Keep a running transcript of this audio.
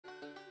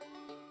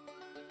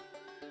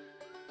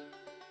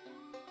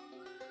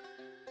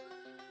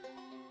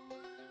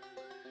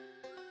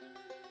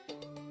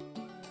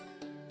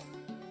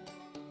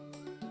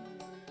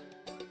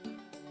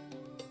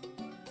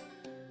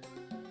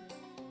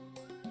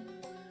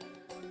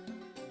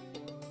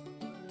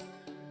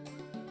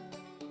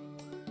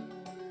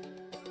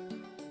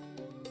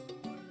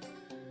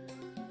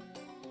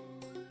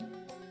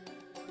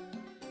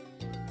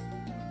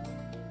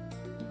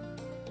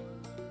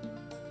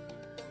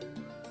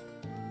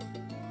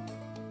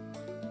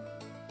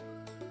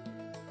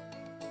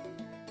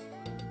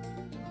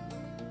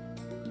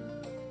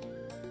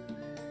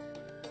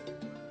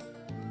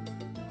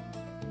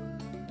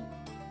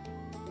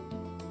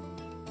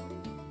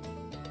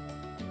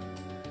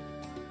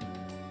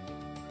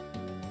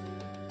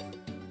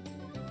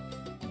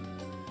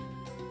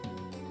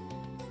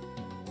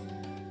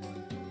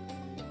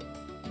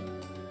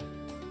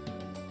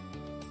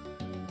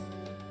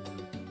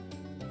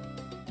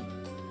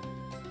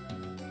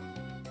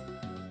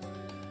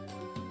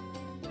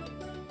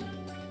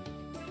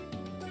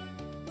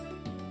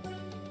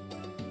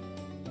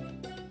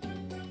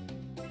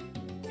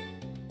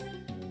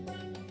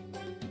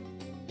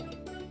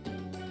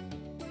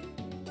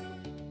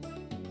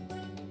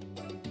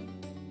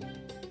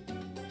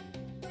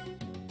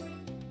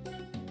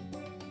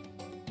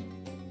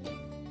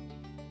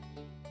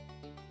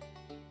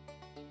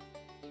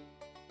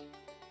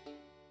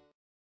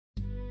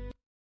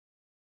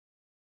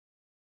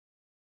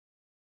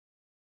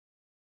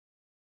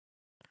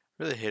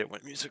Really hate it when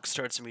music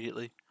starts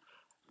immediately.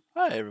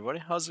 Hi everybody,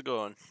 how's it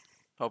going?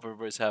 Hope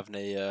everybody's having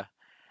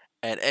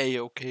an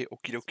a-okay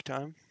okie dokie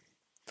time.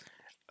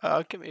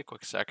 Give me a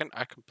quick second.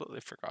 I completely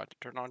forgot to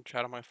turn on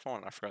chat on my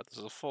phone. I forgot this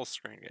is a full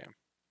screen game.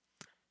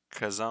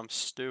 Cause I'm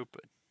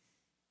stupid.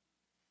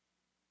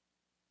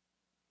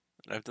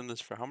 And I've done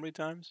this for how many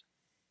times?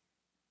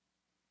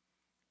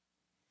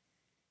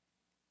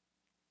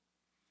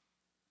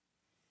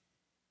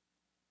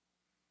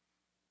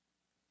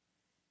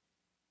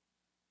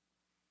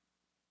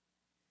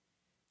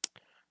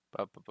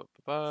 Ba ba ba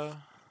ba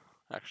ba.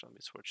 Actually, let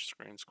me switch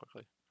screens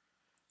quickly.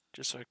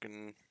 Just so I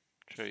can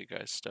show you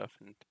guys stuff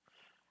and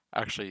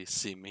actually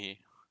see me.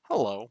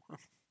 Hello.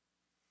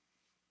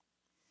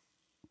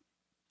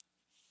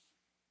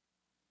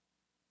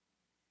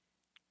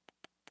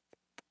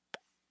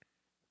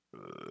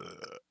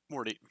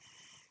 Morty.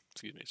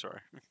 Excuse me,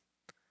 sorry.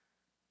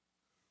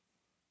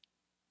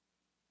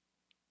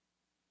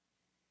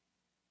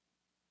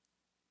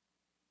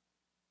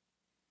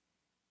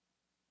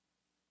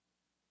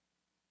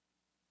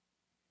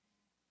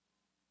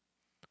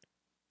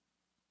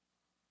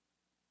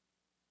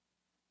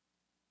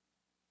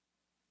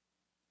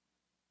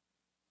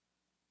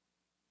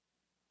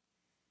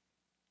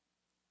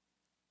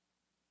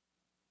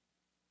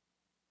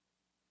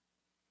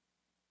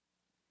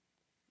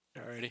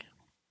 Alrighty.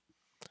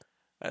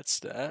 That's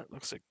that.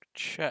 Looks like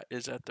Chet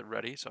is at the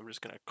ready, so I'm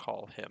just gonna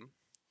call him.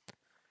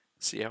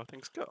 See how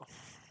things go.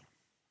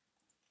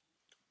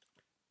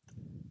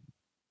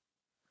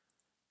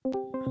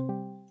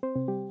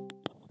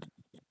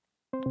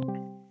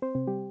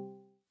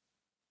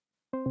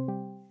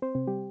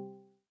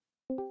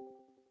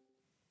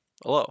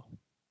 Hello.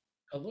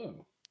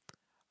 Hello.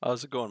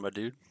 How's it going, my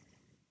dude?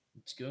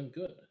 It's going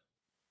good.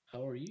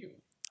 How are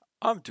you?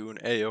 I'm doing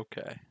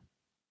a-okay.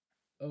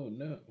 Oh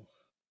no.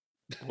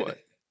 What?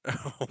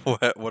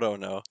 What? Oh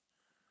no.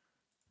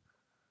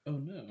 Oh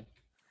no.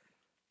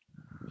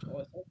 Shall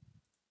I stop?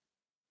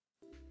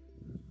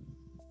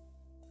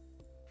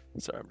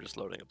 Sorry, I'm just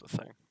loading up the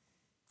thing.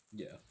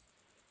 Yeah.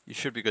 You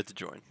should be good to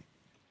join.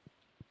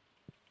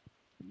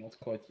 Not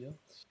quite yet.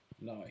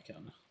 Now I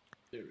can.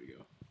 There we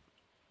go.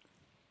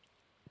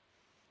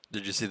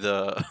 Did you see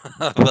the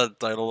the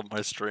title of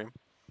my stream?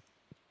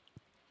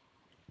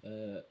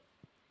 Uh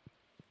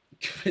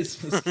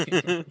Christmas came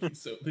early,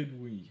 so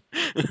did we.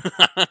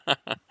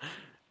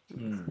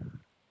 Hmm.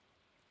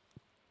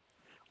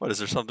 What, is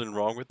there something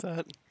wrong with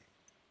that?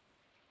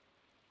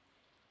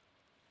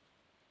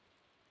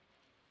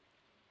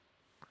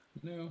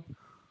 No.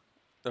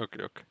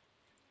 Okay, okay.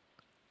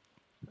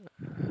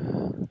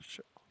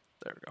 Sure.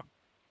 There we go.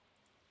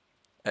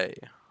 Hey,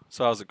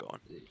 so how's it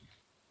going?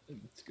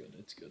 It's good,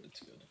 it's good,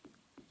 it's good.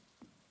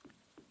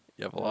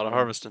 You have a lot of Um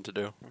harvesting to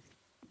do.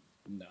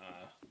 nah,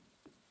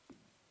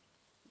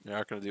 You're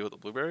not gonna deal with the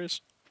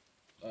blueberries?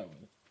 I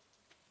will.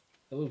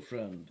 Hello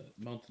friend.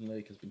 Mountain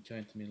Lake has been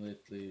kind to me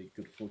lately.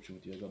 Good fortune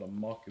with you. I got a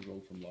market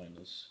roll from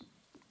Linus.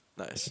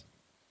 Nice.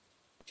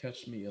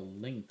 Catch me a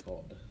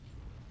lingcod.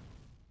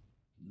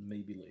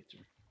 Maybe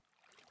later.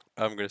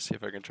 I'm gonna see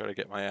if I can try to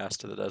get my ass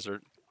to the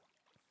desert.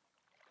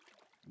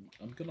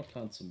 I'm gonna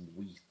plant some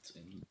wheat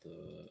in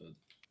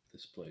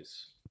this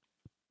place,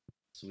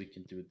 so we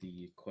can do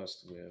the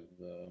quest with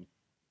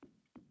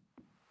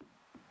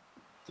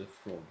the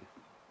frog,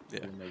 Yeah.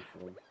 gourmet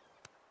frog.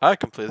 I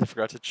completely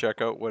forgot to check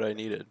out what I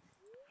needed.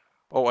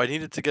 Oh, I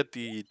needed to get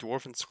the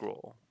dwarven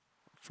scroll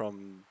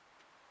from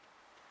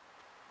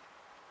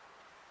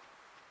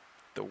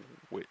the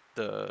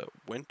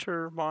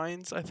winter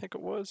mines, I think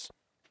it was.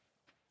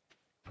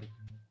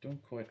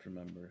 Don't quite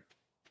remember.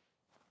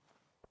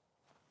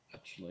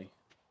 Actually,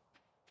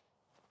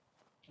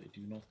 I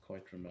do not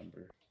quite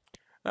remember.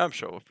 I'm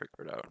sure we'll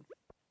figure it out.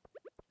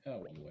 Yeah,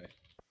 one way.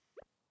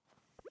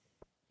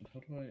 And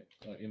how do I?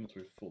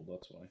 Inventory full.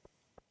 That's why.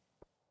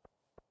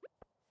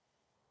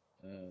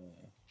 There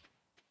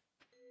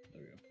we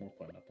go. More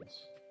pineapples.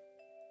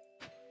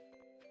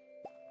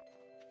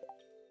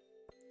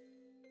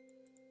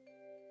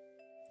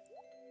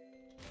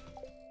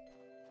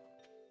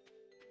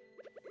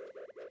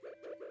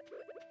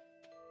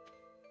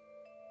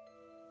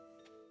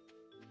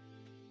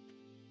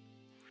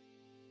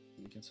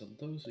 We can sell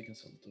those. We can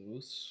sell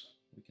those.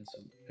 We can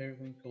sell the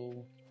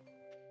periwinkle.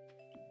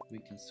 We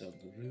can sell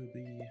the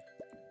ruby.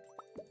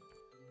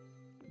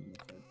 Move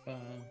our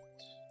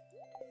bat.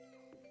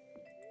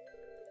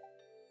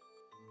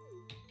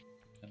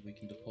 And we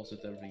can deposit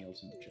everything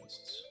else in the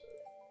chests.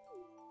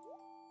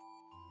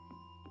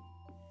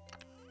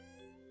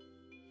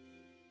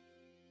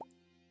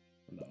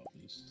 For now,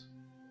 at least.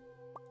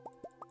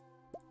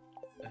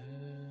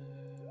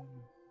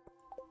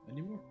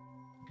 Any more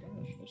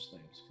trash? No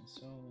slaves can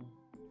sell.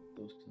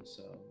 Those can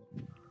sell.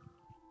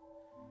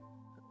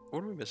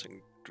 What are we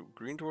missing?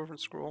 Green dwarven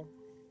scroll?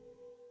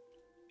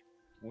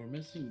 We're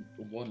missing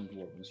one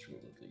dwarven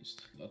scroll at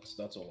least.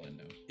 That's all I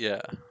know.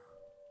 Yeah.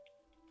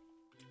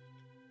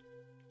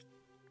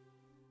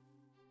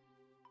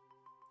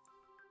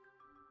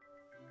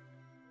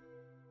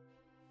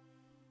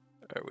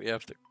 Alright, we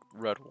have the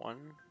red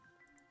one.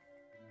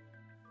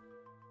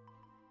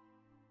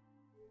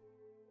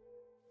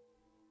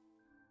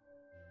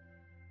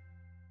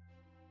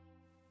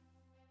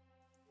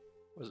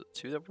 Was it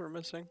 2 that we were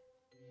missing?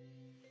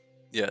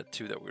 Yeah,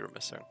 2 that we were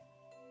missing.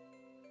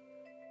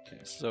 Okay.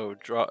 So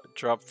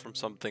drop from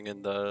something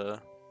in the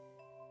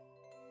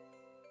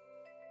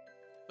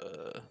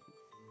uh,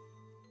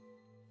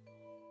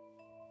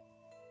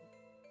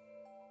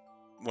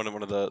 one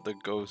of the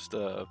ghost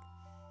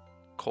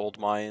cold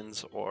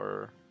mines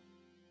or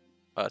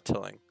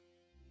tilling.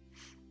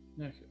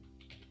 Okay.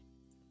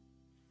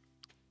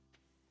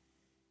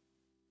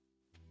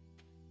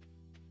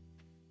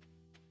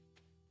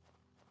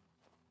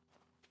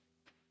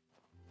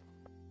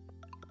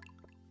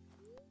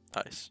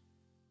 Nice.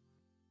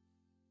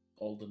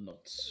 All the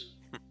nuts.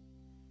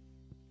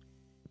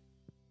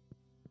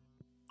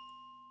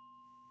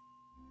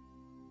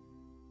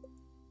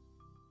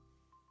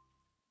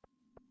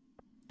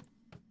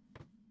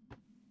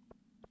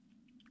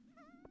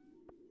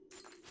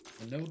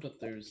 I know that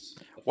there's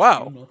a few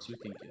Wow. nuts we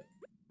can get.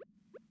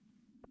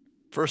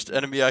 First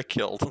enemy I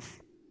killed.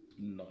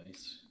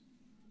 Nice.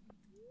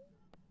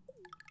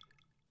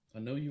 I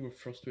know you were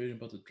frustrated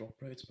about the drop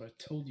rates, but I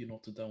told you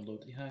not to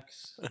download the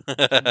hacks.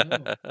 I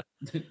know.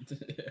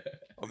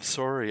 I'm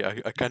sorry.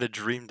 I kind of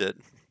dreamed it.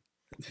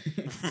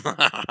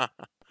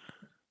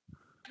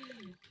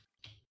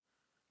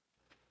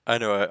 I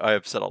know I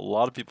upset a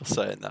lot of people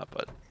saying that,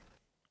 but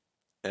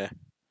eh.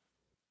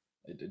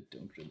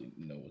 don't really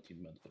know what you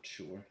meant, but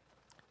sure.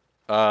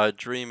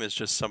 Dream is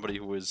just somebody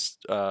who was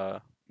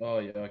Oh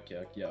yeah,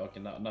 okay, yeah,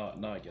 okay. Now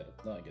I get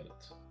it. Now I get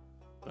it.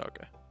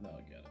 okay. Now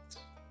I get it.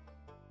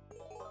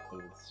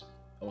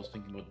 I was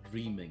thinking about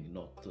dreaming,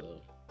 not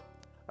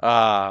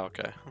Ah,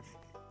 okay.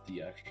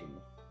 the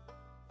actual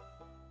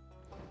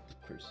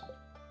person.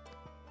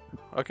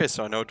 Okay,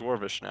 so I know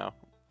Dwarvish now.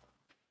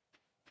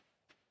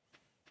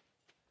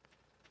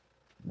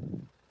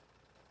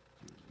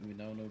 We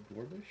now know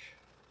Dwarvish?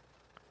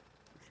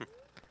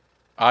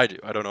 I do.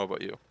 I don't know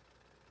about you.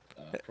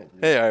 Probably.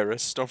 Hey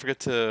Iris, don't forget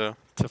to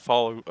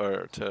follow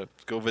or to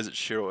go visit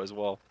Shiro as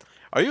well.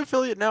 Are you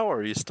affiliate now, or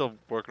are you still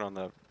working on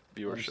the I'm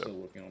viewership? still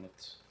working on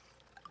it.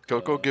 Go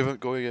give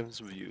him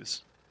some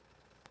views.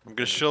 I'm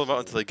gonna chill There's him out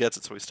until he gets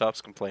it, so he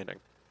stops complaining.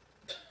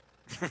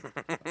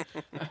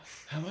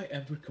 have I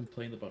ever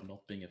complained about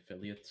not being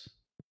affiliate?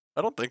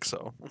 I don't think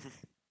so.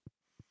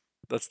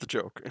 That's the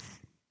joke.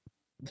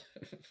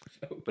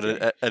 But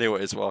Okay.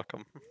 anyways,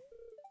 welcome.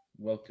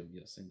 Welcome,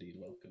 yes, indeed,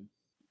 welcome.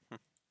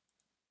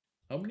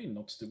 How many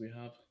nuts do we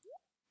have?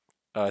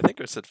 I think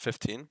I said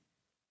 15.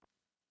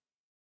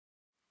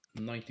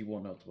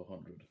 91 out of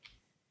 100.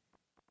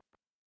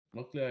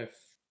 Luckily,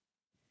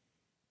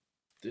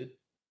 did.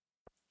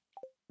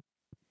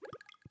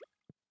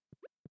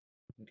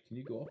 Wait, can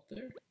you go up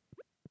there?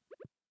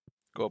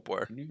 Go up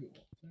where? Can you go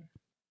up there?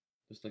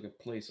 There's like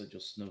a place I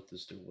just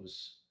noticed there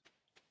was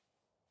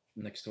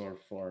next to our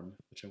farm,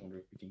 which I wonder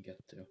if we can get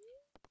to.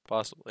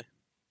 Possibly.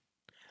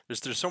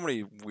 There's so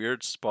many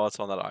weird spots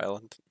on that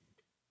island.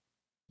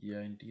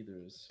 Yeah, indeed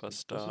there is. But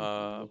It doesn't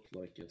stop. look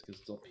like it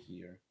because it's up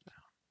here.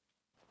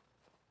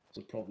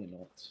 So probably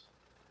not.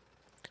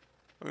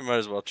 We might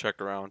as well check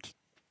around.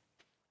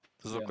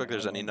 Does it Yeah, look no, like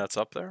there's any nuts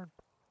up there?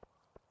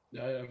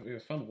 I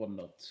found one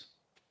nut,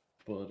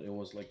 but it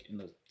was like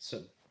in a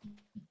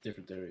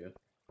different area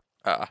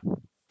Ah,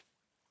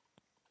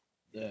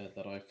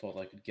 that I thought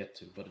I could get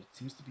to, but it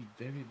seems to be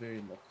very,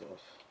 very locked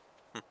off.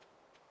 Um,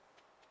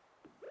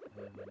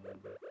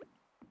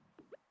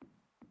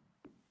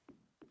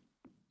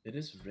 it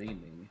is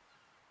raining.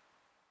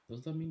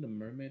 Does that mean the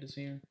mermaid is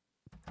here?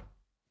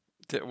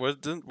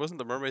 wasn't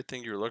the mermaid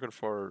thing you were looking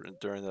for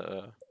during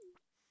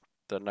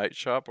the night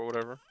shop or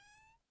whatever?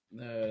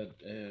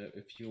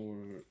 If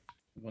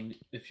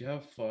if you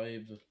have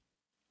 5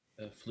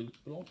 flute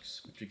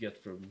blocks, which you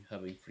get from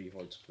having 3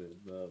 hearts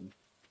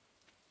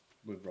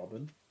with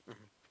Robin,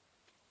 Mhm.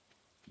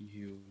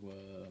 you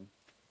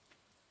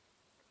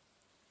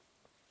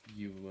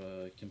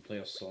can play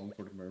a song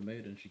for the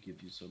mermaid, and she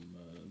gives you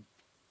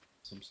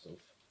some stuff,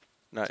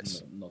 some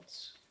Nice.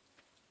 nuts.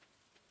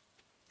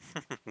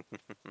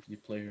 You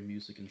play her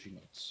music, and she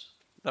nuts.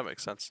 That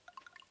makes sense.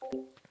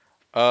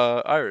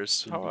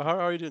 Iris, how Indeed.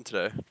 are you doing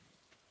today?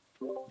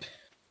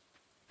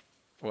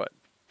 What?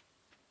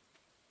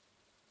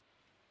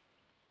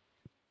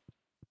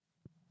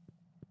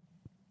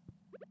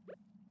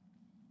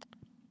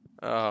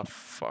 Oh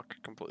fuck!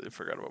 I completely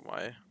forgot about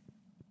my.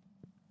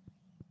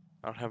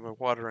 I don't have my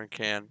watering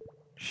can.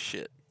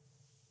 Shit.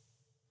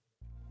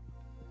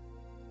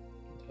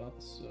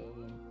 That's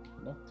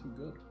not too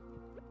good.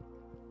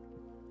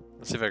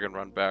 Let's see if I can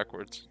run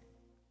backwards.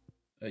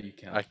 You I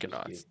can't. There's a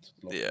cannot. gate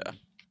blocking Yeah. you.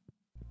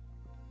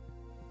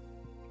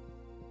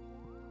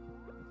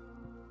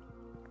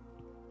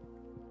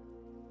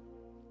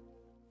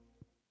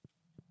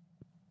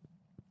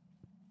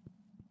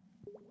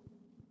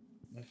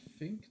 I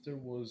think there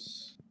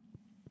was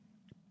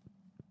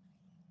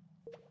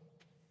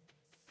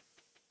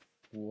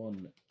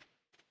one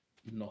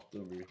not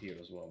over here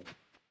as well.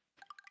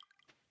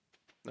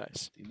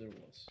 Nice. I think there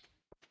was.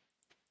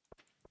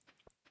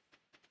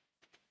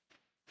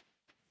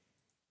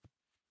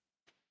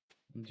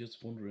 I'm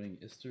just wondering,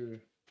 is there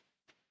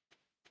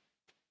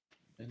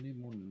any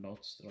more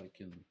nuts that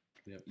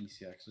we have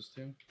easy access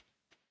to?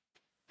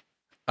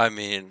 I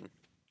mean,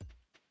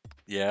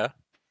 yeah.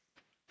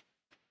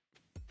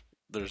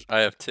 I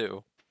have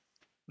two.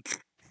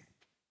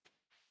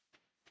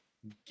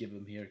 Give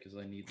them here because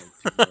I need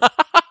like two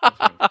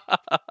more.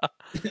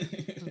 I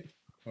think.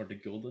 Are the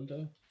golden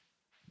though?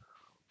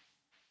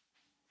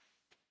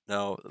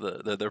 No,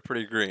 they're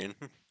pretty green.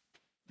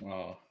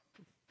 Ah,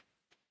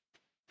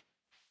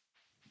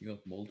 you got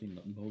molding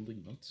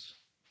nuts.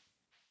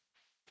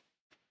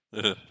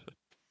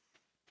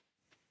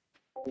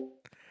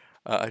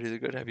 I did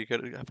good. Have a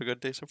good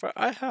day so far?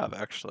 I have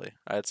actually.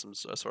 I had some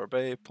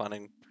sorbet.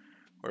 Planning.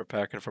 We're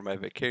packing for my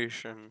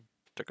vacation.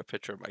 Took a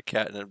picture of my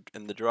cat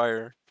in the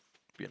dryer,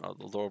 being all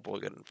adorable,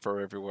 getting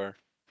fur everywhere.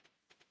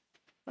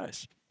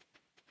 Nice.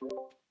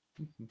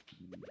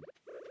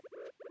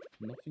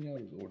 Nothing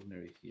out of the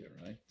ordinary here,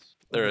 right? Oh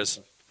There wait, is.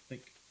 I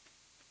think.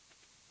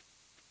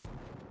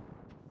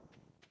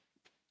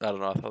 I don't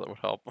know. I thought that would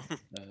help.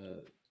 Uh,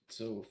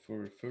 so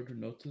for further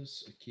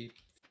notice, keep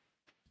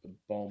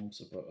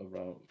bombs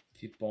around.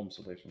 Keep bombs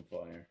away from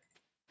fire.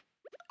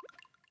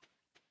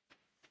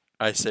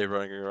 I say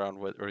running around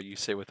with, or you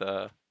say with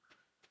that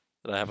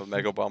I have a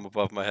mega bomb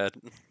above my head.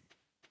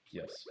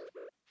 Yes.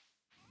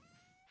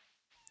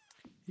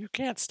 You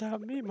can't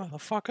stop me,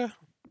 motherfucker.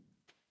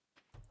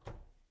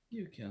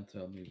 You can't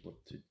tell me what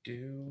to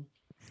do.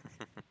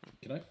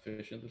 Can I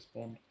fish in this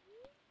pond?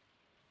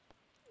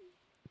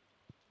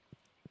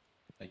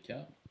 I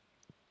can.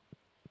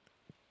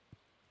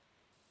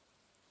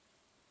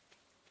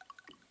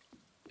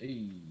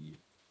 Hey,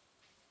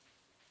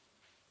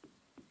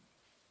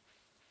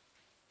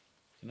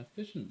 can I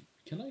fish in?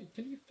 Can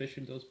you fish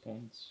in those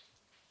ponds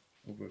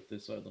over at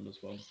this island as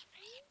well?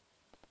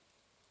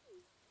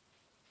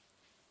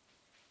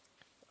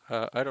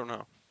 I don't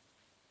know.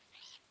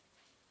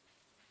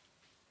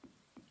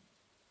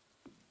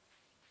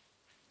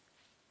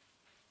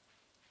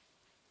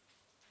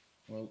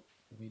 Well,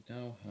 we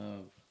now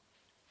have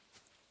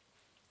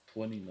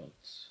 20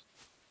 nuts,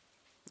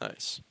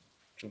 Nice.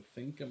 which I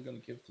think I'm gonna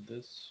give to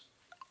this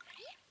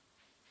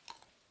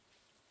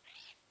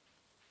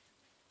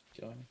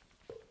guy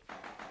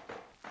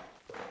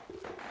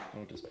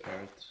or this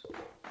parrot.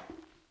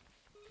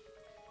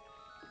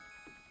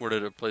 Where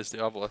did it place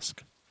the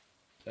obelisk?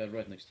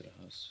 Right next to the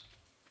house.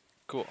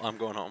 Cool. I'm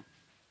going home.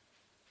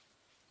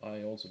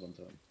 I also went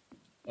home.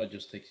 I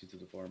just takes you to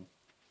the farm.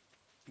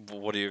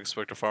 What do you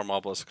expect a farm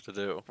obelisk to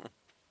do?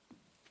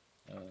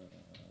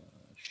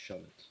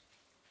 Shut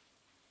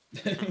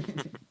it.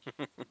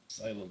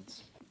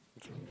 Silence.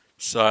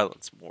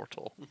 Silence,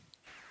 mortal.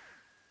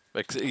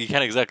 Like, you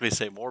can't exactly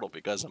say mortal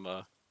because I'm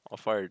a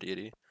fire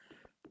deity.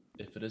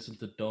 If it isn't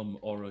the dumb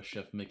aura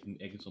chef making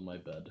eggs on my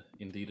bed,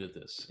 indeed it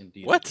is.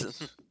 Indeed it What?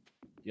 is.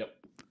 Yep.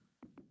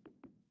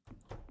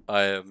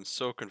 I am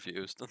so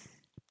confused.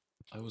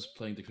 I was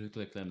playing the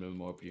critically acclaimed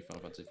MMORPG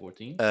Final Fantasy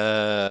 14.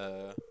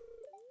 Uh,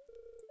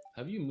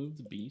 Have you moved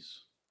the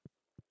bees?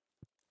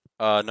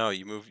 no,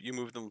 you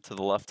move them to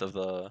the left of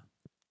the.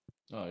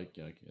 Oh, I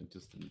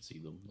just didn't see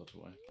them. That's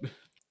why.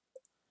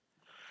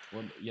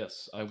 Well,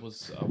 yes, I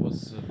was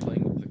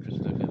playing the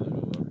critically acclaimed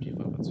MMORPG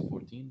Final Fantasy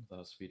 14. That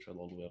has featured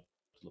all the way up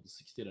to level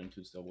 60. That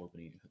includes the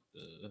award-winning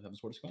Heaven's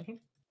Sword expansion.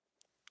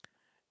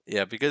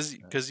 Yeah, because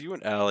Uh, you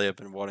and Ali have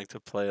been wanting to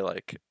play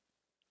like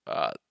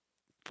uh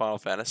Final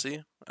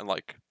Fantasy, and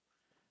like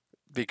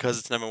because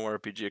it's an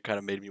MMORPG, it kind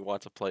of made me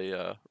want to play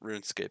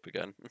RuneScape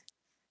again,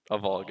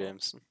 of all uh,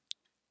 games.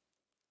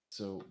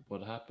 so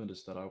what happened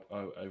is that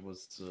I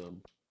was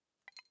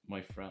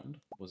my friend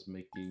was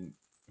making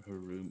her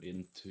room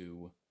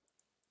into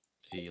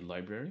a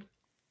library,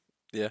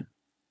 Yeah.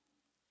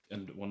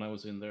 and when I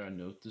was in there, I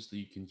noticed that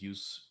you can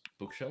use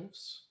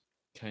bookshelves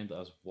kind of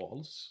as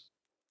walls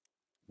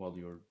while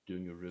you're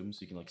doing your room,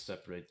 so you can like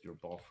separate your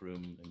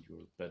bathroom and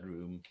your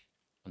bedroom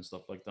and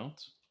stuff like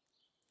that.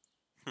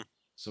 Hmm.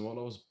 So while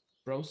I was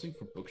browsing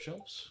for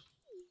bookshelves,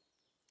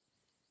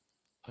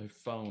 I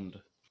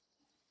found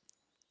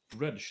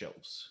bread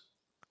shelves.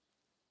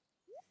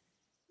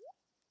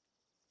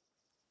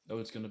 Oh,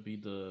 it's gonna be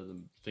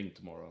the thing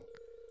tomorrow.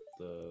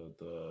 The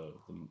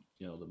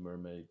the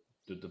mermaid,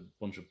 the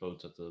bunch of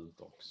boats at the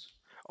docks.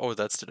 Oh,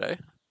 that's today.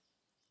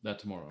 That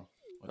tomorrow,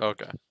 I think.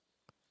 Okay.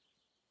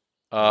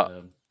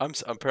 Uh, Um,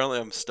 apparently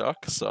I'm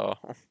stuck. So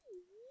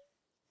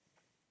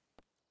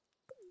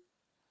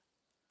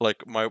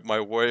like my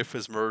wife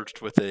is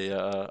merged with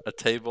a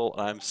table,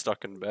 and I'm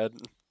stuck in bed.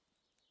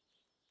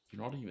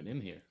 you're not even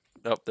in here.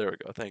 Oh, there we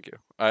go. Thank you.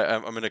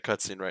 I'm in a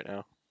cutscene right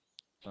now.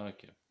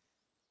 Okay.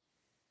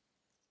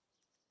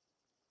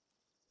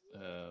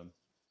 Um,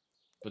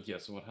 but yeah,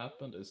 so what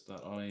happened is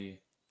that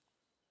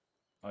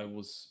I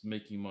was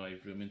making my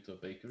room into a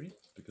bakery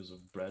because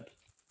of bread,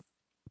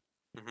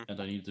 Hmm.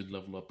 and I needed to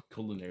level up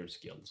culinary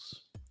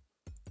skills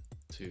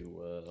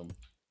to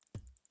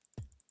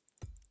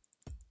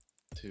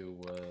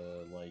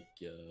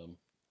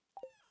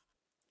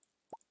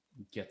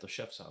get a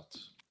chef's hat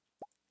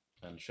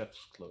and chef's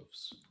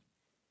clothes.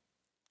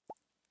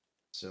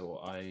 So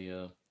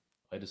I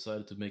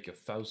decided to make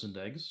 1,000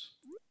 eggs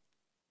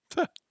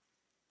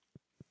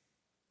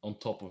on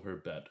top of her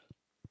bed.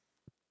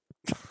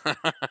 I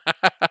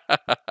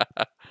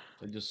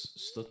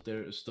just sat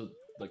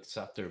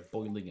there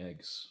boiling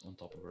eggs on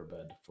top of her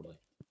bed for like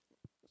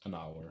an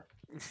hour.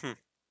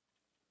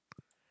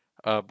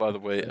 By the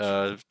way,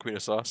 And she, Queen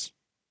of Sauce.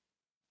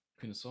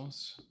 cream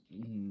sauce?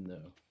 No.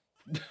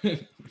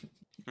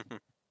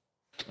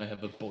 I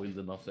haven't boiled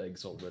enough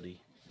eggs already.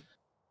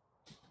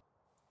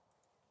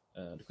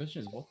 The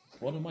question is,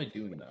 what am I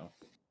doing now?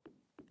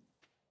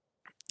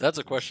 That's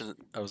a 'Cause, question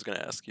I was gonna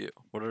ask you.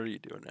 What are you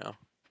doing now?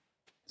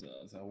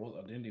 I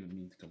didn't even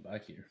mean to come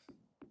back here.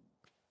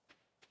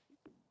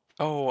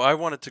 Oh, I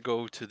wanted to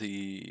go to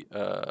the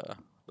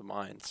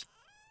mines.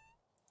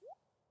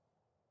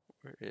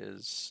 Where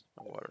is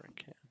my watering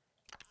can?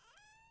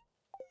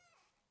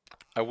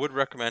 I would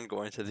recommend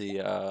going to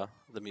the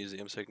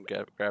museum so you can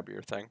grab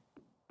your thing.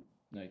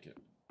 Okay.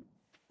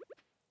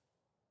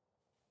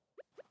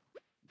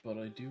 But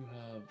I do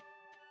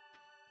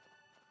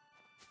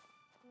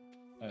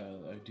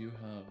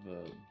have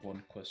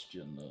one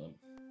question.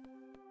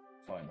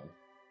 Final.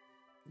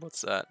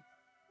 What's that?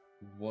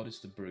 What is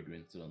the burger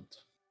incident?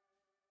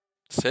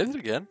 Say that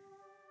again.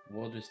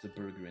 What is the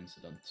burger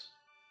incident?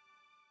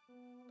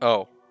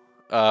 Oh,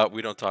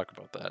 we don't talk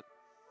about that.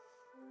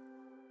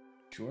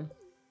 Sure.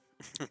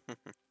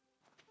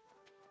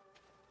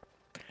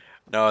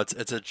 No,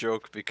 it's a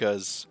joke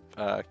because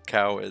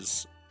cow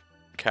is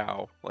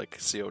cow, like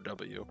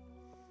COW,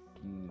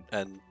 Mm.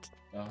 and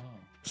Ah.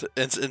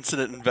 it's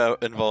incident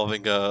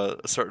involving a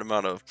certain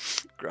amount of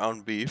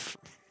ground beef.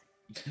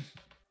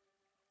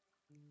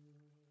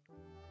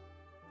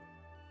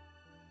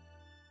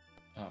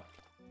 Ah.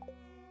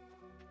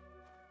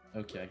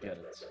 Okay, I get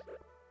it.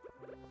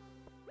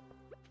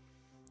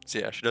 So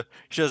yeah, she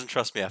doesn't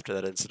trust me after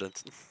that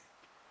incident.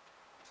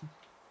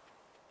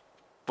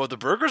 But the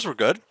burgers were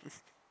good.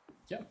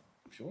 Yeah,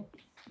 sure.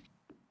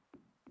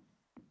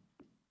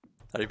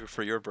 How do you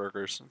prefer your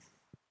burgers?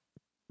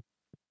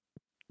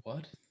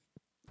 What?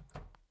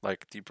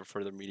 Like, do you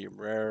prefer the medium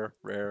rare,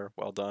 rare,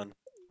 well done?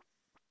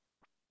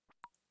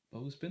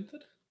 Bows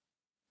Binted?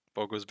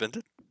 Bogo's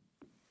Vinted?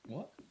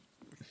 What?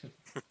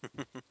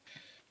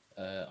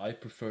 I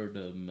prefer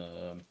them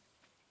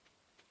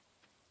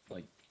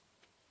like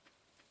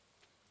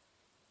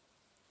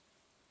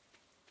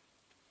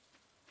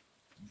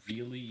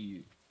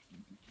really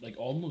like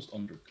almost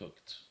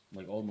undercooked,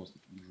 like almost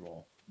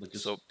raw, like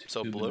just So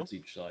 2 minutes blue?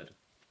 each side.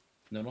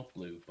 No, not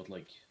blue, but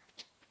like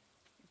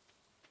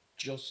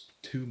just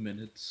 2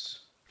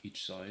 minutes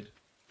each side,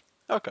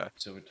 Okay,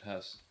 so it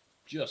has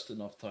just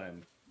enough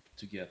time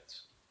to get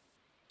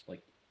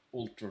like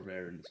ultra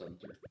rare in the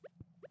center.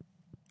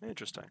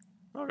 interesting.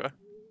 Okay,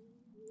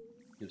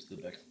 Gives the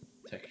best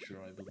texture,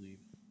 I believe.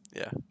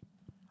 yeah.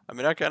 I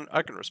mean, I can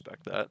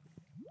respect that.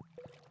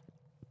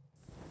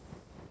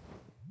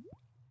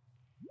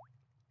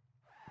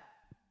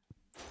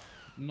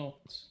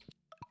 Not.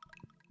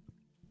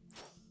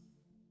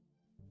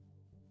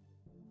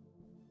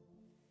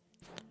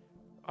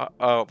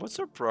 What's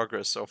our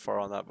progress so far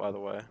on that, by the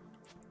way?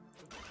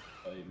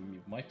 I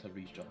might have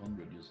reached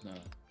 100 just now.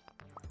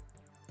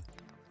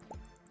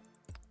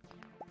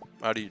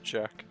 How do you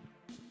check?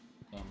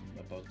 I'm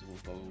about to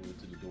go over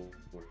to the door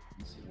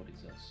and see what it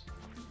says.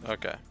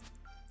 Okay.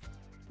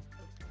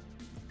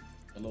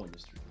 Hello,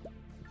 Mister.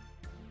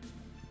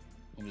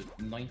 I'm at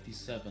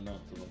 97 out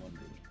of 100.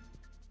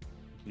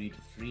 We need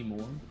 3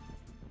 more.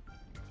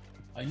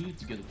 I need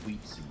to get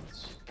wheat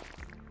seeds.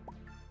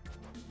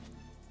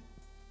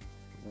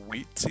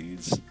 Wheat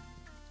seeds?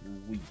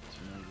 Wheat,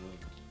 you know,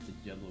 the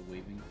yellow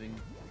waving thing.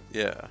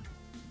 Yeah.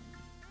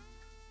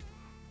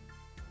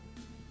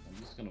 I'm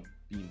just gonna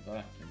beam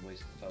back and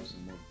waste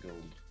 1,000 more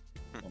gold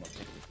on a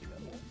ticket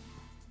again.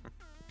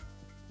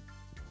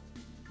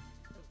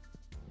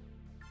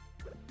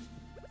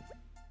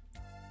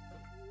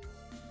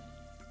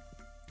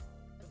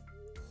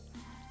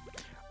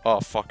 Oh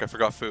fuck! I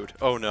forgot food.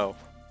 Oh no.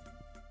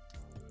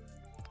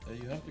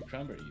 You have the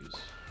cranberry juice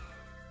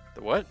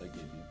The what? I gave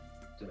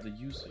you. The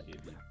juice I gave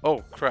you.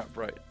 Oh crap!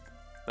 Right.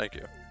 Thank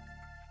you.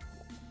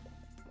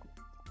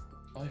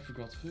 I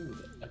forgot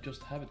food. I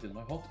just have it in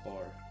my hot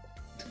bar.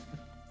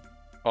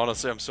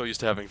 Honestly, I'm so used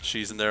to having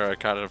cheese in there, I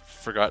kind of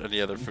forgot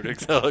any other food. Do you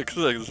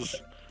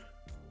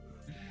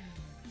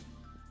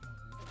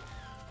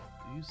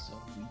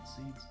sell wheat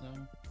seeds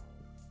now?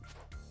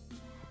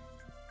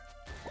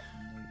 No,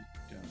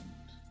 you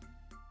don't.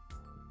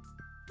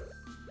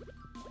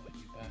 Oh,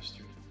 you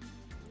bastard.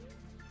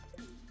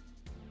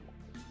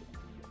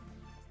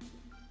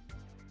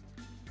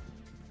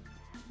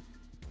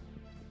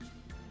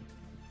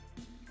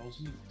 I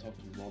also need to talk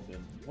to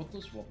Robin. What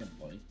does Robin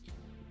like?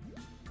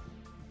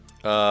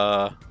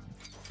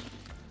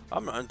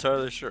 I'm not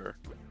entirely sure.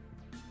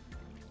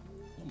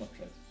 I'm gonna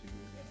try to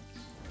figure it out.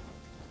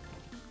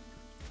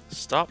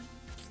 Stop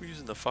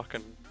using the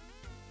fucking.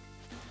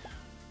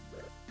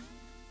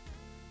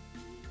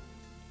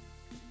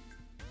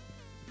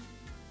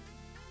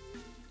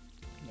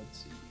 Let's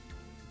see.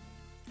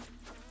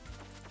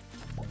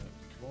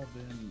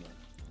 Robin,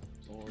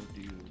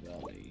 Stardew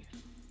Valley.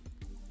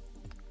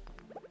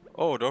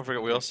 Oh, don't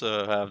forget we Okay.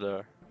 also have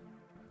the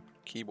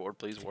keyboard.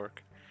 Please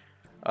work.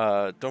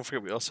 Don't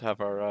forget we also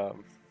have our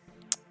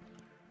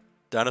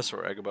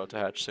dinosaur egg about to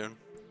hatch soon,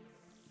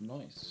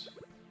 Nice.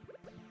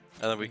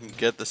 and then we can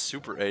get the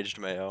super aged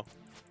mayo.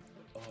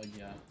 Oh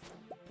yeah,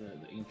 the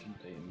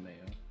ancient dame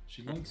Mayo.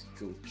 She likes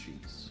goat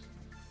cheese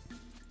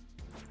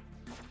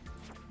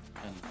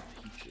and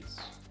peaches.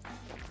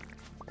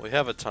 We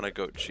have a ton of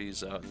goat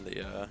cheese out in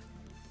the.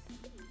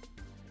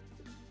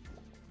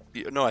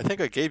 No, I think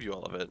I gave you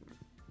all of it.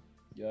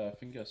 Yeah, I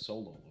think I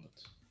sold all of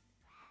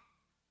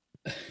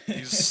You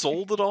it.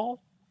 sold it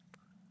all?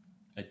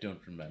 I don't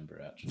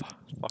remember actually.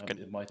 Fucking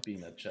It might be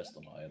in a chest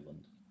on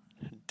island.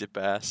 dip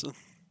ass.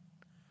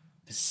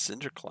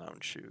 Cinder clown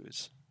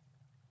shoes.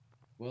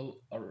 Well,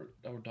 our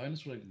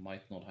dinosaur egg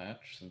might not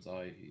hatch since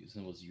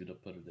it was you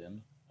that put it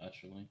in.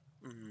 Actually,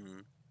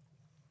 Mm.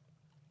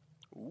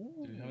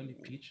 do we have any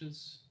Ooh.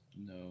 peaches?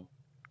 No.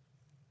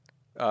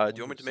 I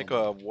Do you wonder want me if to make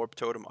someone. a warp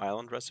totem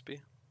island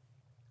recipe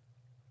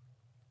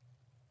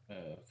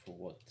For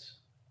what?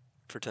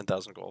 for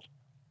 10,000 gold?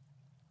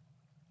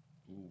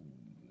 Ooh,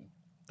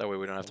 That way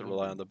we don't have that to would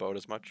rely be. on the boat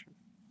as much.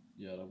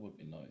 Yeah, that would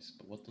be nice.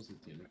 But what does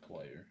it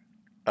require?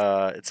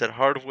 It said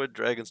hardwood,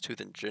 dragon's tooth,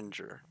 and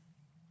ginger.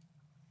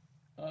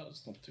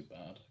 It's not too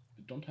bad.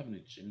 We don't have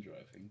any ginger,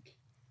 I think.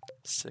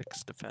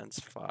 6 defense,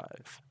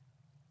 5.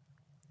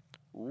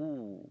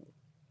 Ooh.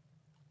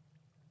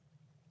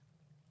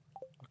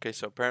 Okay,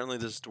 so apparently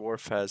this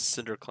dwarf has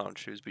cinder clown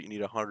shoes, but you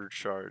need 100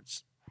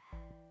 shards.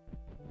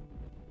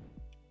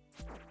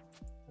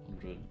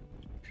 100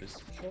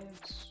 prism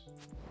shards?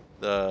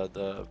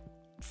 The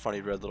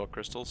funny red little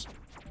crystals.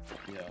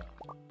 Yeah.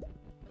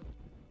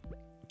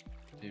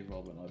 Hey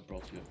Robin, I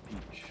brought you a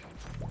peach.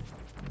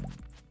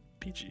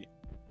 PG.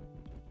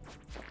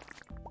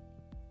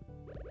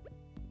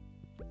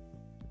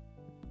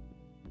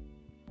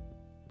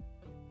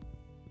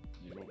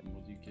 Hey Robin,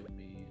 will you give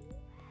me...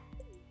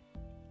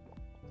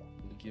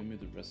 Will you give me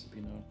the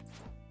recipe now?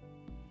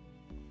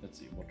 Let's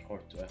see, what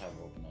heart do I have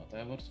open out? I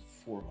have about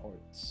 4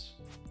 hearts.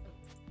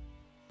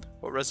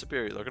 What recipe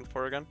are you looking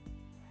for again?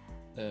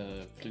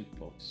 Flint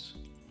blocks.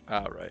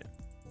 Ah, right.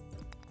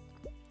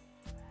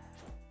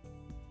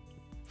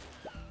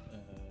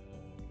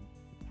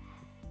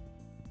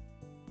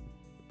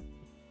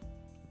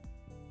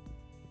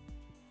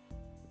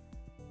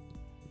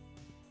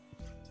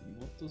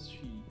 What does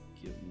she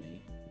give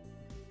me?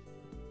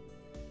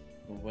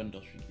 Or when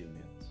does she give me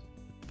it?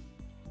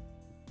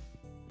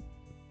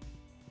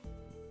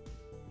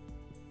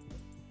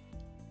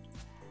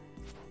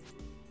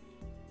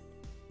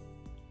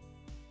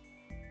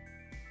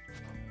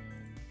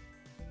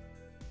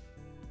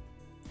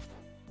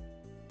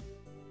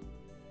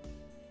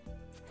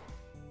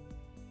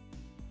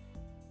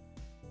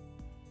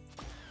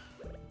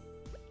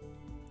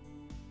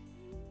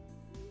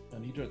 I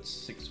need her at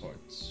 6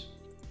 hearts.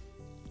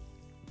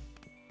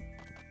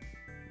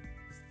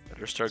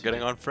 Better start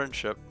getting on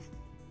friendship.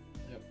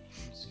 Yep,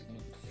 I'm just gonna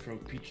throw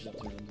peaches at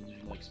her until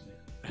she likes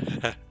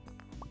me.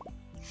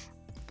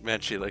 Man,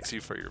 she likes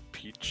you for your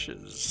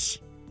peaches.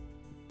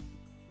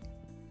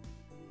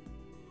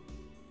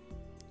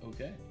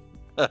 Okay,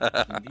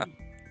 What indeed.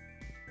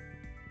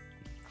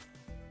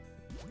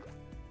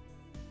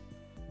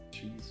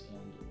 Cheese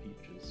and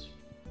peaches.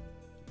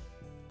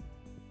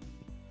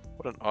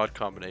 an odd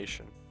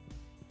combination.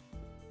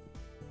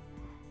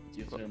 Do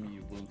you tell me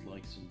you won't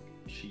like some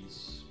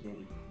cheese, or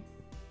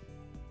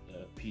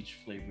peach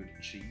flavored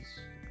cheese?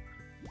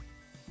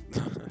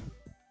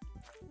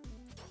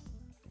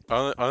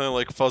 I only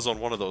like fuzz on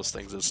one of those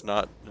things. It's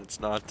not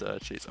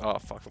cheese. Oh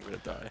fuck, I'm gonna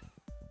die.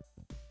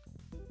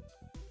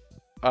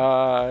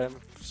 I'm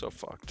so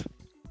fucked.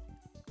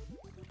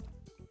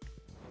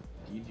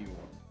 Indeed you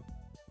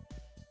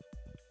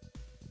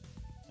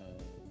are.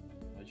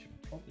 I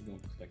should probably go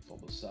collect all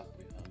the sap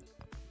we have.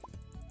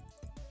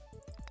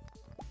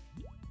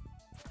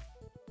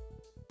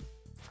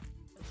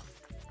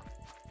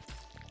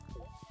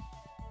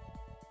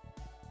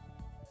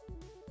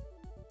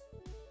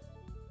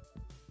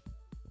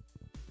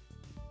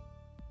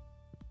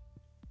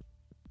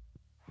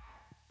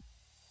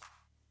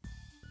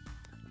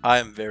 I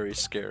am very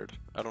scared.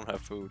 I don't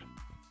have food.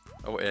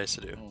 Oh wait, yes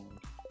I do.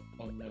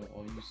 Oh no,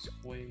 are you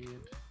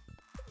squared?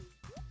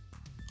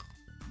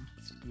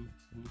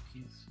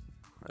 Spookies.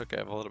 Okay, I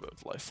have a little bit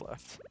of life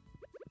left.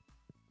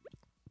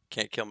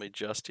 Can't kill me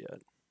just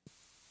yet.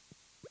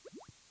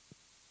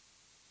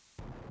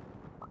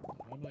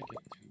 How do I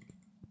get to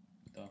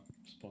that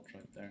spot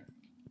right there?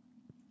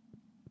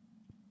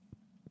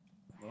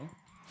 Well,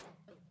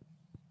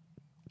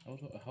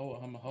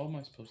 how am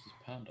I supposed to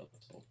pan that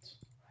spot?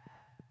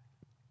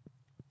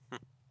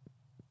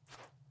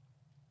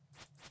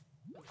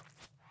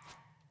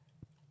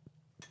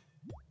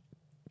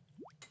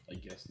 I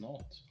guess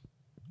not.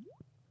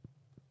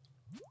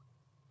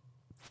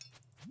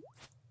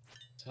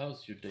 So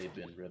how's your day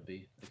been,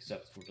 Rebby?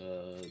 Except for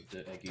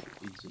the eggy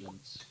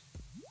incidents.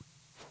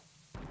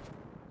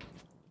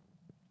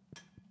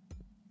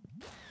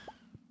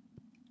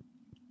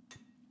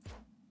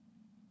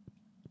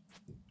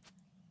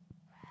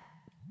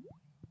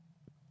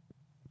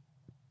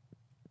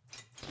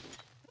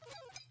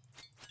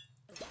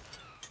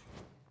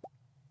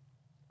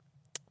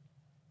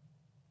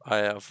 I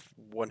have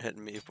one hit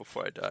in me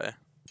before I die.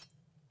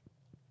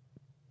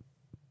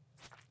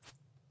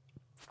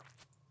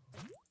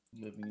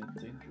 Living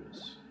is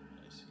dangerous.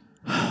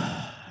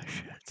 I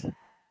see. Shit.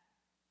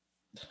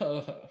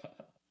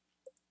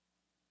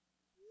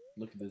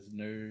 Look at this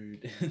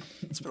nerd.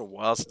 It's been a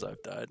while since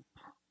I've died.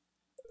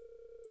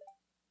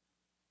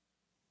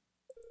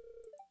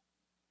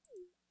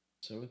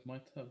 So it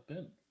might have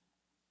been.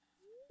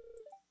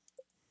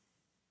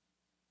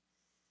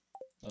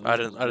 At I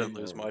least it didn't was I way didn't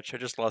lose more. much. I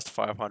just lost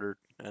 500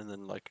 and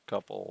then like a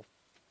couple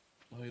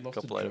Oh, you lost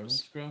the couple journal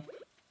items. scrap.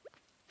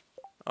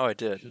 Oh, I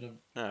did. Should have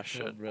Ah, should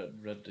shit. have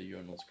read the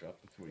journal scrap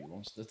before you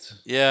lost it.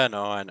 Yeah,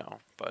 no, I know,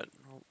 but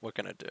what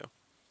can I do?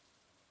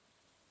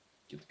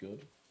 Get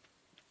good.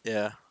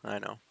 Yeah, I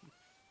know.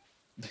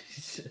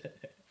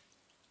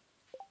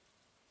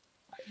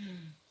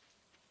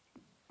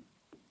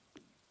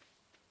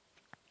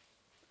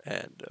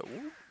 And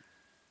whoop.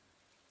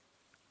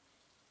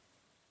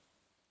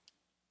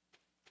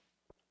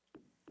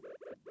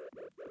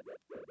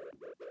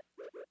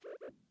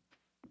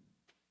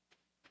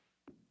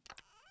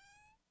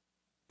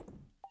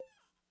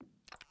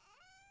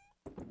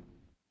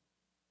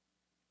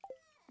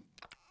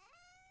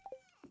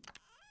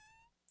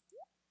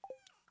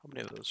 How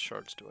many of those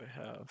shards do I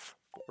have?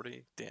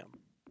 40. Damn.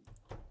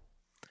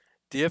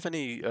 Do you have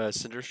any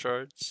cinder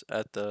shards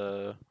at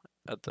the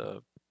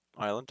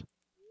island?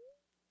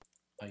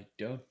 I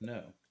don't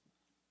know.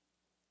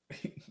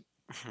 Is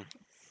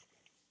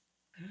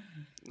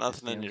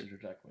Nothing the in your. answer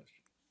to that question.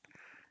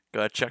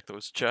 Gotta check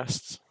those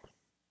chests.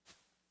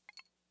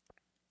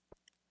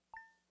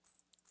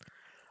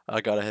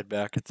 I gotta head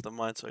back into the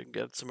mine so I can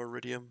get some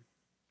iridium.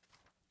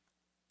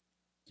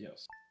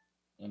 Yes.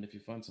 And if you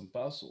find some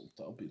basalt,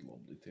 that'll be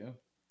lovely too.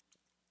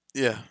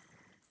 Yeah.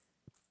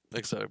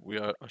 Except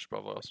I should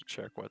probably also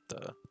check what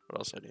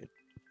else I need.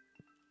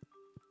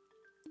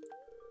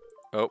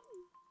 Oh,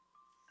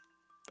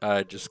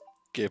 I just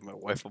gave my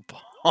wife a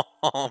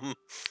bomb.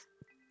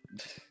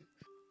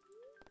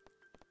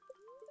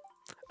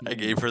 I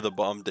gave her the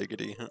bomb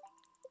diggity.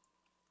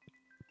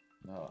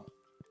 Ah.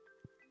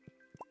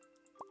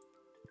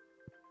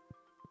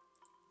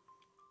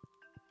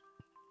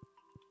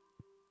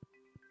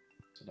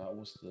 So that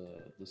was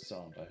the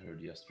sound I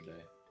heard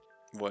yesterday.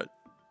 What?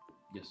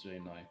 Yesterday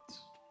night.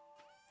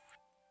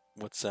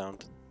 What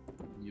sound?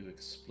 You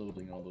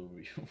exploding all over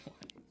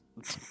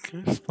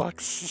your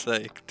Fuck's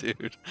sake,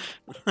 dude.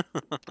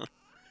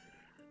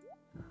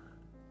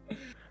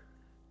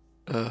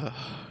 uh,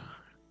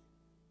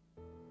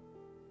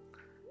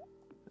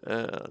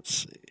 let's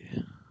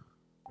see.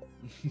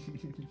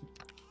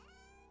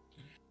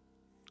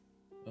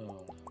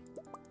 Oh.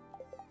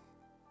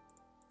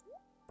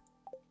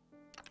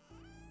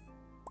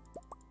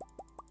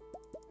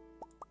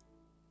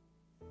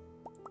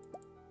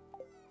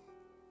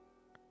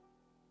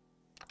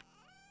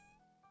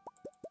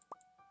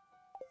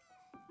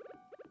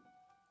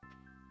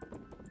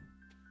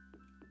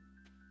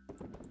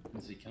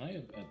 Let's see, can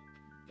I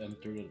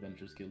enter the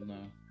Adventures Guild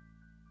now?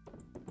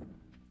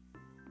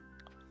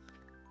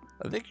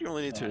 I think you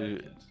only need Oh, I to.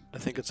 can't. I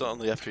think it's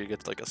only after you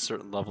get to like a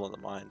certain level in the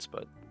mines,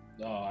 but.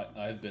 No,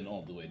 I've been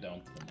all the way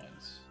down to the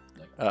mines.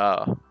 Like,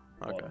 Ah, okay.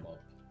 bottom up.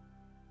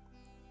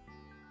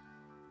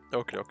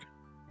 Okay, okay.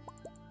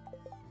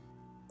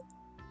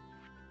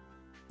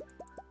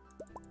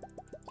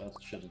 That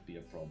shouldn't be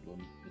a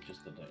problem. It's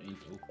just that I ain't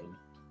open.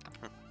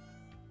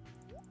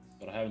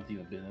 But I haven't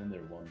even been in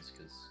there once,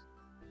 because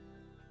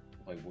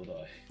why would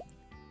I?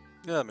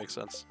 Yeah, that makes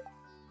sense.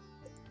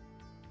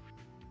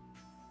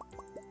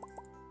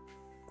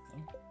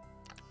 Oh.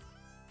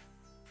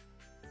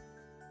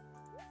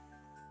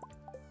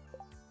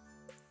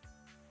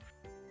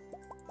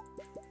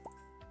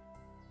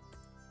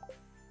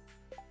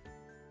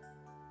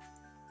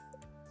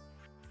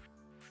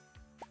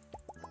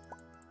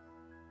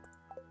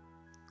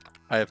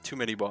 I have too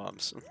many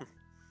bombs. Oh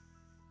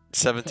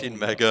 17 no.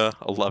 mega,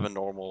 11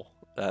 normal,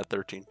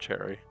 13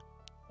 cherry.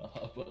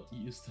 How about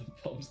use the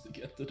bombs to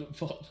get to the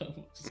bottom of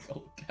the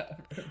skull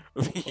cavern?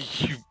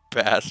 You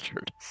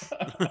bastard.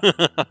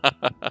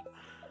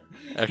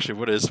 Actually,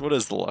 what is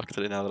the luck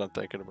today now that I'm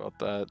thinking about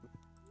that?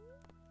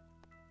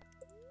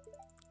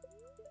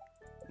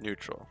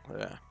 Neutral,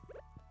 yeah.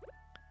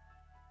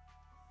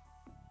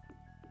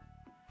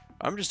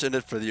 I'm just in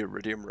it for the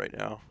iridium right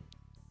now.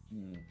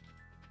 Hmm.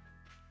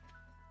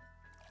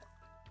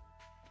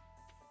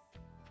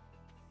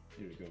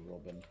 Here we go,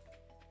 Robin.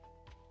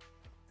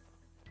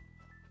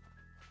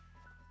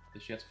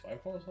 Did she have 5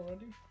 hearts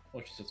already?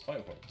 Oh, she says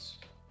 5 hearts.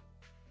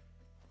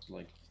 It's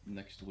like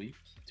next week,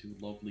 2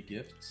 lovely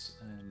gifts,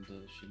 and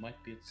she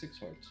might be at 6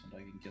 hearts, and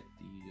I can get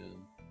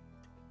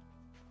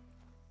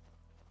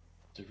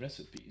the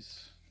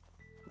recipes.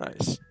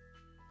 Nice.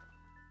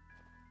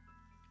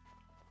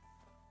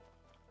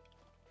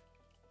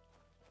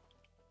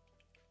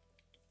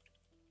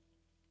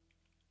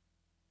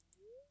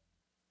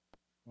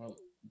 Well,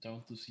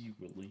 down to see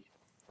Willy.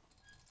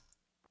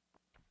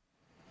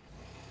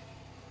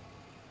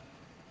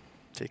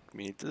 Take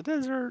me to the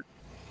desert.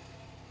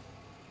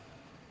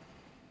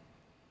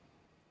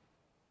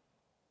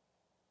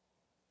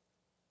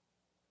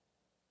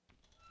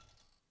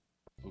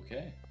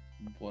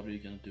 What are you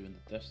gonna do in the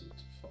desert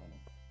to farm them?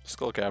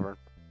 Skull Cavern,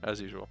 as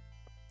usual.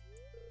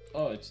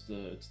 Oh, it's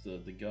the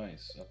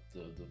guys at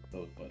the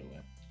boat, by the way.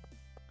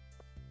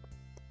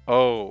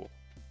 Oh.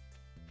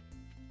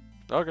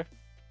 Okay.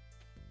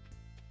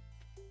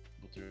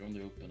 But they're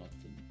only open at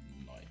the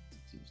night, it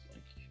seems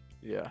like.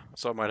 Yeah,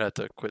 so I might have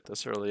to quit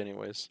this early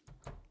anyways.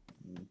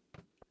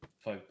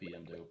 5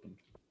 p.m. they open.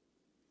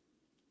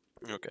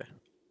 Okay.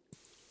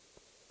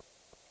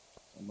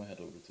 I'm gonna head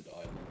over to the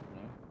island for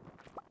now.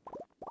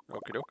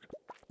 Okie doke.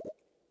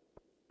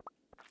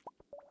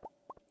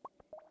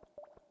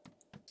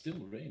 Still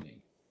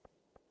raining.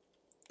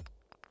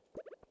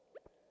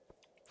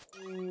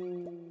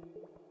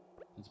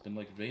 It's been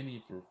like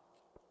raining for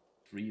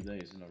 3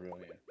 days in a row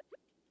here.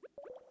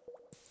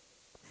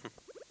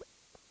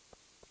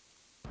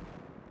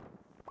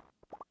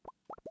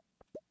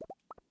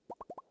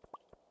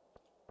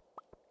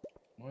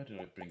 Why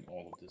did I bring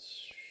all of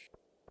this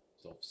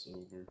stuffs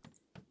over?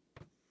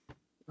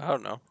 I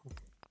don't know.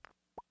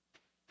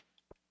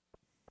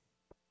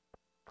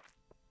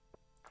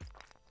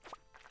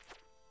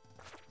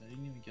 I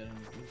didn't even get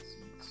any wood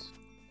seeds.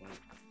 But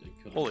they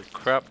could. Holy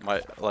crap,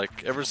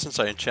 ever since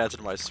I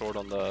enchanted my sword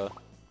on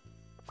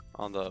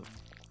the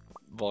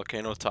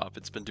volcano top,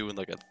 it's been doing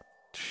like a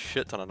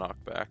shit ton of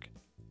knockback.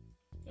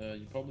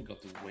 You probably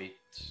got the weight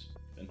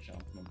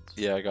enchantment.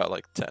 Yeah, I got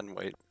like 10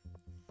 weight.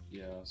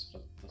 Yeah, so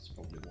that's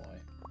probably why.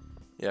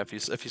 Yeah, if you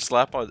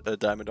slap a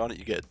diamond on it,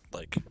 you get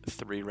like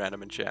 3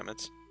 random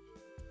enchantments.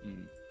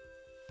 Hmm.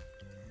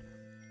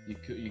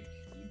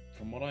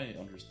 From what I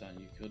understand,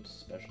 you could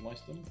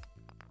specialize them.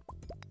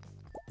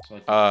 So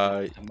like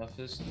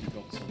amethyst, you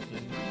got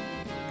something.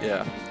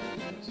 Yeah.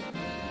 So you could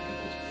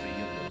put 3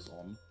 of those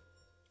on.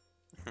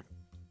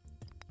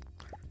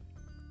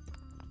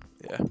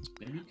 Yeah.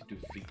 Maybe you could do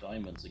 3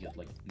 diamonds and get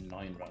like 9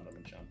 random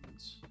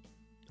enchantments.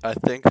 I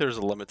think there's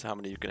a limit to how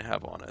many you can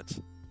have on it.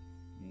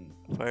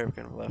 Fire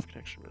kind of left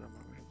connection, but I'm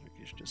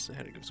you should just say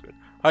hey, it goes good.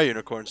 Hi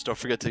unicorns, don't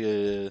forget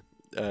to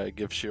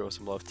give Shiro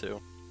some love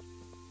too.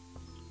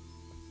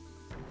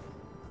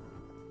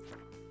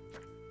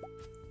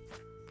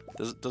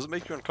 Does it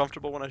make you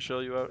uncomfortable when I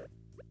show you out?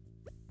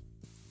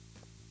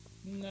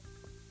 No.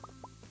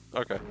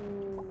 Okay.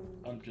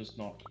 I'm just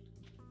not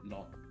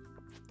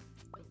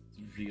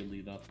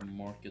really that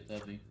market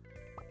heavy.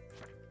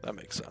 That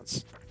makes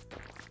sense.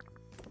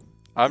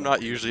 I'm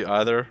not usually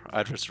either.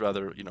 I'd just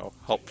rather, you know,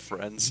 help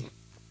friends.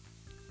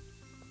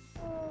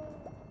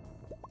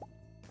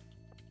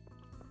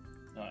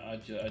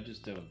 I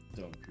just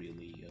don't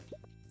really.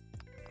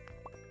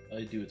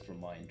 I do it for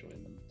my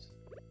enjoyment.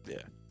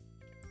 Yeah.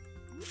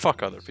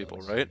 Fuck other people,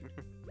 right?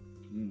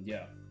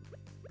 Yeah.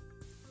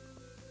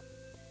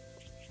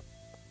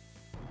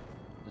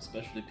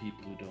 Especially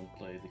people who don't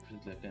play the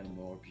critically acclaimed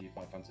RPG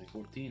Final Fantasy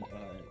 14.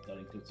 That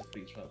includes a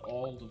free trial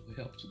all the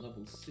way up to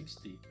level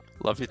 60.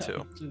 Love you That too.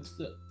 includes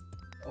the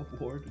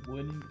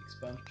award-winning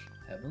expansion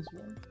Heaven's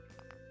Ward.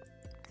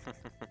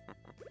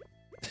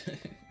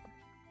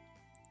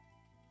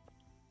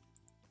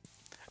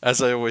 As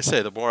I always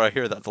say, the more I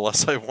hear that, the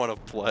less I want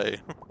to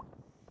play.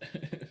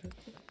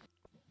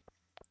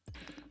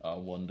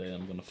 One day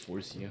I'm gonna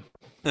force you.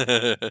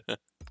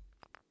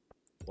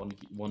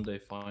 One day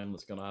Fine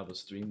is gonna have a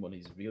stream when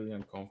he's really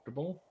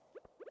uncomfortable.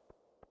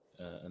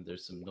 And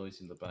there's some noise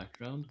in the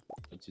background.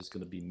 It's just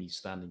gonna be me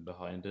standing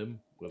behind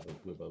him with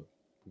a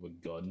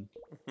gun.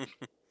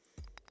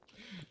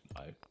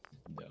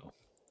 No.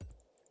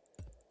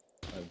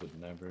 I would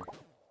never.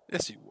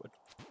 Yes, you would.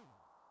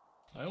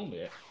 I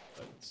only.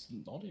 It's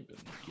not even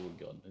a real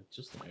gun. It's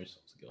just an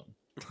airsoft gun.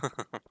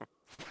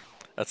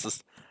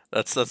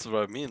 That's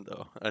what I mean,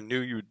 though. I knew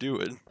you'd do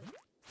it.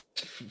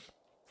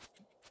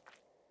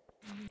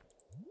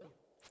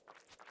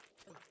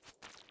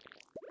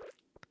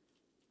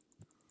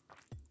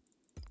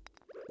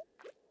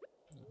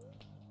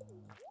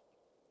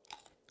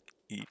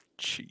 Eat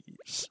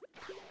cheese.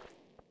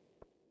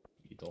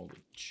 Eat all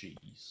the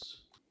cheese.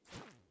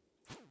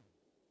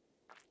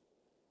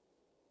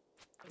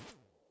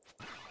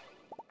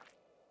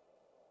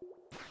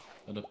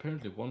 And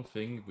apparently one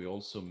thing we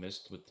also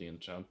missed with the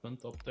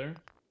enchantment up there.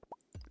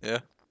 Yeah.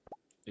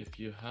 If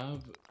you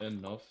have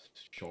enough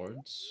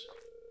shards,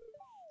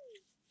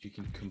 you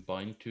can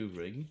combine 2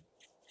 ring.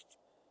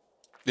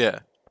 Yeah.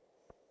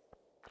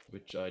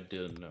 Which I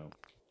didn't know.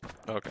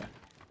 Okay.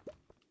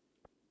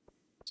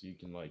 So you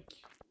can like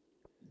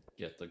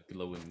get a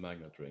glowing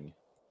magnet ring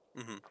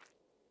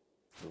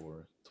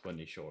for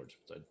 20 shards,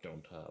 which I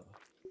don't have.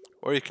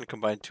 Or you can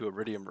combine 2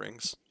 iridium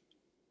rings.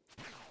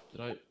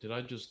 Did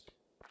I just...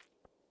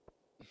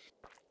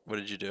 What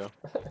did you do?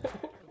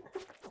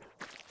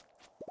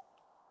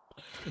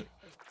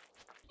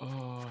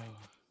 Oh,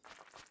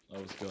 I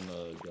was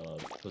gonna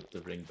put the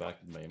ring back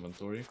in my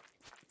inventory.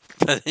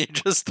 And you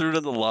just threw it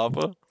in the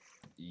lava?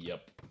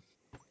 Yep.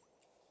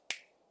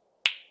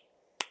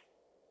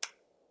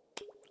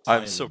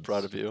 I'm so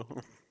proud of you.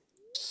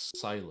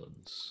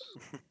 Silence.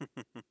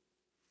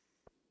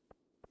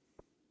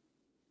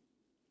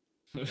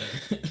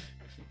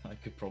 I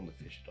could probably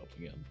fish it up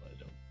again, but I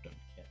don't care.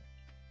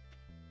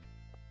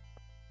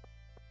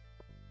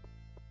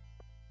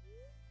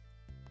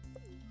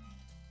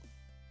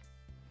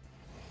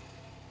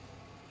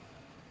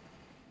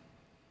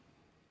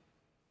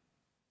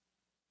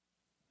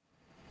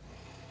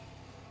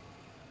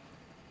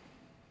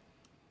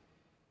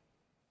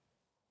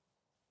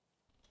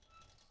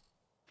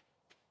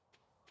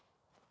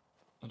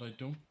 And I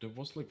don't. There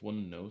was like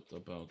one note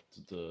about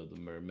the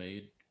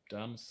mermaid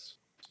dance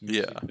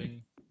Yeah, music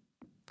thing.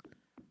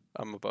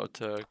 I'm about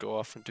to go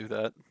off and do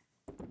that.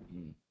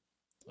 Mm.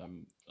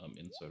 I'm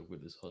inside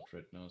with this hut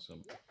right now, so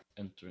I'm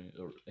entering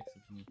or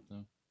exiting it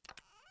now.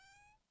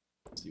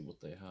 See what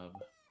they have.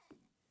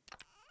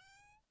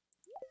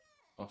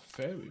 A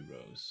fairy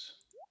rose.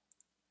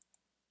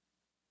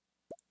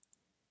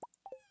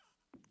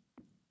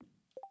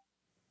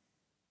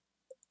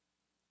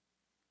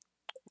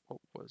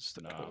 What was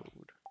the Nah,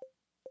 code?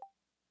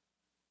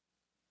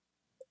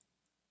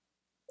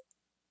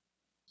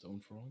 stone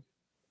frog.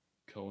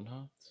 Cone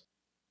hat.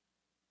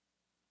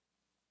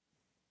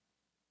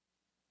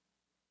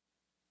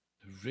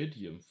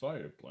 Iridium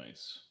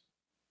fireplace.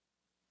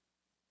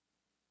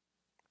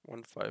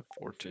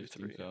 15423.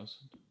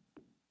 15,000.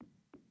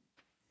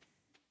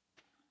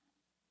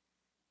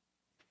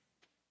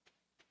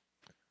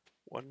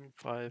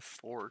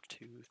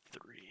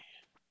 15423.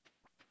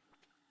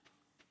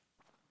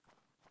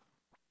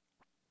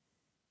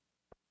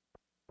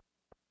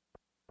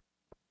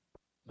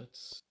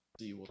 Let's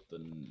see what the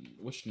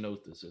which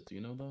note is it? Do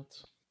you know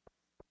that?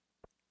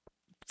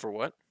 For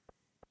what?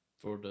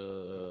 For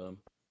the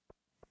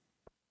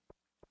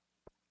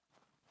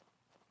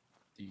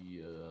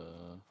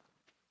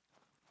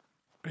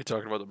Are you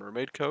talking about the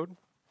mermaid code?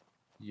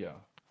 yeah,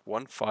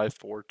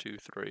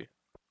 15423.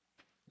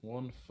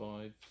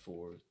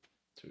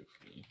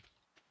 15423.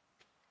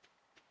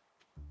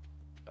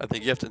 I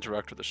think you have to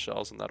interact with the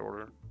shells in that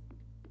order.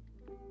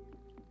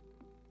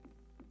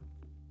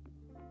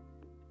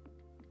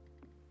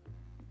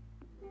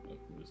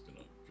 I'm just gonna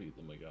read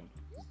them again.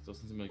 It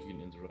doesn't seem like you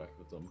can interact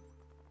with them.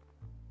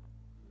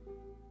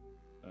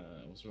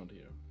 What's around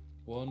here?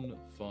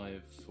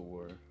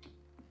 154.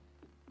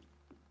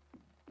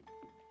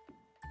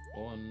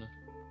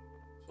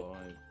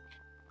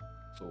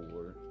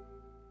 15423.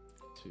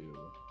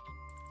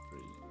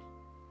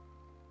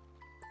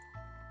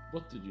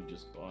 What did you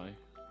just buy?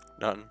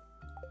 None.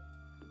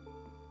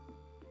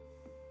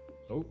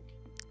 Oh,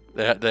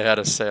 They had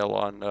a sale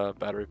on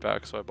battery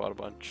packs, so I bought a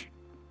bunch.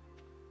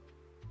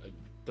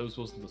 those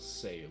wasn't a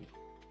sale.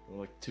 They were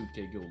like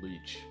 2k gold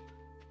each.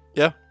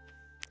 Yeah.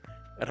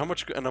 And how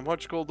much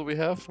gold do we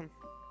have?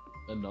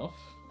 Enough.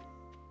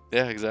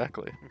 Yeah,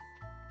 exactly.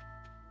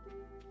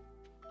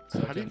 So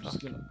How okay, do you I'm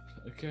just not? gonna.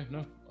 Okay,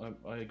 no,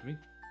 I agree.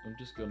 I'm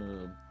just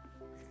gonna.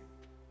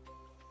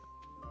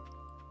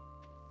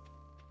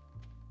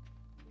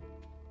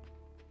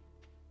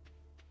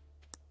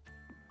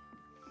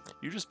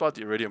 You just bought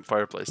the iridium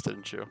fireplace,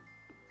 didn't you?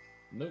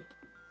 Nope.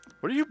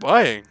 What are you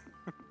buying?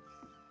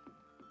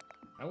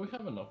 And we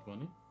have enough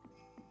money.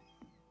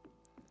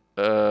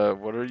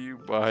 What are you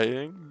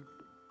buying?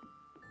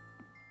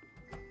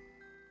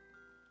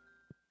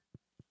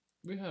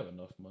 We have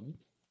enough money.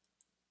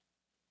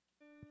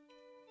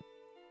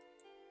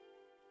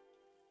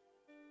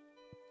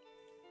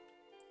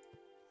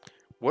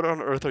 What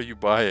on earth are you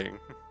buying?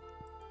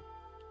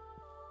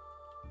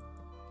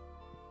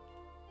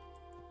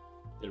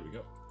 There we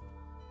go.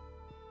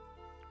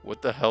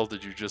 What the hell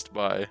did you just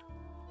buy?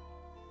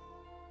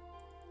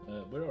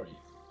 Where are you?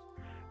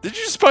 Did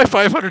you just buy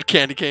 500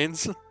 candy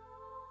canes?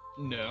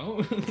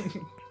 No.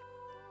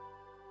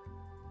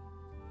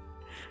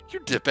 You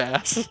dip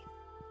ass.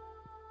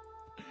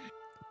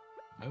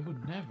 I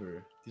would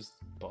never just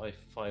buy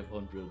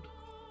 500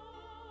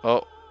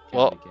 Oh,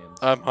 well, candy canes.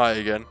 I'm high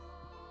again.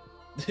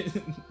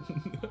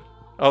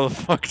 How the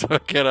fuck do I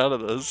get out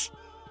of this?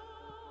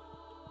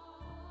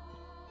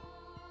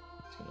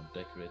 Just gonna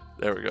decorate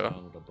There we the go.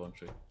 town with a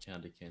bunch of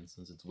candy canes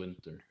since it's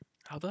winter.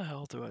 How the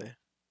hell do I?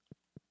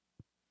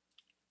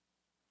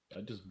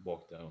 I just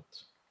walked out.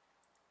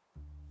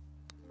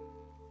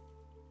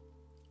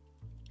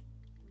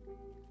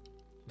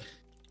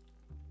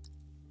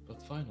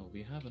 But finally,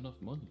 we have enough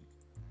money.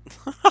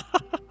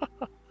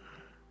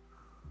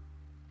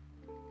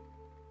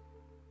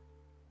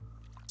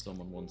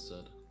 Someone once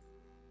said.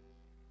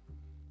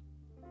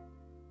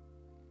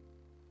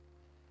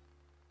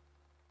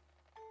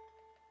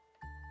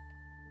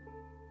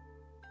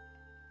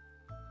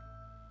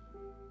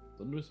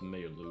 Thunderous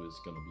Mayor Lou is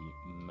gonna be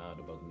mad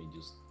about me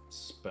just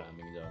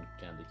spamming down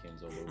candy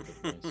canes all over the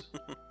place.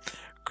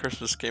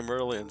 Christmas came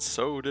early and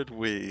so did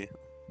we.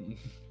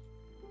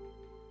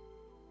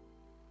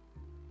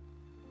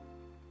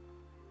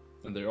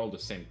 And they're all the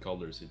same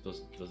colors. It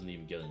doesn't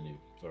even get any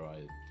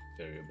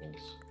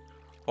variables.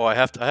 Oh, I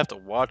have to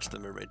watch the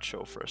mermaid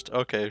show first.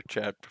 Okay,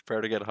 chat,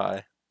 prepare to get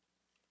high.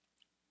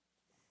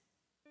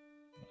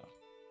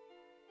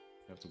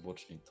 I have to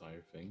watch the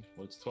entire thing.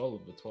 Well, it's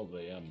 12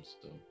 a.m.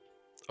 So.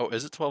 Oh,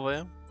 is it 12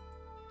 a.m.?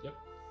 Yep.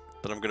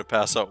 Then I'm gonna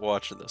pass out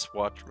watching this.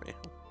 Watch me.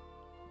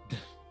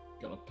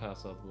 Gonna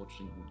pass out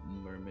watching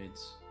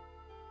mermaids.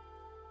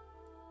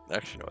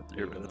 Actually, no,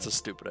 you're right. That's a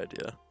stupid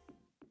idea.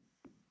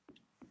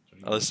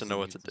 You At least I won't know see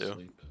what me to to do.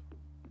 sleep.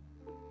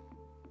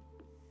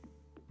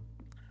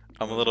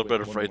 I'm a Let's little wait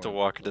bit 1 afraid to hour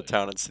walk into play.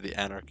 town and see the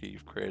anarchy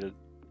you've created.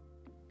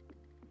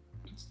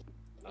 It's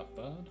not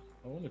bad.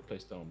 I only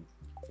placed down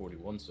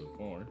 41 so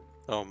far.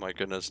 Oh my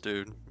goodness,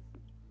 dude.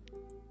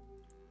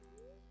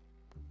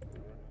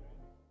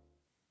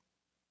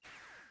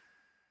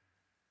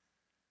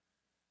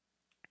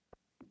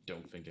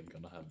 don't think I'm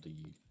gonna have the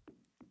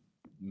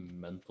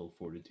mental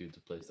fortitude to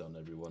place down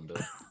everyone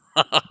though.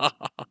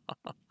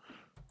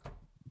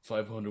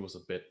 500 was a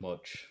bit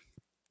much.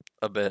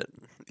 A bit,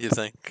 you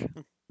think?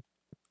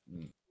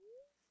 Mm.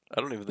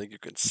 I don't even think you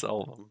can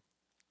sell them.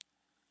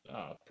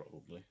 Ah,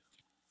 probably.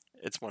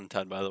 It's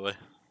 110, by the way.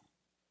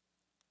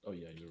 Oh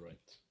yeah, you're right.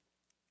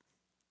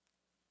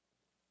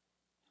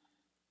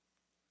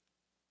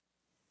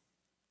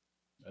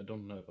 I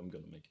don't know if I'm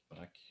gonna make it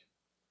back.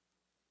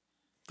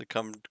 To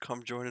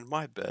come join in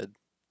my bed.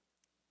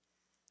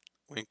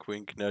 Wink,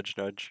 wink, nudge,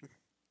 nudge.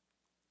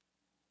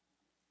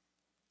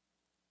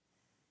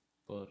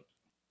 But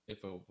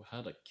if I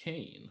had a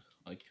cane,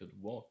 I could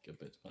walk a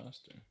bit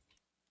faster.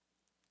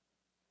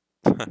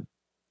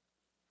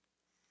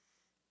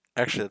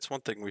 Actually, that's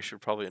one thing we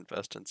should probably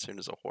invest in soon,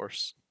 is a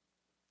horse.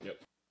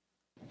 Yep.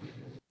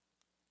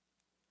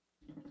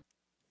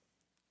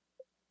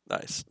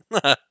 Nice.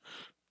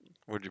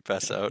 Would you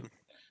pass out?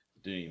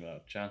 Didn't even have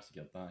a chance to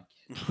get back.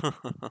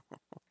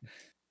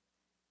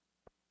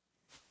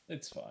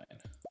 It's fine.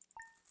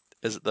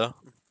 Is it though?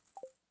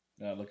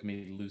 Look at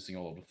me losing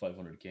all of the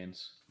 500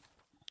 gains.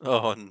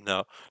 Oh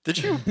no. Did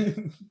you?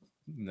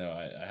 No,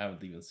 I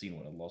haven't even seen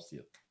what I lost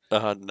yet.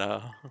 Oh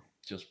no.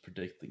 Just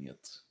predicting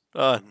it.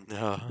 Oh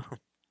no.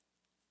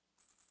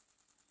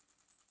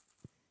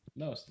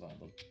 No, it's not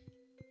them.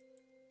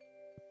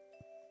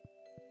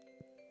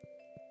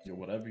 Yeah,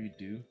 whatever you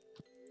do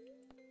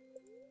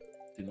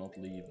not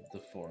leave the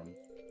farm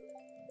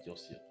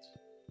just yet.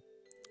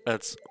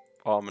 That's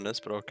ominous,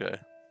 but okay.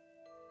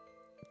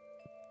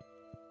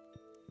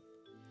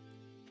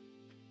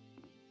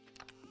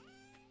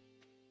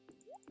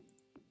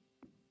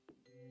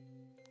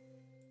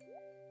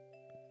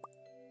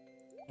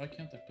 Why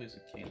can't I place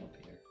a cane up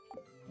here?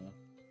 Huh?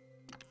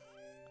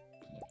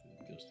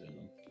 It goes there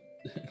then.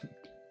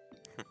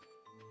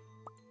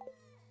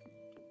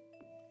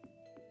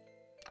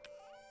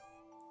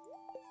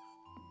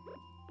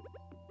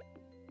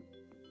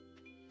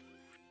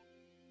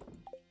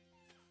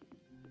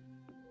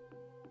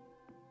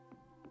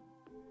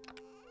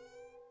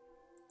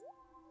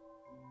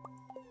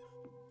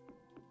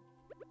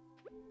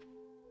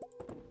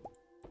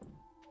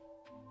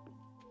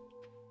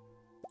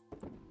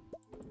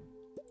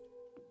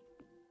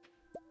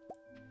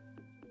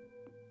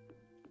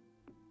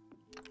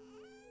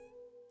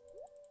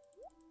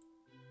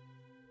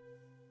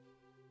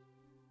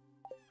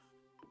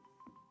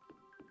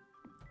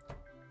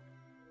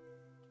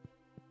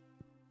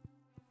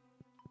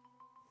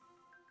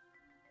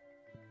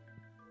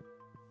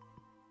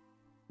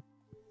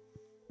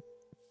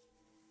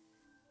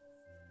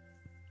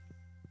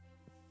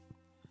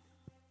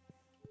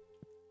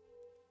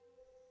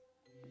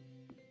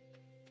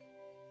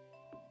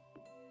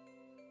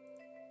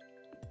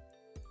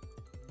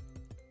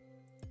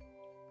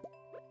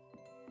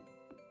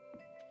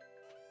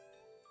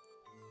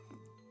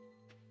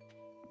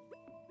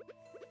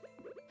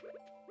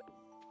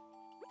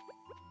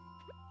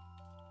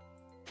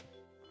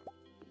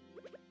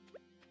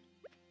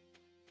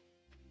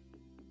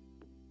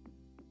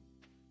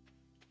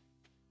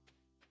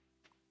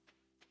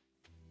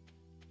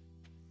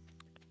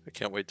 I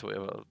can't wait till we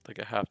have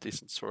a half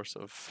decent source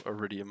of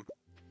iridium.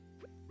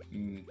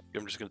 Mm.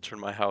 I'm just gonna turn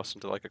my house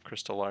into like a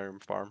crystal iron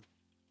farm.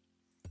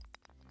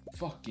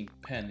 Fucking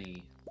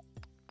Penny.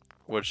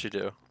 What'd she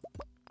do?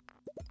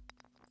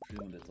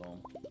 Ruined it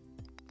all.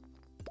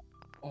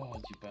 Oh,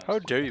 you bastard. How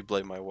dare you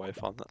blame my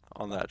wife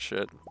on that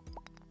shit?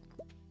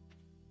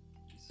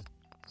 She's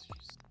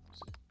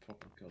a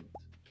proper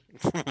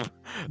cunt.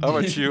 How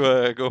about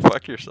you go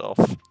fuck yourself?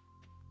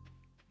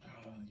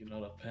 You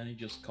know that Penny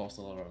just cost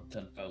a lot of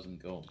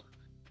 10,000 gold.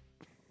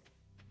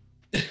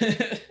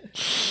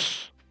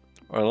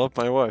 I love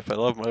my wife. I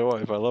love my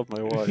wife. I love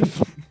my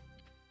wife.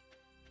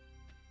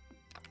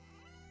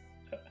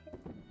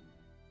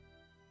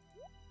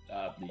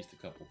 At least a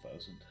couple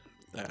thousand.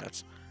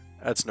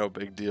 That's no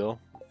big deal.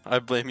 I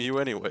blame you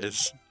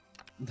anyways.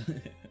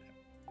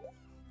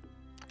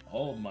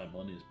 All of my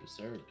money is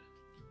preserved.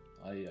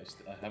 I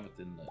have it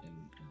in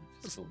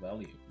physical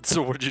value.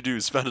 So what'd you do?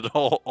 Spend it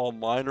all on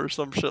mine or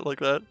some shit like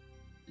that?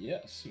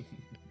 Yes.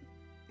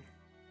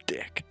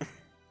 Dick.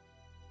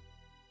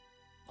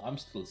 I'm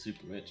still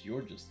super rich.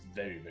 You're just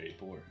very, very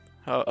poor.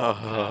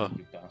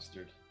 You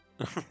bastard.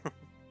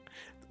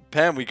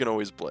 Pam, we can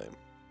always blame.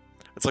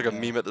 It's like a Yeah.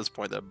 meme at this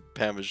point that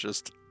Pam is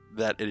just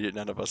that idiot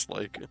none of us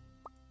like.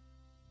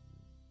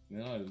 You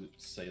know, I would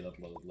say that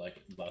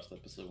like last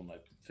episode when I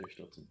fished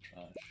out some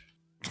trash.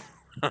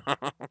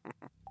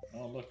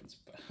 Oh look, it's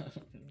bad.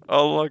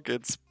 Oh look,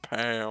 it's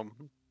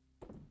Pam.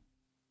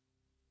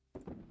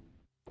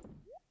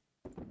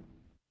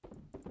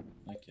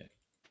 Okay.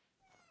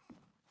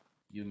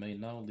 You may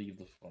now leave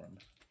the farm.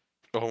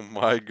 Oh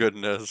my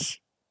goodness.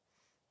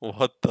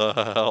 What the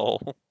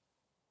hell?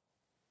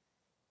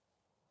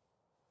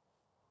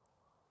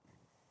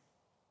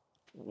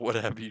 What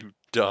have you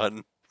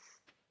done?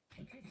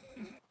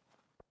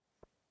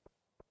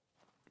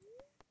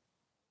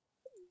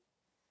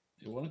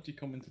 Why don't you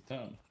come into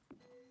town?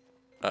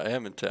 I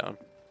am in town.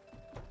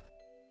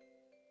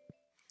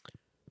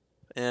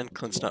 And Too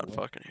Clint's long not way.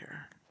 fucking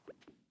here.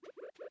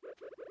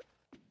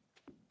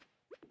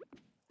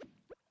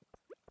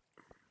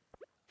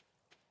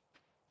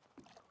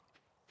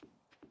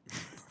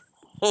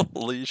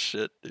 Holy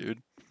shit,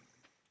 dude.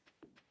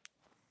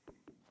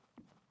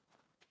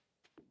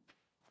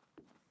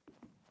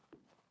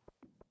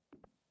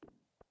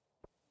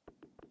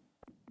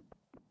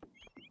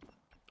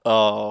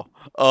 Oh,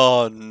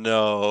 oh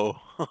no.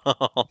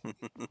 Oh, no.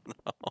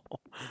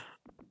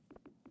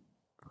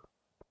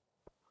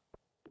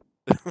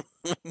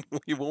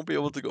 We won't be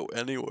able to go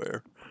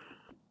anywhere.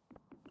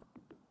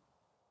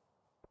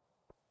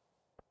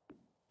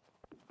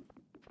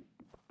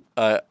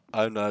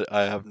 I'm not,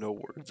 I have no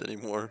words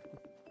anymore.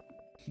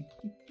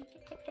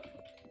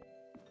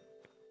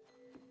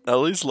 At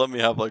least let me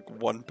have like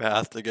one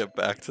path to get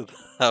back to the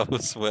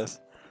house with.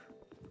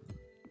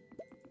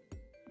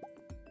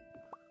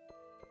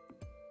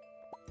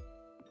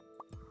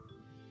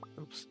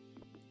 Oops.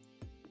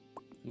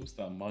 Who's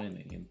that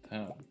mining in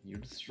town? You're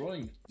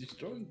destroying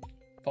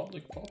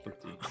public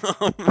property.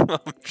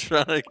 I'm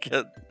trying to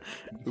get,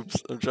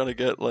 oops, I'm trying to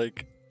get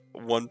like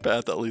one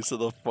path at least to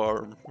the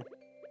farm.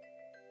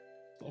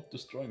 Stop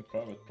destroying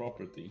private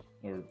property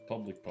or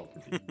public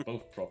property.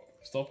 Both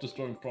Stop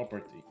destroying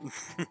property.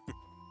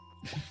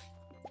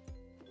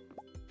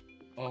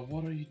 Oh,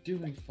 what are you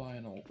doing,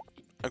 Final?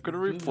 I'm gonna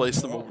You're ruining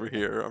replace my them over art.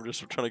 here. I'm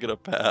just trying to get a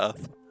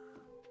path.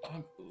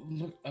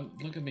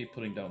 Look at me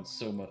putting down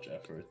so much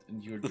effort,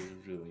 and you're just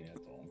ruining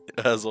it all.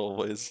 As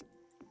always.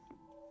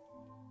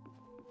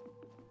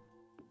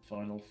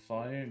 Final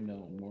fire?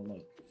 No, more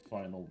like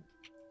final.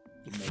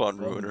 No Fun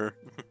fun. ruiner.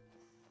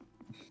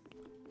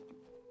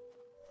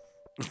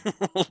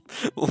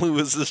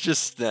 Lewis is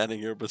just standing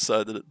here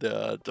beside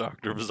the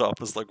doctor's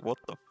office like, what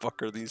the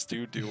fuck are these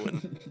two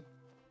doing?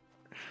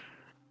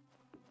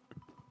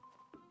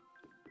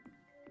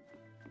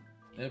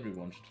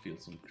 Everyone should feel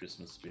some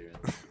Christmas spirit.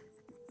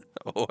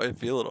 Oh, I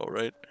feel it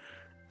alright.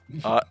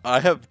 I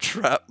have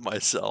trapped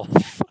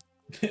myself.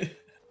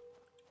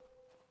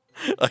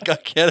 Like, I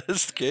can't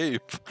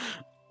escape.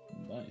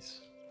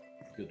 Nice.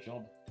 Good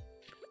job.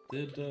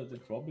 Did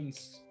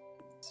Robin's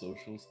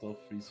social stuff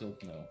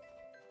result? No.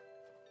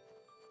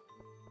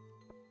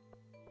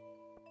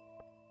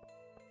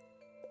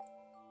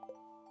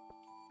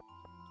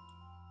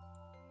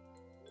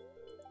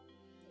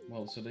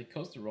 Well, so they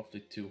cost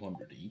roughly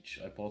 200 each.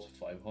 I bought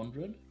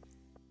 500,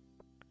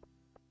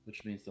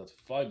 which means that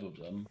 5 of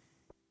them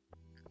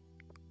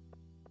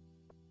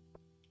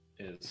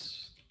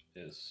is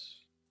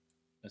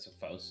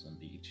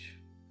 1,000 each.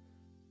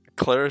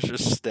 Claire's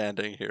just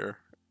standing here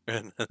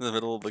in the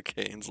middle of the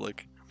canes,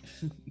 like,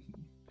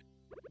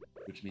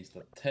 Which means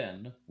that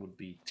 10 would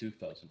be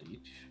 2,000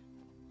 each,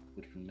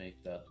 which would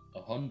make that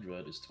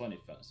 100 is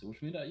 20,000,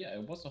 which means that, yeah,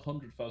 it was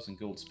 100,000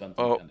 gold spent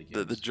on oh, candy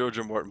the canes.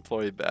 Georgia Mart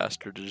employee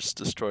bastard just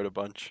destroyed a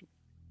bunch.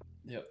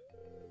 Yep.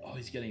 Oh,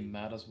 he's getting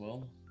mad as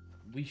well.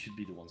 We should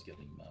be the ones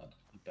getting mad,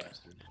 you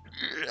bastard.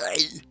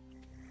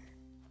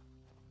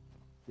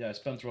 Yeah, I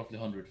spent roughly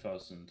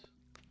 100,000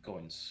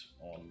 coins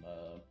on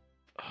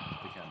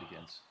the candy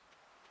canes.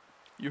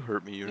 You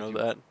hurt me, you Did know you...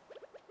 that?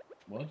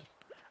 What?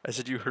 I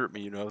said you hurt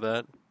me, you know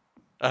that?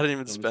 I didn't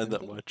even Chloe spend that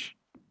Spinted? much.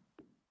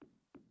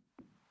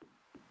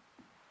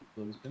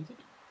 Chloe Spinted?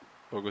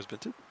 What goes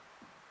Binted?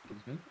 Chloe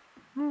Spinted?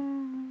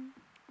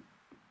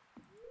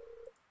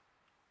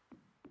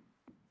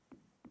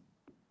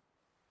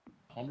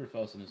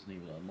 100,000 isn't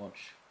even that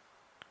much.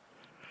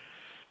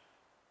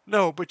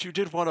 No, but you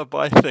did want to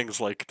buy things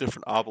like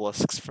different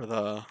obelisks for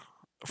the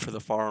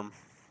farm.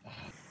 Ah,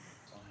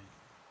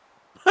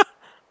 fine.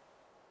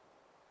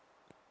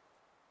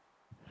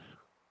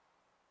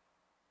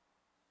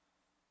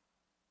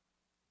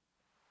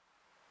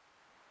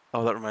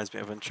 Oh, that reminds me,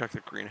 I haven't checked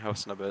the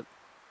greenhouse in a bit.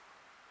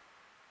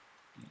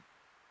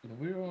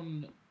 We're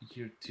on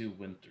year 2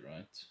 winter,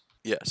 right?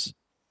 Yes.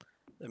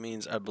 That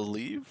means I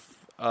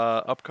believe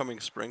upcoming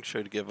spring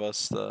should give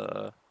us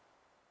the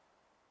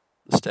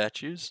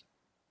statues.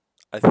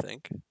 I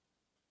think.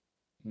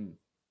 Hmm.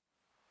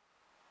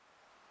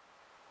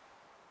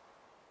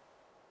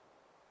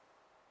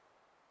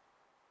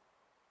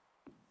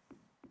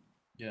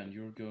 Yeah, and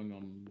you're going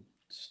on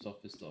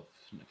stuffy stuff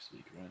next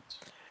week, right?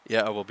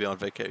 Yeah, I will be on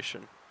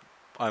vacation.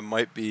 I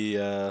might be.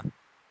 Like,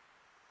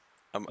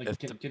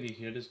 can you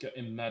hear this guy?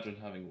 Imagine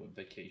having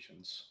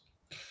vacations.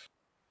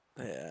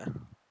 Yeah.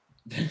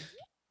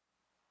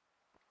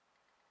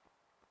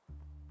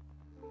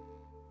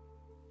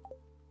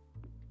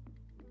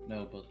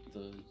 No, but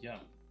yeah.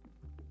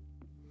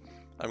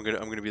 I'm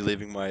gonna be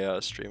leaving my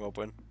stream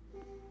open.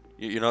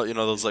 You know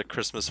those like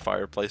Christmas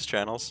fireplace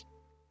channels.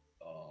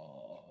 Uh,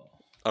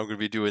 I'm gonna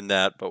be doing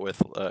that, but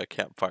with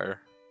campfire.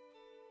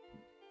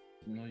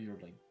 you know your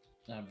like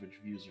average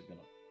views are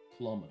gonna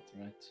plummet,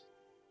 right?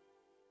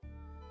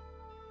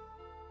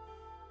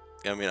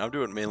 I mean, I'm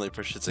doing mainly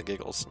for shits and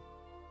giggles.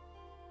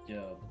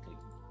 Yeah, but like,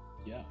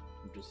 yeah,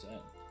 I'm just saying.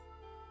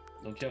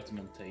 Don't you have to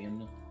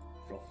maintain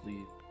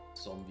roughly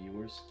some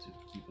viewers to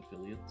keep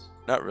affiliates?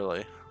 Not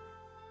really.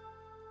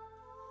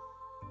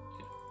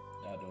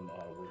 Yeah, I don't know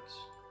how it works.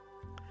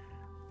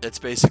 It's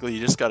basically you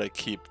just gotta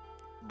keep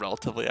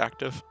relatively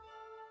active.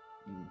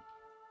 Mm.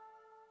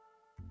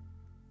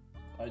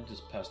 I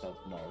just passed out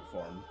on our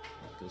farm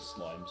because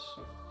slimes.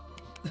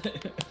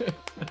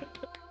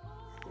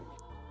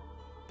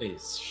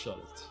 Ace, shut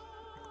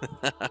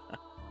it.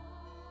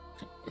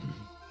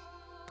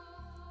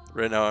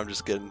 Right now, I'm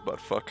just getting butt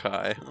fuck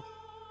high.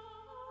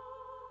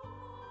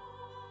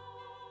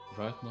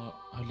 Right now,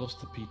 I lost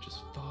the peaches.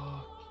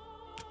 Fuck.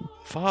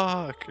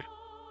 Fuck.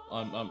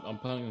 I'm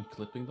planning on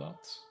clipping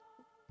that.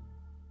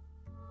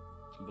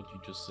 What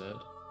you just said.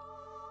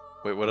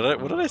 Wait, When what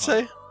you did were I high.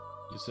 say?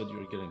 You said you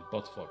were getting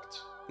butt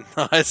fucked.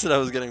 I said I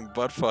was getting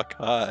butt fuck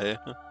high.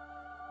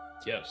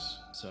 Yes.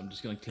 So I'm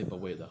just gonna clip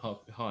away the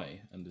high,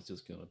 and it's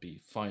just gonna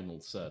be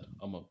final said.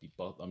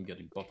 I'm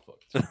getting butt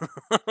fucked.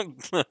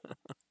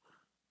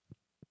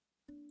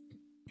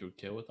 You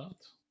okay with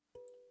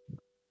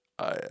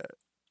I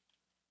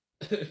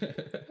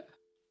that?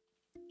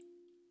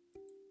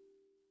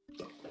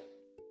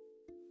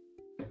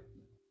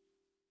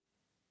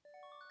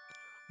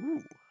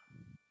 ooh,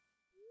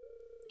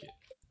 Okay.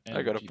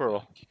 I got a Energy pearl.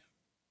 back.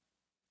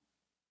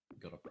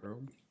 Got a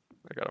pearl.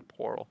 I got a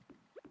portal.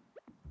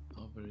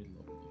 How very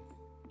lovely.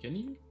 Can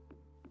you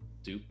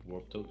dupe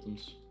warp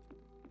totems?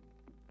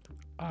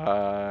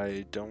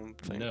 I don't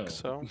think No.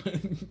 so.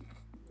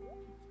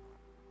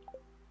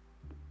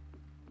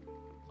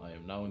 I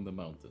am now in the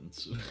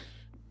mountains.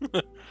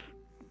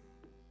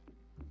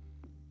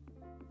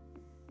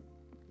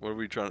 What are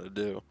we trying to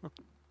do?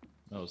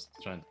 I was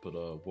trying to put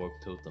a warp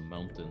totem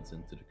mountains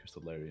into the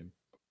crystallarium.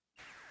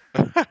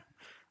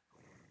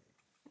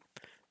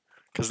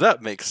 Because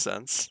that makes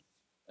sense.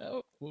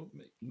 Oh, would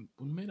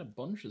made a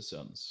bunch of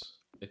sense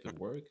if it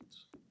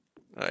worked.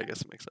 I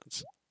guess it makes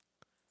sense.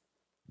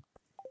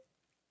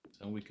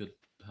 Then we could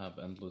have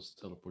endless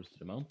teleports to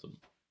the mountain.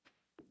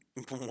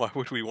 Why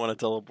would we want to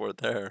teleport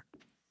there?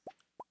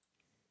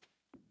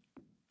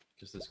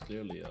 Because there's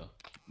clearly a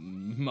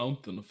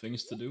mountain of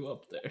things to do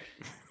up there.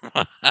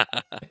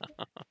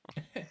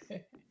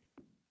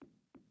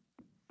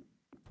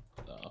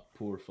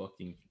 Poor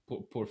fucking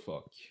poor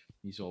fuck.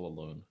 He's all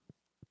alone.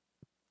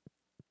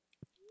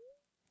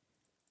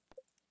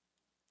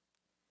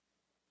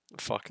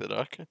 Fuck the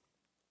duck.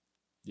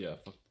 Yeah,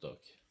 fuck the duck.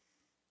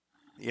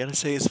 You gotta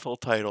say his full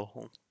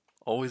title.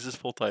 Always his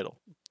full title.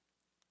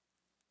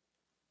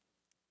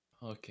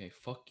 Okay,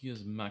 fuck you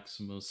as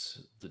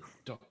Maximus, the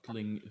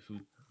duckling who.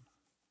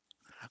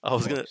 I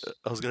was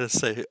Fucks. gonna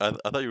say. I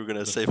thought you were gonna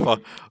The say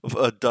third,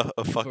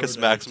 fuckus third heir to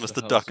Maximus,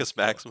 the the House of Duckus Fuck.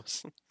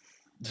 Maximus.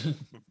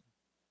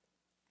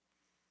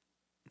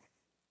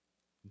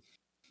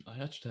 I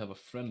actually have a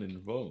friend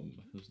in Rome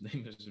whose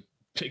name is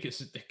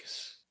Piggus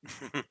Dickus.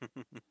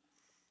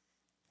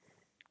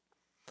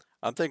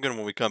 I'm thinking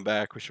when we come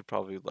back, we should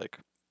probably like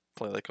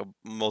play like a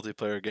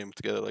multiplayer game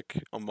together,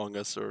 like Among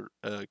Us or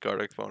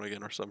Gartic Phone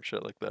again or some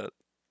shit like that.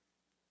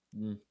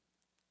 Mm.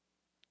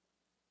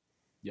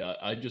 Yeah,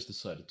 I just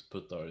decided to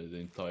put the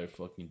entire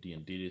fucking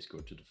D&D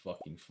Discord to the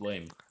fucking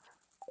flame.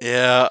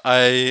 Yeah,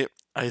 I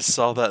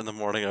saw that in the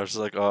morning. I was just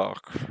like, oh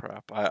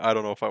crap. I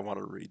don't know if I want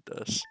to read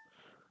this,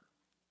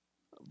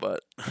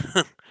 but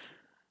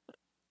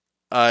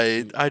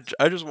I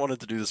just wanted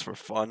to do this for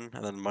fun,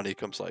 and then money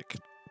comes like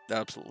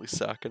absolutely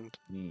second.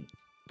 Mm.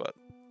 But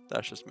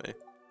that's just me.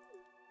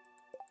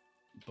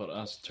 But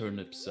as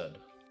Turnip said,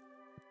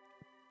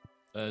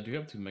 do you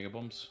have 2 mega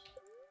bombs?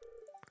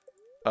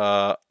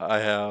 I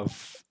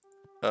have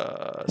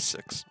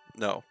 6.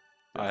 No,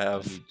 Yeah, I I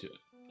have need to.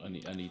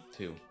 I need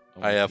 2.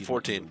 I I want to have feed my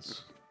 14.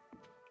 eels.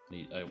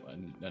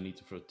 I need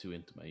to throw 2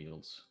 into my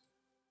eels.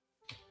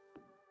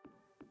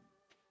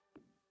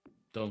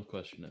 Don't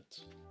question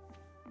it.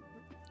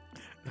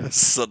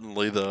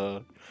 Suddenly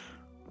the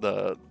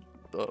the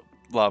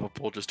lava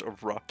pool just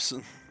erupts.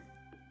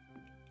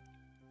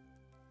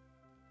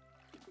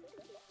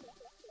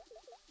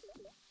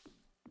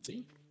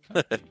 See?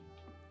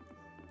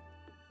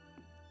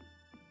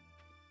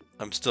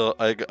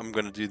 I'm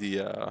gonna do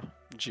the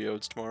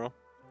geodes tomorrow.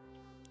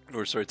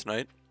 Or sorry,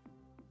 tonight.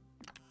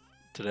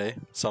 Today,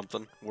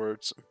 something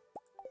words.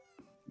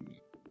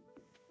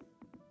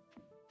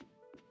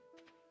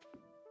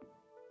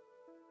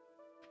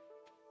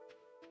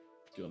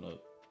 Gonna.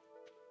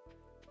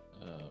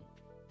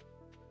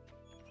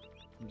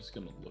 I'm just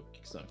gonna look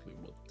exactly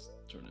what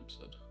Turnip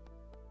said.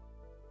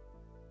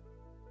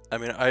 I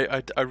mean,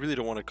 I really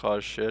don't want to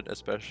cause shit,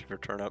 especially for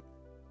turnip.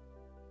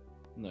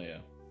 No, yeah.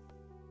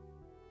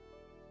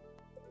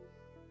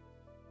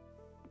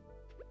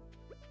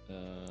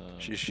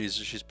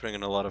 She's putting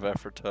in a lot of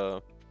effort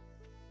to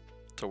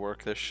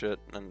work this shit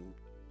and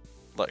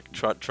like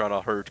trying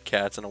to herd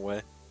cats in a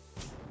way.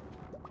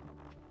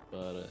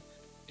 But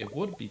it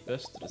would be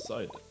best to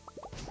decide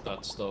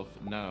that stuff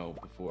now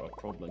before a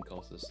problem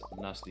causes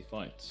nasty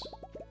fights.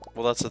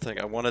 Well, that's the thing.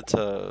 I wanted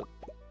to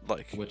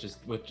like. Which is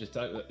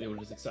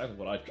exactly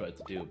what I tried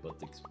to do, but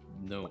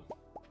no.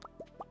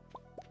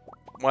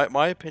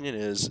 My opinion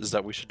is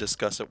that we should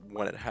discuss it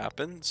when it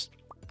happens,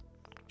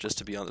 just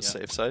to be on the Yeah.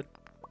 safe side,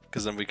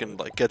 because then we can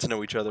like get to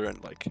know each other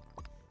and like,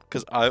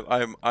 because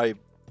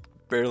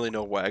barely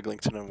know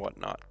Waglington and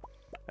whatnot,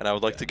 and I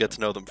would like Yeah, to get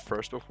to know them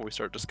first before we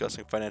start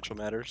discussing financial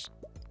matters.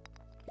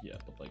 yeah,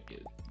 but like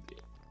it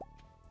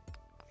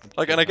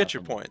Like, and could I get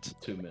your happen point.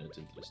 2 minutes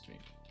into the stream.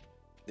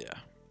 Yeah.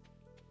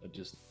 I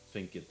just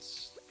think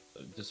it's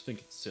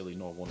silly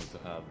not wanting to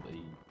have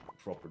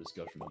a proper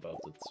discussion about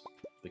it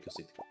because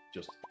it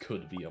just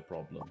could be a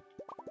problem.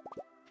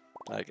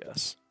 I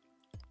guess.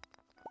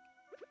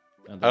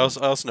 And I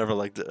then also never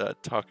liked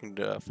talking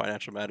to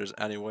financial matters,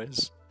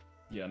 anyways.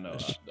 yeah, no,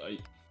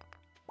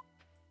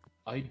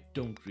 I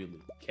don't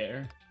really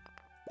care,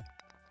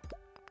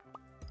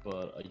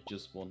 but I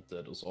just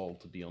wanted us all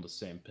to be on the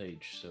same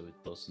page so it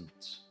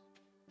doesn't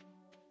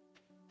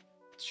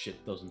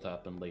shit doesn't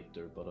happen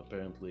later. But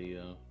apparently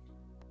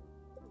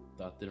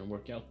that didn't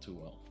work out too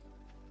well.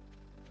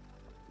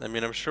 I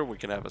mean, I'm sure we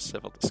can have a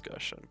civil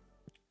discussion.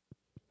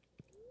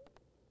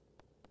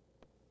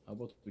 How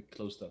about we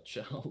close that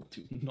channel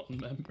to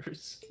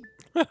non-members?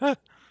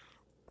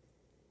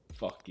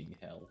 Fucking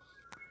hell.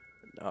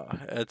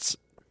 It's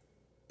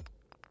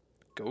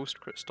Ghost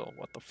Crystal.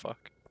 What the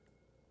fuck?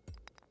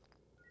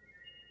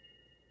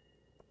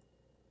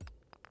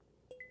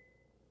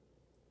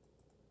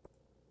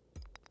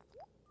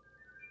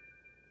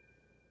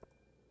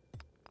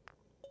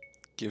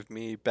 Give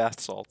me bath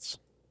salts.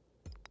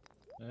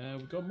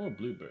 We got more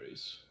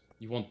blueberries.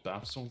 You want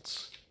bath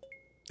salts?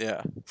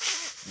 Yeah.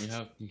 You're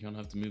gonna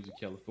have to move to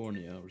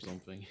California or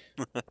something.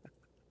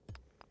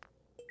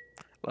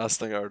 Last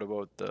thing I heard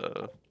about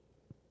the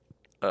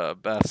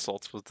bath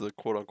salts was the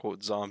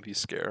quote-unquote zombie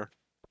scare.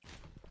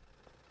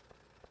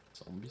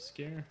 Zombie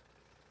scare?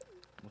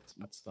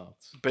 What's that?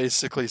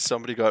 Basically,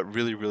 somebody got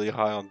really, really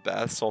high on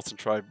bath salts and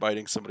tried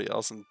biting somebody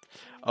else, and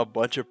a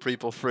bunch of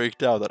people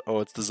freaked out that, oh,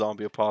 it's the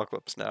zombie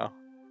apocalypse now.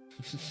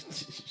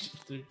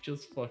 They're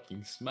just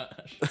fucking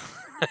smash.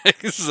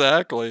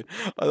 Exactly.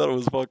 I thought it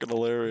was fucking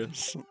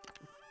hilarious.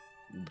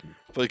 Mm.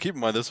 But keep in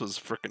mind, this was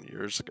freaking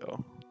years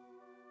ago.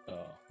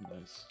 Oh,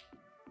 nice.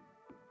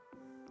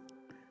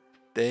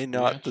 They We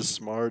not the actually,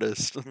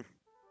 smartest.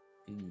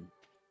 mm.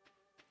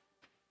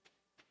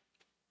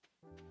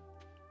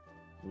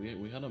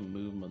 We had a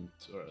movement,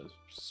 or a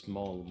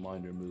small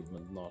minor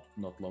movement, not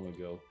long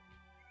ago,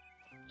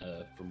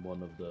 from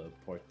one of the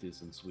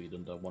parties in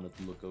Sweden that wanted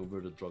to look over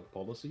the drug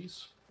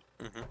policies,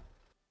 Hmm.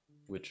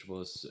 which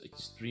was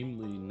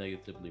extremely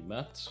negatively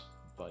met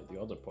by the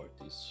other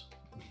parties.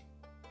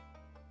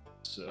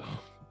 So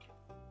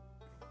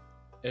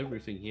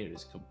everything here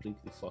is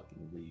completely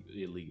fucking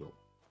illegal.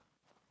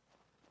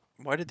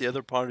 Why did the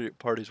other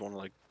parties want to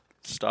like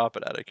stop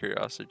it out of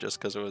curiosity? Just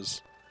because it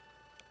was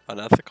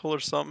unethical or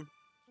something?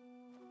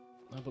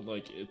 No, but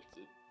like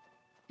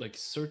like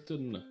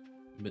certain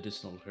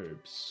medicinal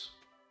herbs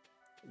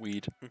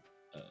Weed.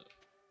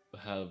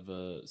 have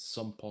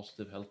some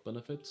positive health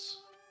benefits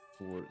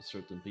for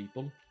certain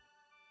people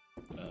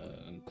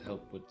and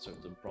help with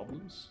certain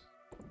problems.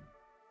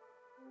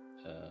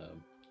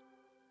 Um,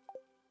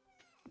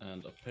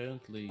 and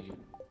apparently,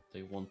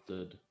 they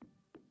wanted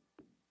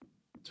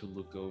to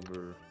look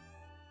over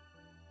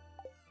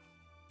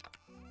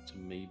to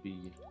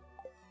maybe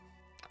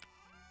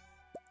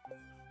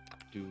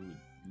do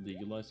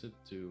legalize it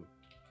to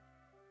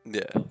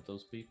Yeah. help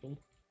those people.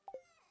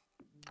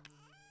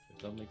 If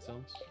that makes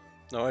sense.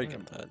 No, I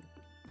get that.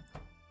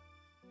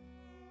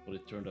 But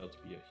it turned out to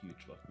be a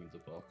huge fucking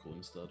debacle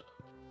instead,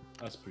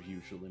 as per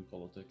usual in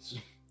politics.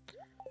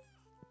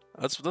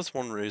 That's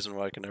one reason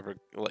why I can never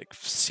like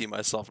see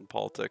myself in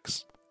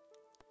politics.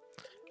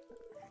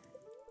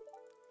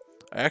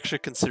 I actually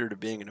considered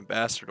being an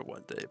ambassador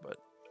one day, but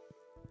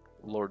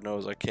Lord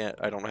knows I can't.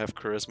 I don't have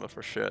charisma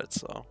for shit.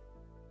 So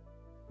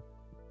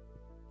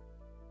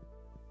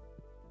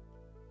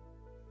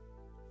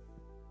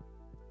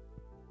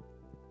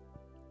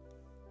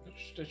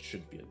There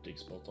should be a dig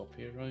spot up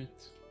here, right?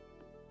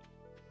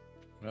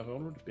 Have I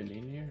already been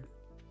in here?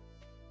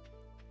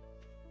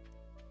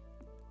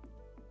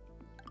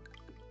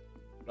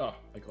 Ah,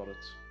 I got it.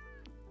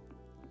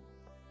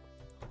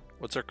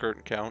 what's our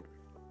current count?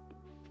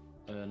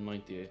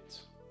 98.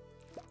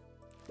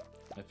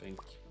 I think.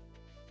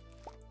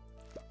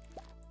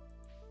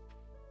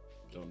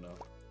 Don't know.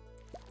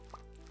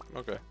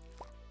 Okay.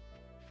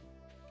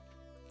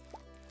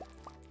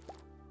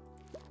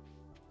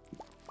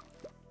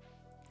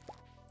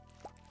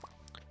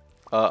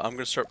 I'm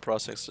gonna start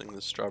processing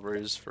the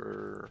strawberries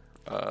for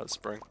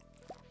spring.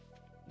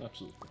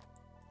 Absolutely.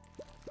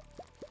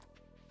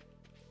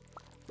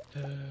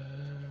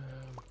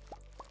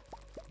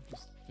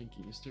 Just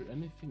thinking, is there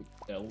anything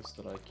else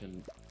that I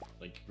can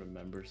like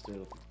remember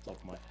still off the top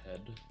of my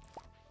head?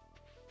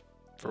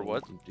 For that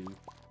what? we can do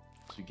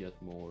to get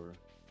more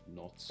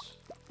knots?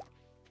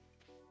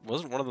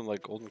 Wasn't one of them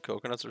like golden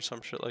coconuts or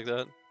some shit like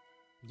that?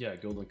 Yeah,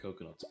 golden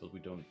coconuts, but we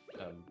don't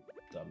have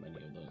that many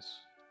of those.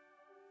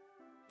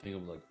 Think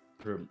of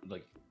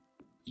like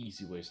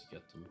easy ways to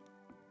get them,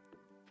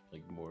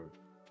 like more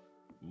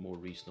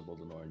reasonable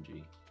than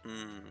RNG.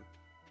 Hmm.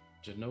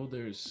 Do you know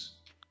there's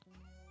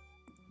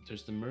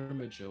the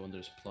Mermaid Show and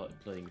there's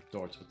playing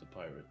darts with the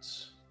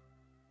pirates.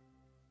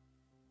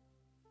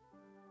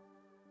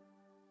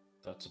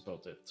 That's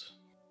about it.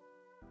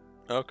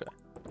 Okay.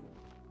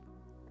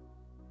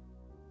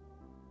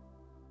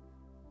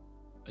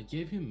 I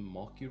gave him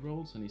maki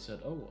rolls and he said,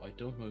 "Oh, I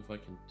don't know if I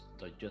can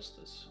digest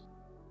this."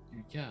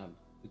 You can.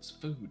 It's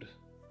food.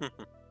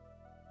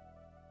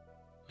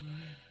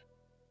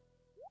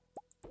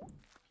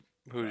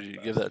 Who That did you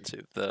give that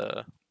bastard. to?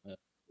 The Uh,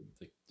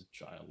 the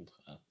child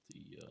at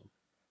the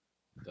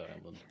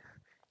island.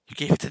 You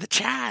gave it to the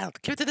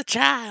child. Give it to the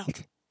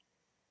child.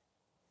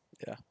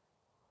 Yeah.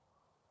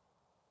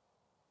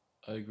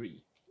 I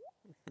agree.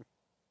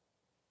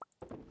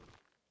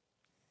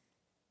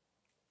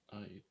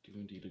 I do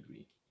indeed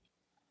agree.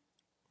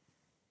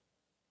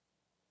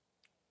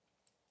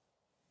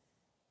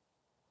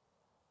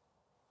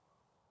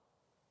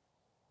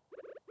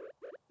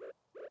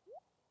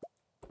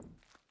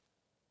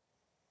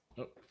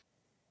 Oh,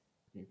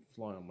 you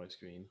fly on my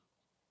screen.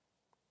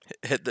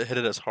 Hit it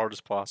as hard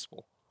as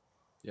possible.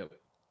 Yep.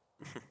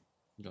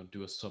 I'm gonna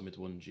do a Summit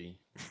 1G.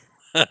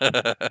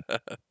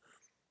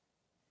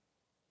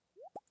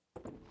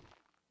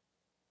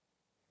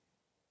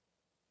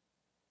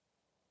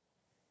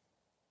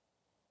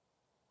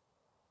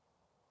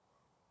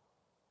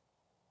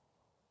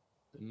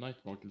 The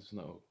night market is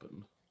now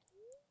open.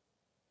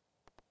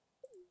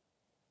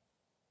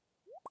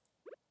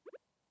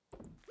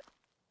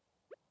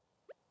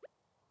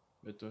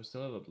 Wait, do I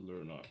still have that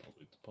lure? No, I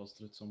probably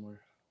deposited it somewhere.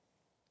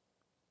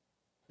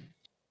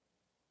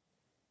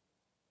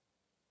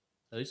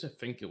 At least I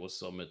think it was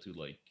Summit to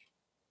like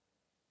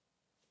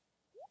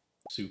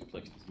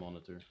suplex his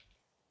monitor.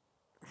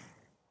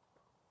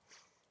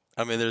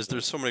 I mean, there's So,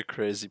 so many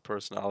crazy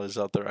personalities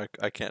out there.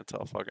 I can't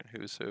tell fucking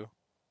who's who.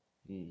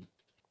 hmm.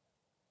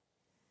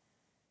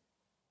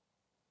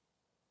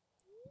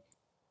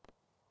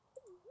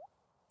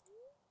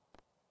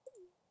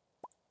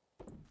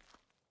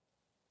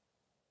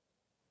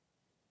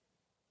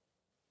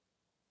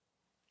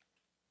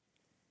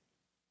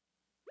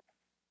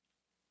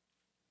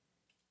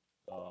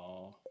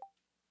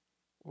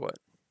 What?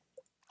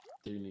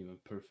 Didn't even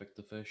perfect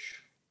the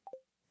fish.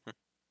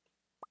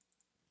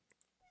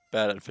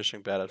 Bad at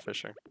fishing. Bad at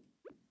fishing.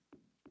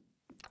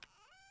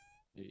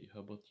 Hey, how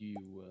about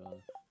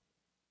you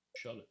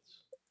shut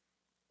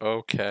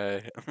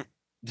Okay.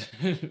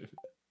 it?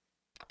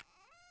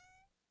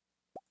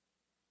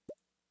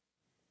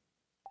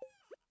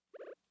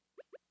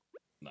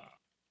 Nah,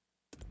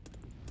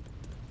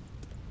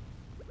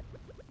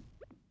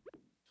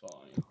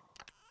 fine.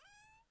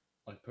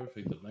 I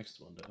perfect the next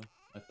one though.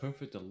 I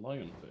perfect the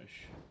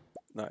lionfish.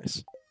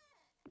 Nice.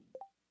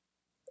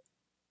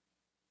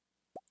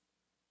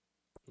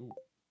 Ooh,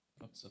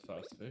 that's a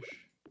fast fish.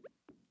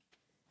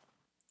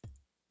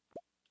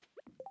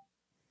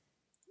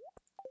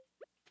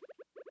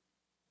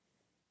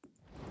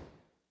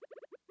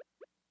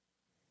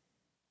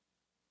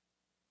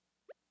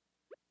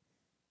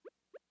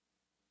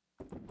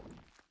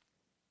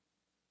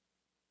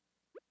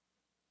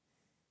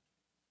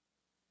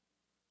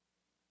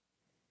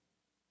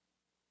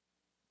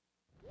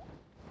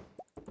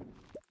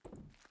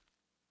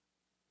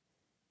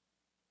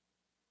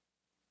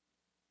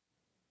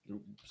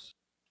 Oops.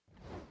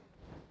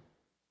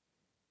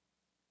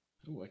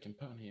 Ooh, I can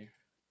pan here.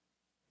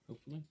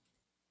 Hopefully.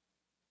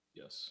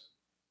 Yes.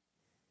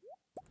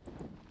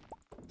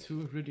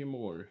 2 iridium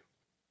ore.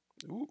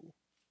 Ooh.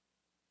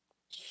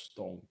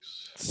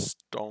 Stonks.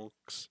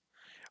 Stonks.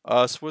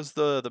 So was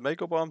the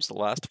Mega Bombs the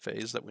last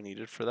phase that we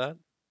needed for that?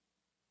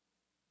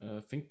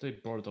 I think they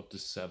brought it up to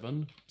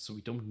 7, so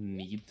we don't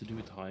need to do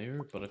it higher,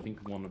 but I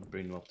think we want to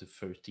bring them up to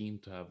 13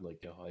 to have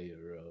like a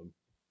higher,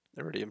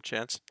 Iridium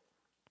chance.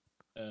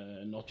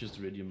 not just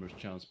iridium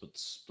chance, but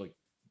like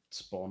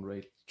spawn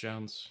rate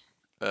chance,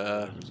 or Uh,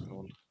 whatever it's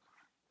called.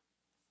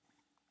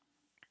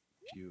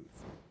 If you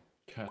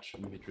catch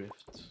me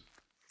drift.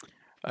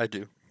 I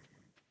do.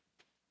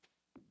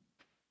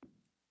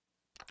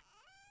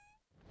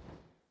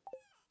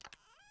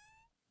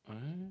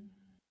 Eh?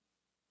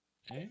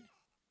 Eh?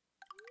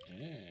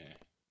 Eh.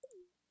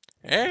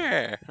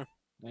 Eh?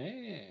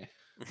 Eh?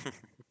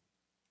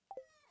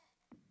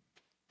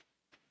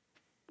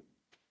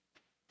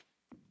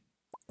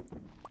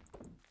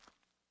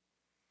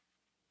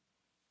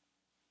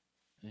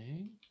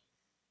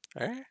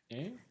 Eh.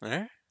 Eh?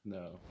 Eh.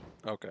 No.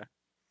 Okay.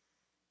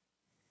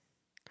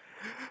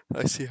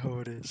 I see how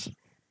it is.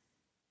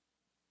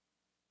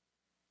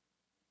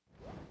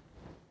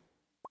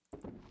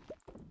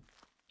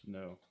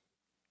 No.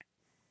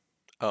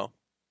 Oh.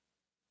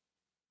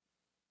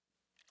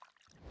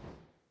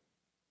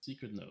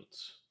 Secret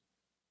notes.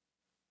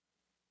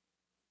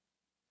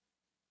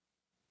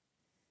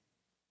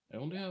 I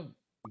only have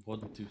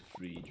 1 to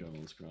 3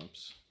 journal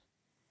scraps.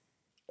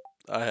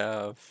 I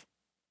have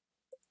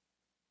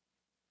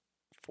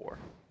 4.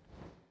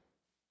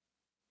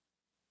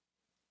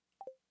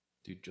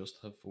 Do you just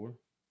have 4?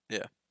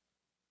 Yeah.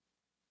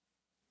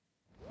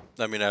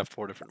 I mean, I have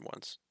 4 different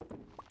ones.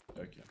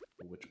 Okay.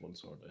 Well, which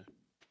ones are they?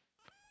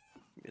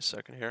 Give me a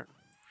second here.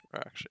 Or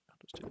actually, I'll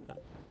just do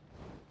that.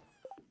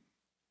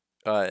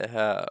 I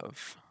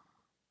have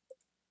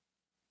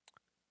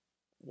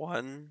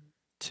 1,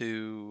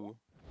 2,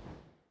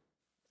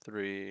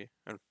 3,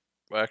 and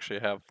well, actually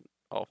I have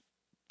all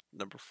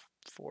number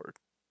 4.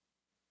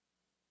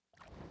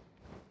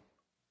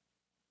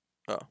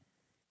 Oh,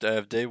 I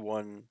have day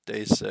 1,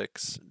 day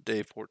 6,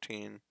 day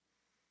 14,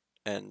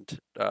 and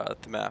the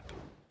map.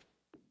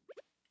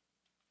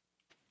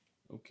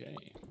 Okay.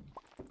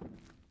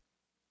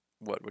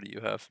 What do you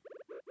have?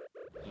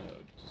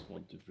 Just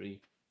 1, 2, 3.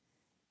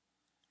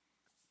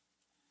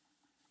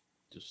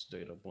 Just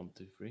straight up 1,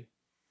 2, 3.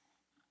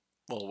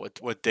 Well,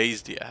 what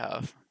days do you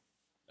have?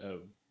 Oh,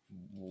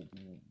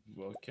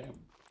 okay.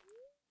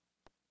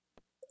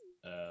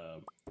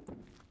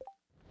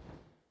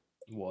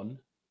 1,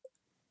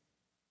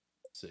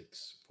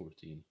 6,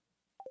 14.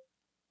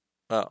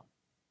 Oh,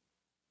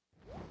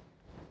 well,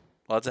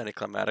 that's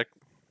anticlimactic.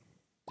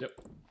 Yep.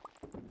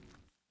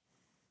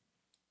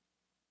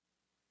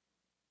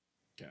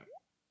 Okay.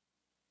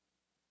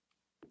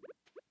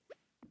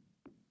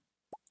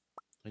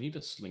 I need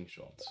a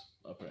slingshot,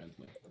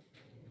 apparently,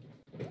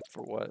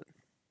 For what?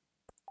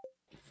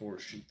 for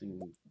shooting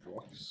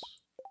rocks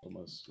on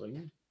my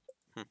sling.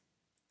 Hmm.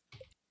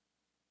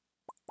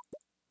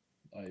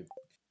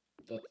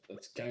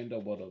 That's kind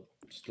of what a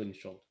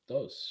slingshot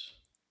does.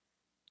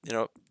 You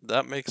know,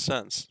 that makes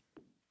sense.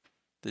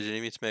 Did you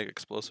need me to make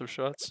explosive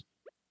shots?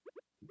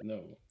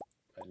 No,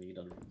 I need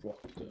a rock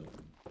though.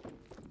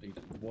 I need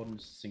one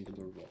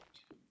singular rock.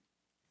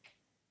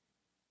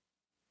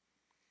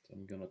 So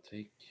I'm gonna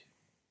take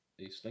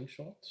a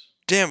slingshot.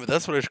 Damn it,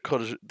 that's what I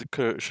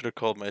should have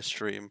called my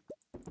stream.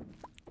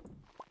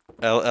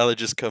 Ellie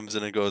just comes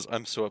in and goes,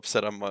 I'm so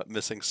upset I'm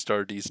missing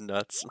Stardew's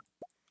nuts. I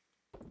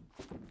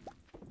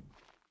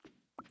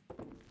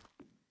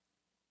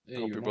Hey,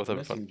 hope you're you're both not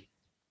having fun.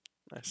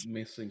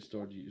 missing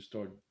Nice.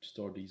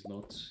 Stardew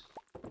nuts.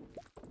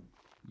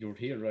 You're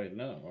here right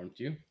now, aren't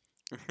you?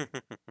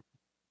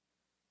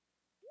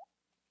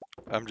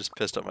 I'm just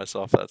pissed at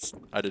myself.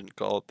 I didn't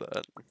call it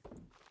that.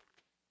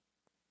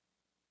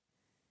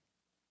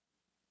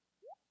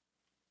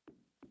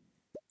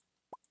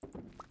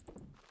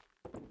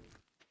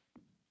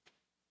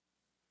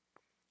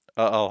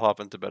 I'll hop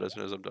into bed as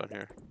soon as I'm done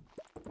here.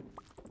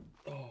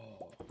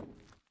 Oh,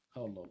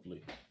 how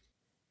lovely.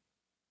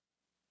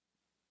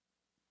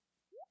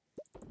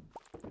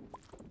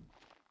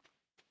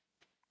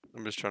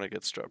 I'm just trying to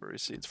get strawberry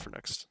seeds for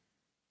next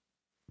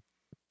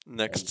All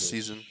those.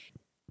 season.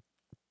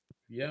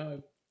 Yeah,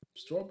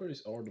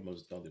 strawberries are the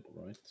most valuable,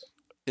 right?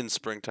 In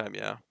springtime,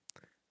 yeah.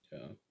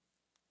 Yeah.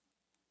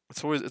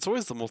 It's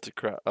always the multi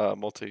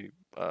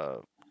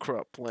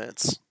crop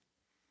plants.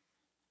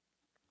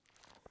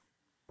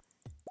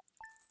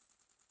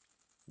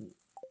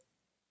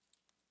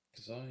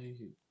 Because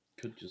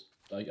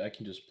I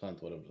can just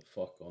plant whatever the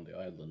fuck on the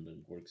island and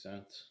it works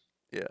out.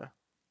 Yeah.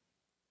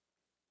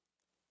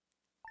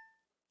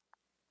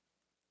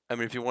 I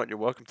mean, if you want, you're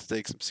welcome to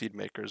take some seed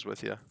makers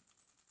with you.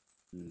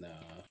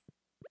 Nah,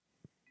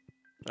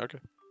 Okay.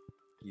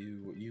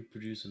 you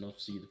produce enough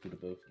seed for the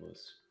both of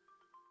us.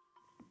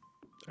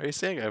 Are you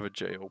saying I have a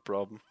JO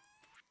problem?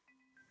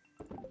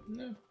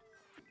 No.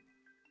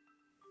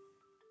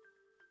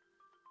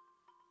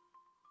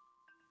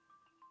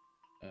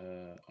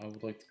 I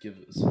would like to give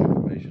some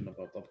information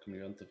about the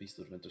upcoming event of Feast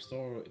of the Winter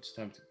Star. It's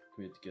time to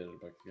commit together,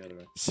 back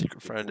together. Secret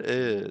Look friend forward to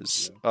the world,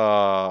 is.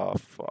 Ah,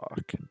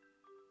 fuck.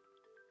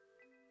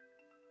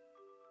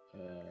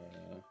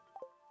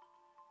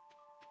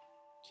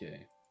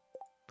 Okay.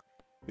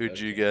 Who'd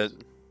you Okay. get?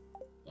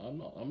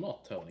 I'm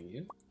not telling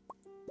you.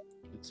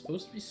 It's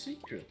supposed to be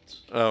secret.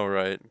 Oh,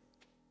 right.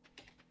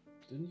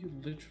 Didn't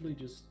it literally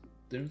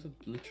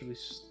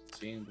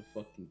say in the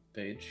fucking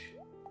page?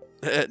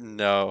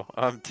 No,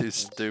 I'm too It's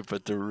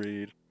stupid to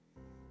read.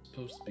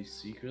 supposed to be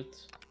secret.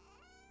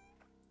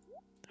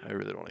 I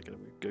really want to get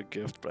him a good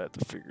gift, but I have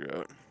to figure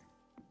out.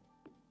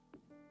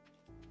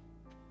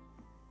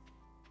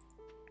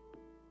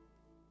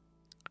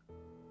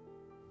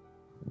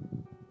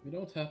 We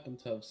don't happen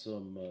to have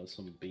some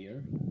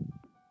beer.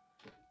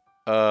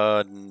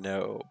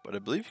 No, but I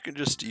believe you can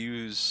just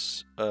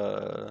use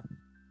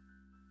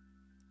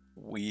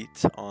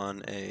wheat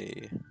on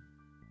a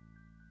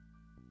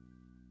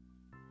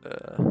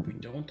We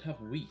don't have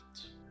wheat.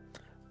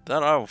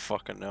 that I don't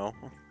fucking know.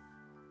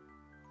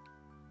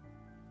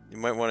 You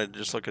might want to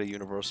just look at a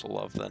universal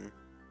love then.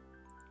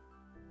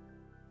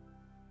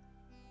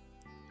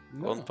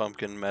 Golden No,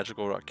 pumpkin,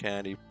 magical rock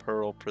candy,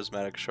 pearl,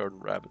 prismatic shard,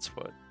 and rabbit's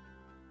foot.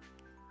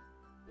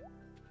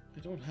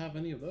 we don't have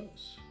any of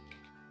those.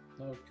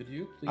 Now, could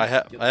you I please get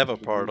have out a of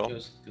the brew portal.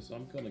 chest? Because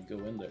I'm gonna go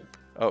in there.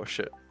 Oh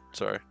shit.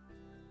 Sorry.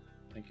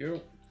 Thank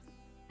you.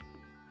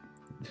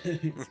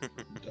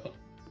 Done.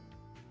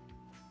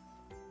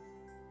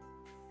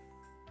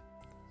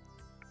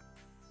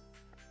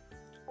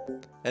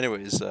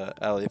 Anyways,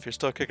 Allie, if you're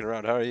still kicking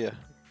around, how are you?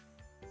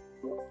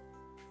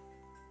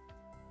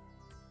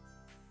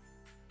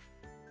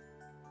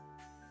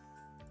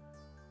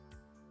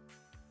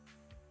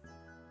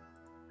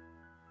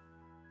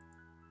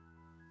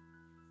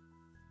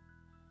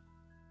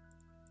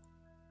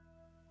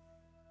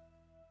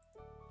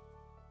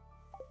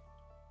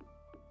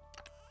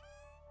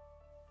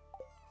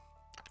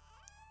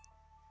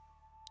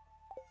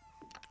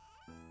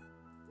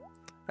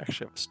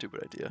 Actually, I have a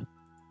stupid idea.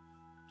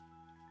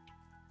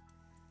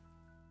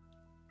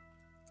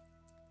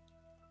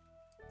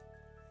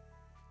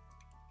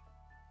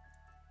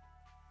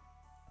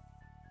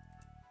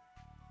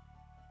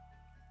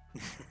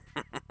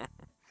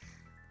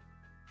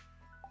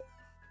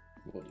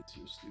 What is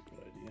your stupid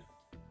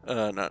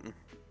idea? Nothing.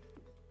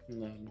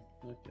 None.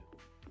 Okay.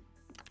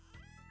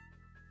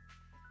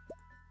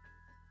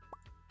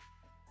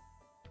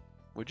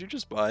 Would you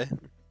just buy?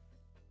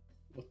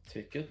 What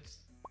tickets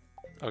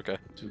Okay.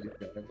 to the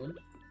island?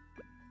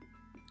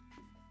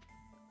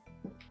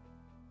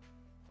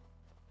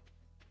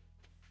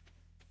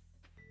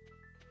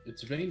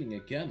 It's raining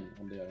again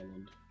on the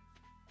island.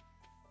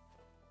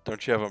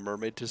 Don't you have a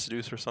mermaid to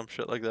seduce or some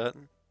shit like that?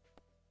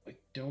 I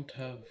don't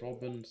have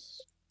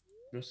Robin's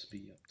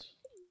recipe yet.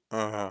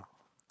 Uh-huh.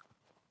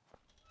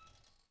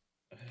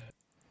 But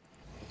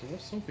there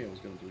was something I was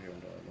gonna do here on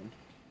the island.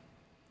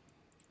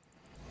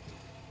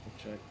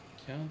 Which I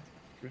can't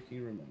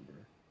freaking remember.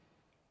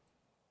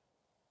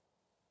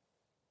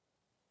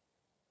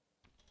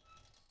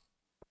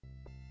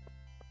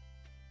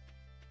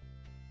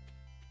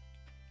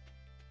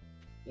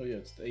 Oh yeah,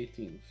 it's the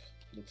 18th.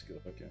 Let's go.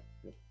 Okay.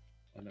 Yep.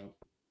 I know.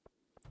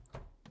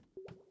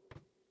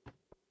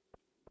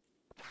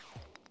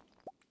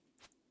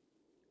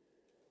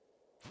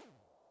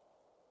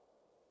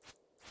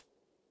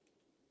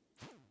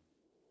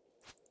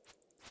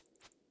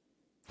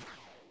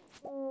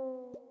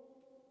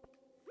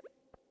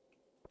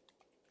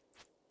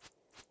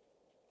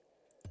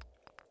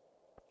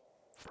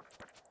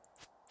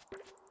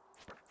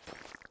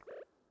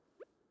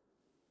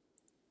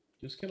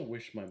 Just kind of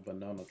wish my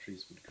banana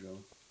trees would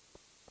grow.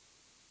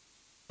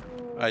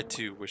 I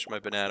too wish my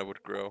banana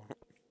would grow.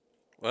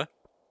 What?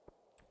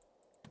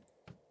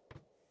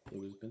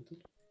 Louis Vinted?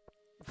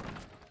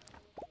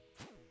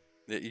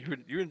 Yeah,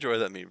 you enjoy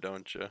that meme,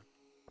 don't you?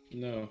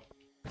 No.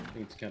 I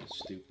think it's kind of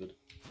stupid.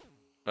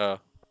 Oh,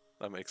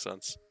 that makes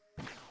sense.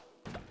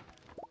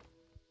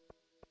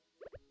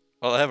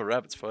 Well, I have a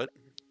rabbit's foot.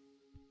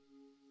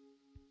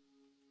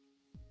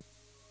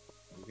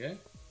 Okay?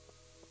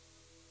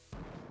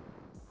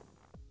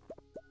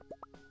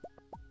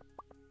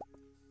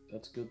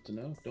 That's good to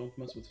know. Don't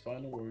mess with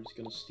Final or he's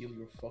gonna steal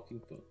your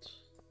fucking foot.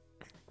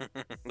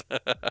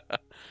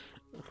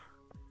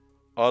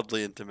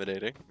 Oddly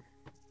intimidating.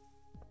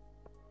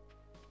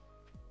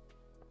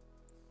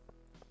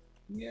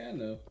 Yeah,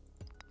 no.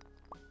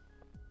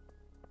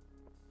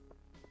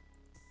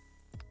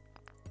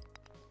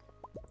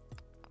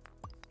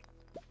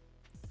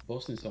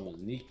 Busting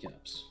someone's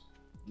kneecaps.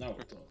 Now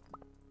we're talking.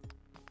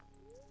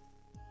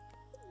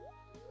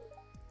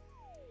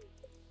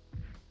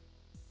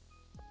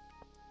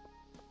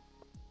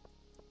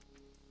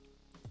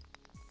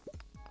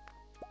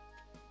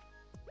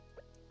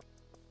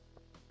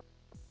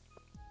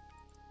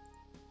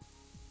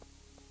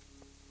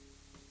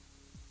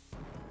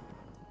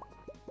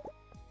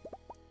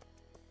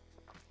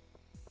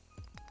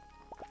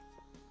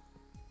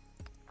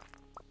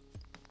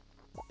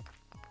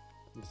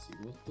 Let's see,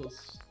 what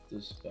does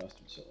this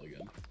bastard sell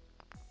again?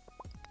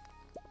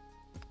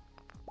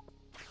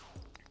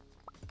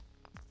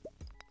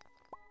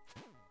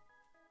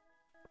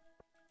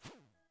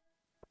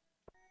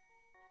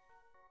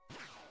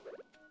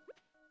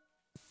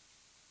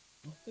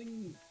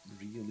 Nothing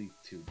really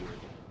too good.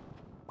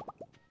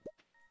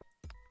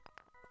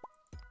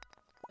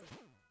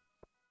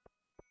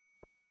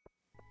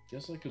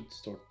 Guess I could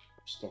start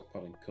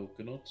stockpiling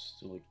coconuts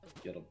to like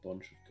get a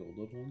bunch of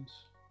golden ones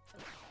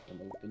and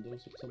open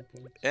those at some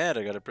point. And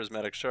I got a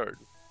prismatic shard.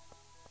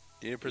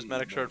 Do you need a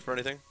prismatic shard for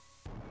anything?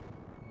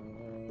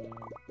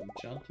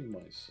 Enchanting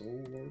my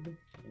soul orb or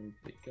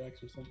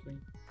pickaxe or something.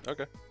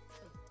 Okay.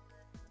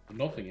 But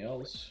nothing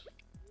else.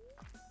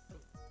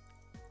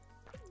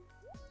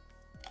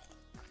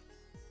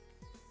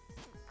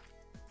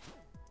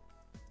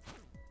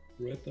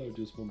 Right now, I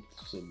just want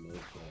some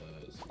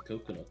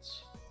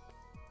coconuts.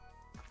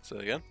 Say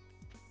that again?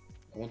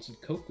 I want some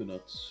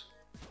coconuts.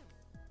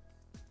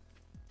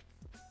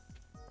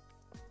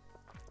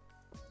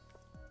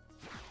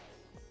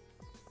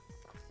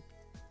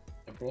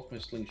 I brought my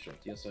slingshot.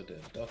 Yes, I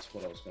did. That's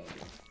what I was gonna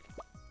do.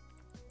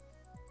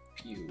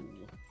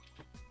 Pew.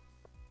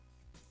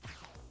 I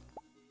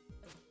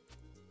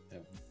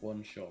have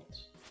one shot.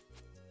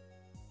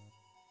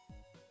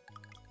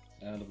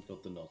 And I've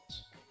got the nut.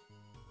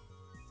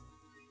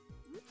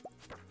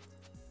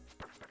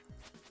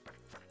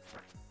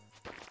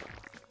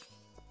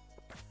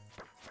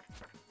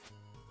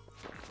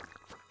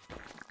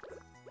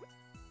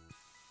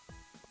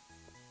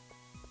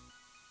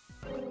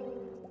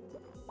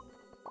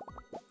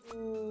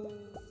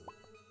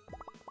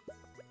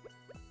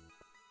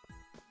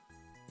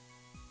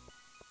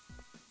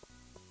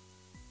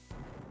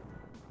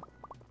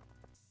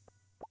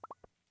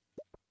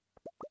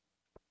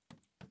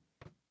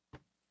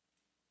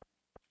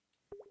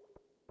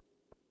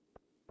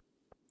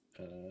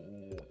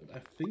 I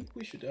think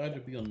we should either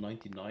be on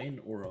 99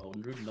 or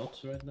 100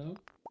 nuts right now.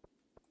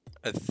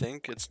 I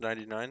think it's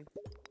 99.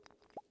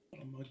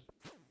 Oh my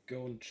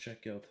go and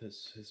check out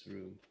his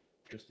room,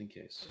 just in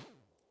case.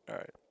 All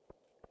right.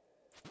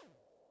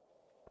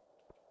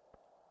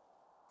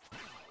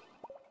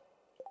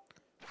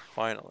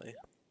 Finally,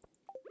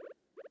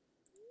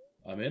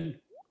 I'm in.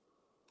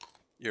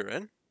 you're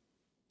in.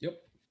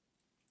 Yep.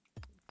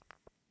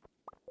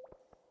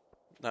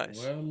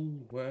 Nice.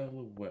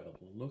 Well.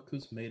 Look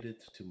who's made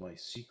it to my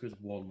secret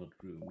walnut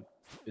room.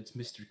 It's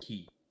Mr.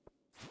 Key.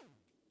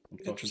 I'm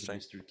talking to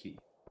Interesting. Mr. Key.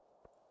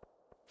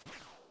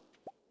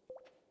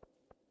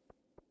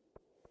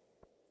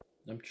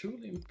 I'm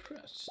truly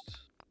impressed.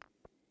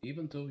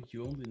 Even though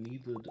you only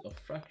needed a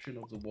fraction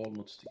of the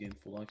walnuts to gain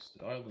full access to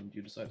the island,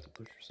 you decided to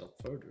push yourself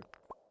further.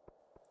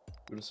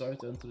 Your desire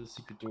to enter the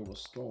secret door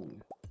was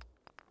strong.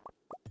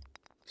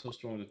 So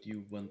strong that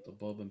you went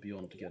above and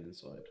beyond to get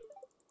inside.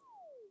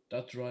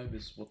 That drive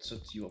is what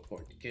sets you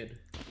apart, kid.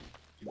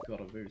 You've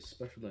got a very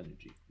special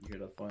energy. You hear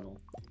that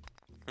final?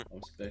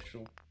 I'm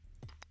special.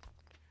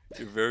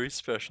 You're very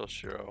special,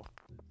 Shiro.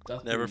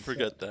 That Never being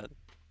forget said, that.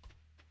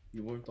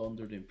 you weren't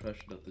under the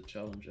impression that the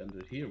challenge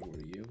ended here,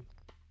 were you?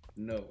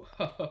 No.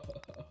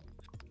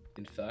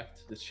 In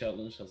fact, the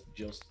challenge has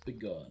just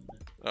begun.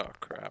 Oh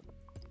crap.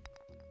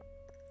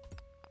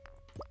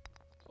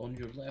 On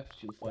your left,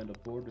 you'll find a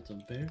board with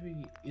some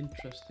very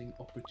interesting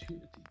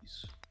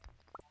opportunities.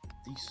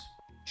 These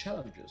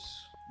challenges,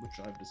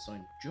 which I've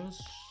designed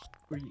just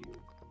for you,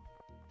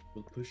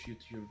 will push you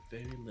to your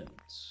very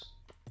limits.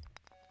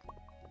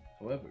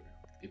 However,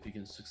 if you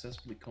can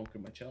successfully conquer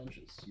my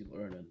challenges, you'll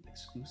earn an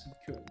exclusive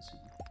currency.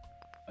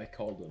 I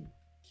call them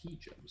key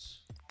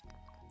gems.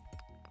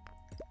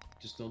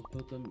 Just don't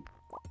put them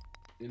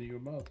in your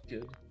mouth,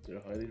 kid. They're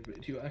highly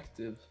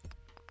radioactive.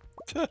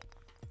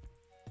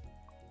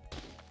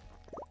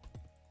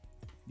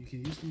 You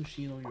can use the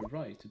machine on your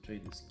right to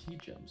trade these key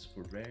gems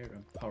for rare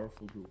and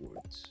powerful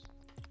rewards.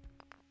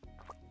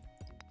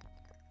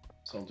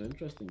 Sounds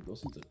interesting,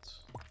 doesn't it?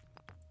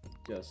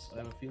 Yes, I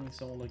have a feeling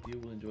someone like you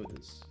will enjoy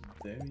this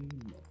very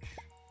much.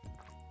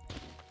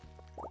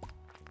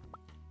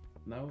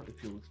 Now,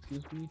 if you'll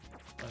excuse me,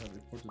 I have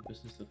important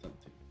business to attend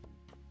to.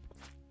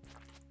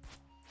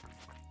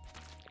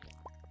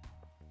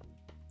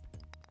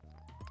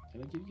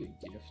 Can I give you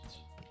a gift?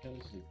 Can I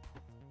just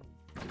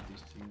give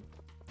these to you?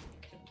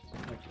 I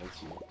can't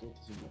see what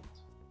does he want?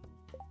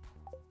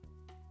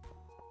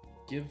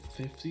 Give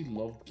 50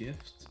 love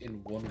gifts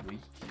in 1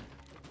 week.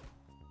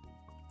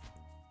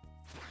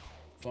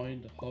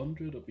 Find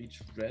 100 of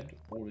each red,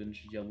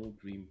 orange, yellow,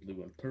 green,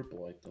 blue, and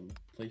purple item.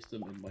 Place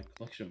them in my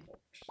collection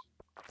box.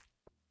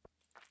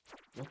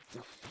 What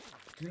the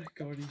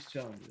frick are these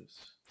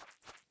challenges?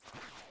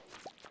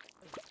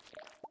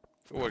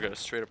 Oh, I got a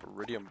straight up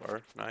iridium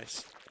bar.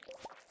 Nice.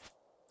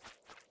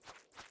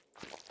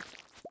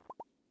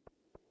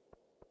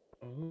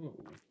 Oh.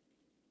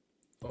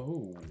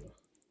 Oh.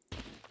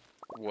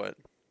 What?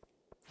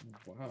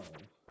 Wow.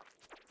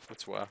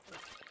 What's wow?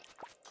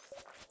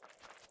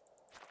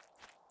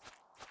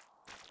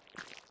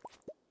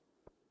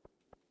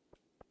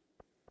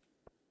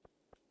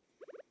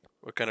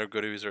 What kind of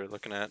goodies are we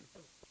looking at?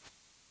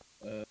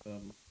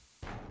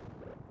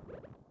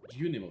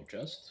 Unimo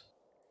chest.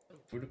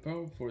 For the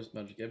power of forest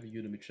magic, every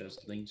Unimo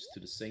chest links to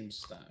the same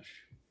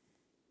stash.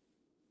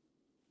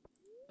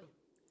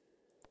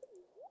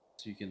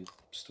 So you can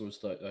store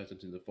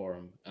items in the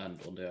farm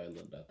and on the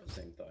island at the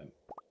same time.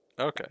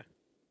 Okay.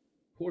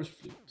 Horse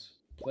flute.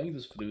 Playing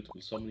this flute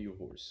will summon your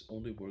horse.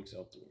 Only works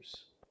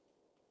outdoors.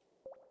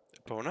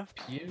 Epona?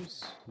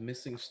 Pierre's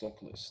missing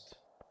stock list.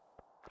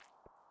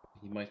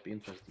 He might be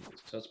interested in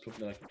this. That's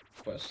probably like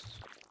a quest.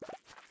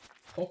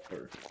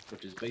 Hopper,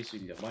 which is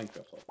basically a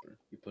Minecraft hopper.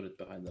 You put it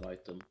behind an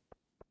item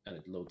and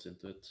it loads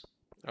into it.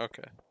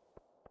 Okay.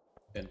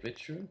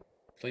 Enricher.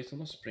 Place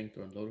on a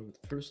sprinkler and load it with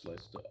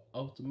fertilizer to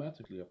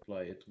automatically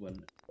apply it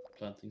when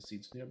planting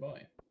seeds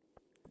nearby.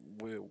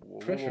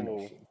 Pressure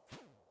Whoa. nozzle.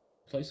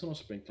 Place on a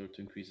sprinkler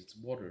to increase its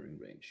watering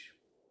range.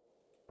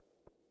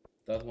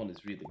 That one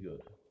is really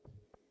good.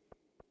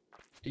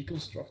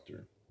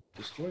 Deconstructor.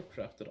 Destroy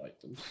crafted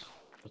items,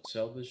 but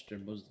salvage their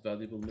most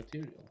valuable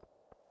material.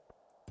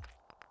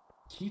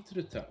 Key to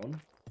the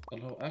town.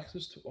 Allow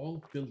access to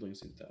all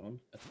buildings in town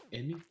at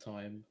any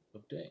time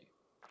of day.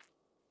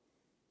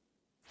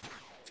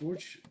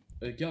 Forge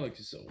a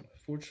galaxy zone.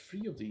 Forge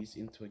 3 of these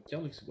into a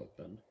galaxy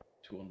weapon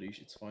to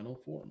unleash its final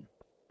form.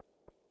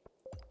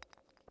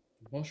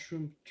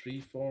 Mushroom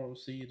tree farm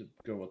seed.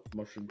 Grow a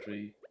mushroom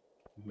tree.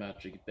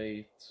 Magic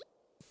bait.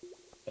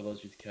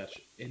 Allows you to catch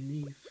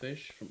any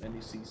fish from any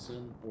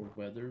season or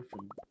weather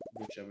from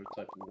whichever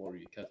type of water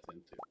you cast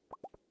into.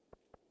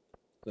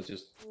 That's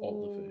just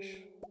all the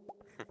fish.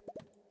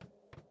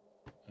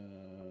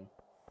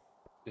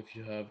 If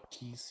you have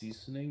key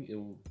seasoning, it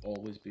will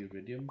always be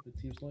iridium, it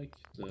seems like,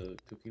 the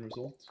cooking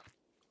result.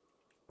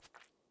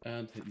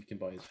 And you can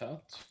buy his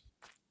hat.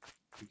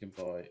 You can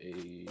buy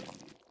a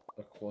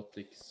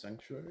aquatic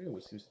sanctuary,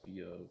 which seems to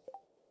be a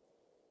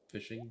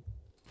fishing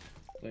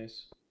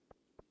place.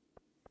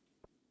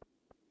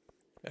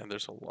 And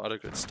there's a lot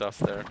of good stuff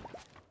there.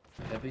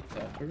 Heavy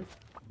tapper,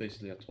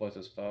 basically a twice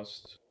as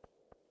fast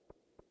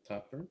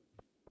Tapper,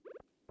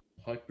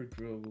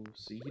 Hypergrow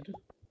Seed,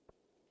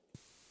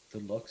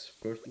 Deluxe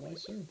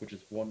Fertilizer, which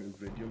is 1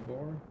 Iridium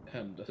Bar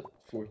and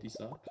 40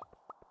 sap,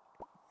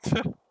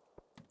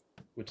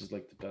 which is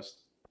like the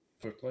best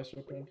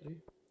fertilizer apparently.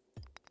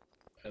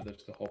 And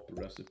there's the Hopper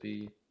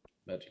recipe,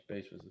 Magic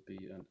Base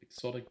recipe, and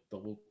Exotic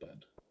Double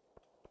Bed.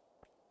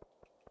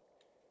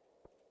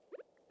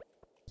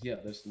 Yeah,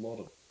 there's a lot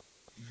of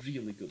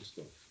really good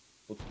stuff,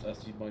 but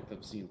as you might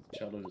have seen, the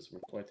challenges were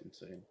quite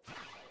insane.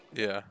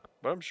 Yeah,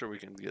 but I'm sure we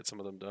can get some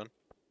of them done.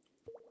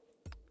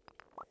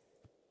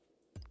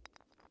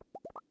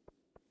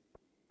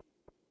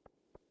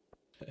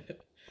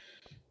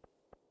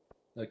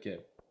 Okay.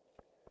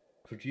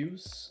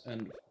 Produce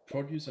and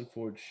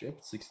forage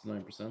shipped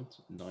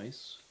 69%,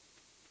 nice.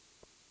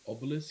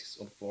 Obelisks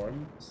on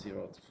farm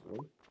 0 out of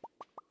 4.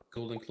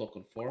 Golden clock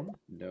on farm,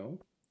 no.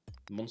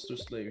 Monster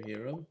Slayer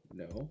hero,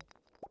 no.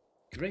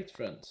 Great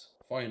friends,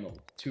 final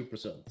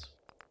 2%.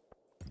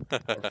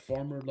 Our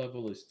farmer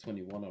level is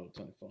 21 out of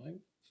 25.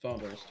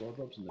 Found our store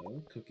drops,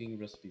 no. Cooking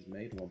recipes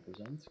made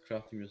 1%.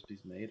 Crafting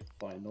recipes made,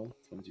 final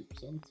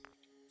 22%.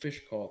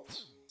 Fish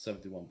caught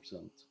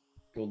 71%.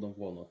 Golden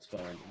walnuts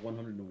found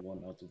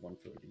 101 out of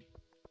 130.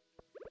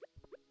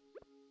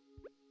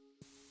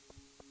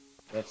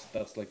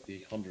 That's like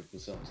the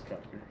 100%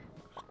 tracker.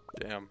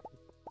 Damn.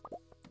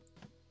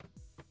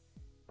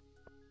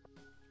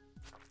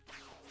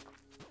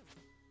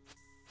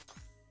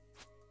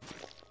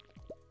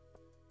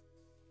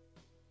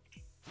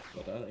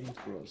 But that ain't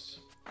for us.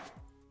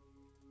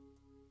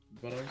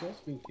 But I was also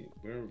thinking,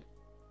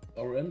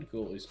 our end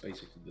goal is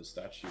basically the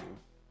statue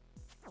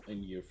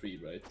in year 3,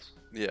 right?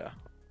 Yeah.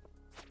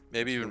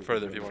 Maybe even So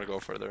further if you want to go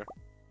further.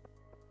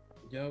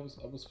 Yeah, I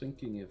was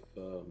thinking if.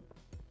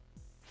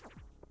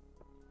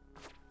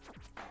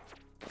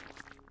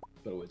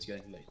 By the way, it's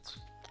getting late.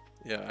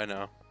 Yeah, I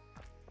know.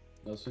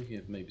 I was thinking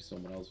if maybe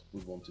someone else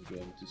would want to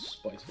join to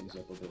spice things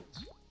up a bit.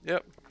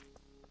 Yep.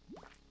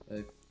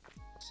 I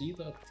see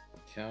that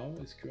Cow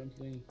is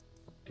currently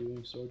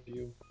doing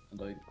Stardew,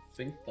 and I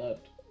think that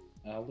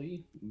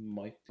Ali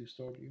might do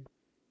Stardew.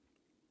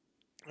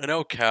 I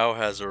know Cow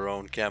has her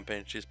own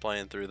campaign she's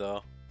playing through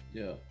though.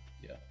 Yeah,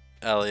 yeah.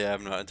 Ellie,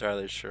 I'm not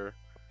entirely sure.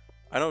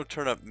 I know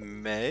Turn Up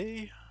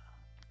May.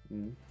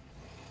 Mm.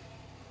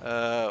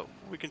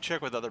 We can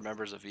check with other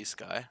members of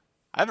V-Sky.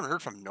 I haven't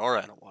heard from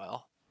Nora in a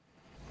while.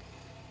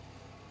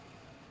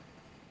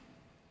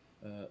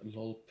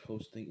 LOL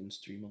posting in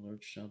stream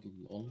alert channel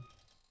LOL.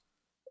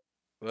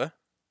 What?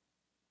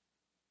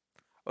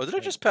 Oh, did I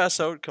just pass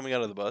out coming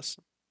out of the bus?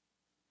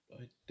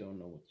 I don't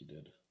know what you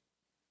did.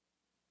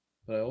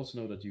 But I also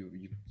know that you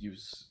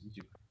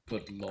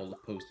put LOL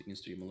posting in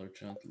stream alert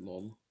channel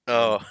LOL.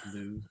 Oh.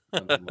 Blue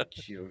and then like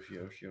share.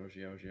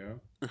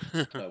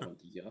 I went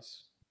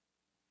yes.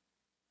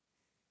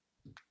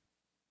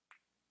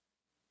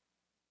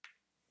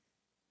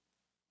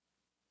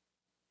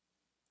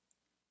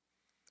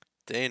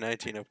 Day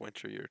 19 of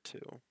Winter Year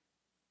 2.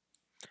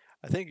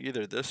 I think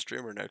either this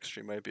stream or next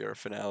stream might be our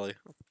finale.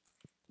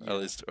 Yeah. Or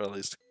at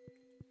least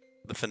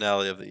the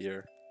finale of the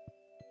year.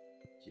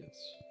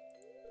 Yes.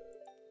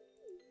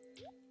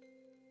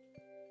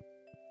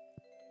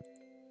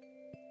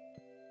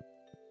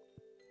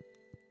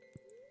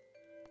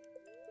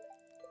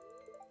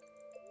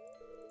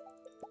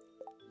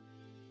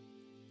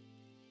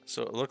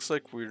 So it looks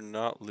like we're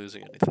not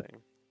losing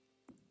anything.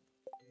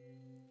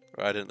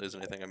 Or I didn't lose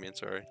anything, I mean,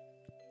 sorry.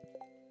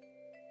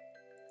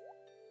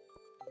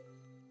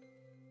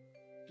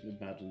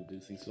 Imagine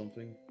losing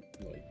something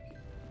like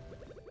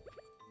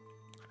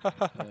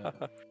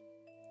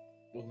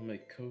want to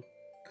make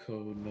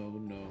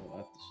no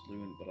at the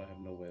saloon, but I have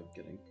no way of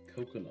getting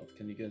coconut.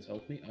 Can you guys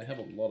help me? I have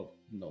a lot of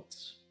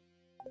nuts.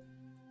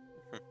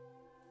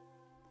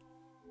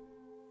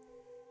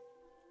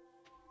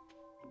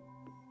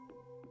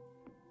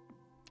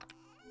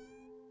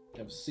 I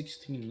have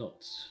 16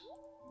 nuts.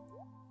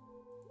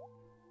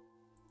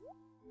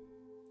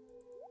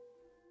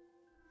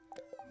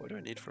 What do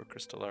I need for a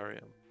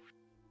crystallarium?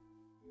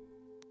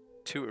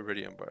 2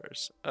 iridium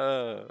bars.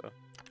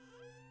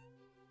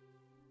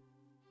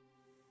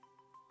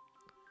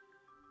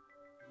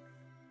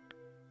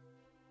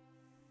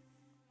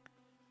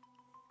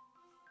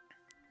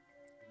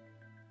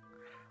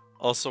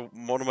 Also,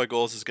 one of my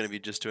goals is going to be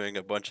just doing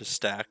a bunch of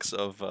stacks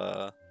of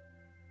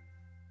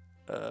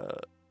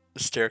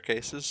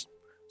staircases.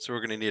 So we're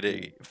going to need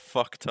a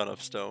fuck ton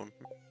of stone.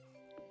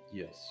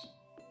 Yes.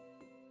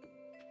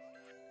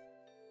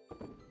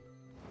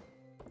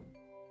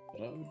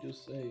 But I would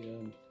just say,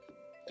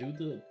 do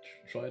the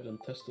tried and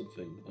tested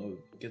thing. Oh,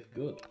 get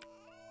good.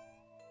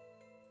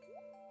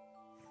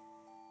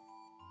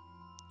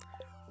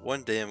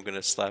 One day I'm going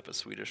to slap a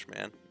Swedish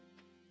man.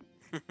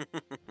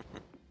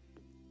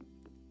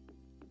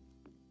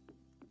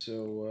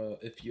 So,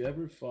 if you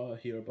ever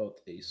hear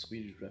about a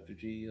Swedish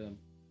refugee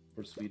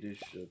or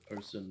Swedish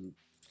person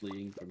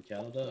fleeing from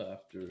Canada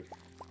after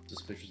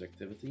suspicious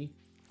activity,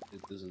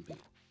 it isn't me.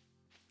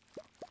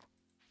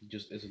 It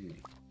just isn't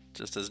me.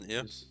 Just isn't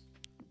you?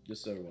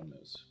 Just so everyone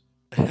knows.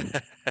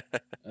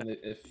 And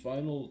if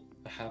final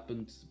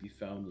happens to be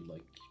found in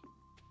like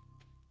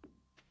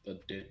a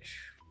ditch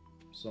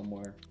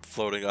somewhere,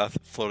 floating off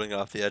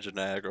the edge of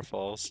Niagara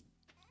Falls.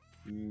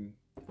 mm,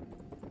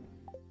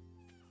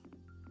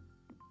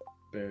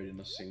 buried in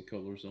a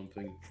sinkhole or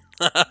something,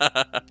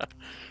 It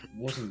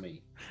wasn't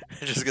me.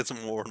 just gets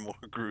more and more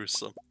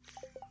gruesome.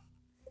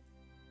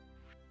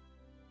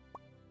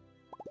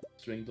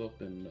 Stringed up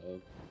in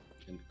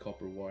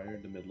copper wire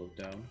in the middle of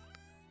town,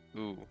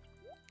 Ooh,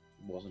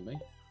 wasn't me.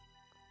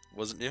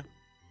 wasn't you?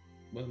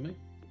 Wasn't me.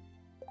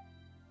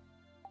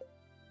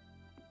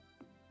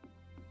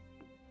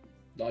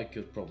 I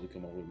could probably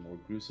come up with more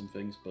gruesome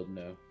things, but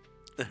no.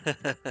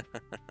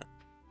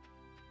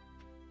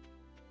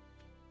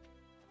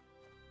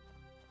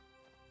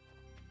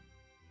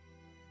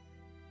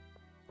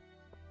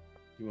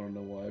 You wanna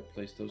know why I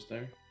placed those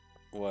there?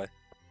 Why?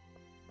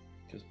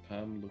 Because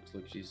Pam looks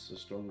like she's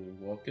struggling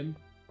walking,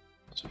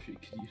 so she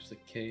could use a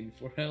cane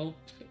for help.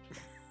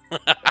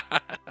 I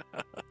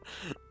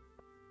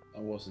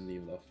wasn't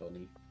even that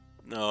funny.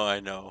 No, I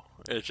know.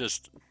 It's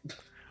just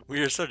we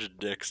are such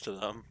dicks to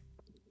them.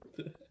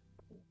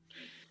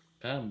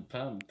 Pam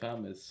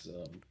is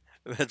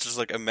It's just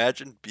like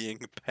imagine being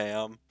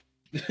Pam.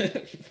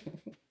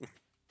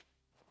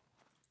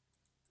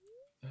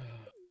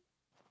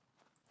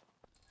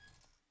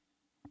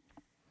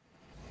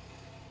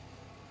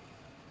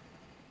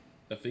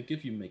 I think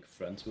if you make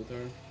friends with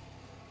her,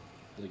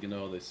 like you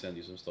know how they send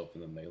you some stuff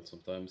in the mail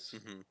sometimes.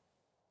 Hmm.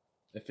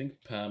 I think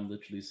Pam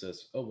literally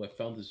says, "Oh, I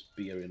found this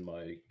beer in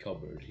my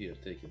cupboard. Here,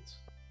 take it."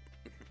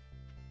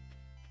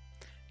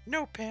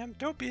 No, Pam,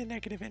 don't be a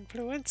negative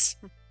influence.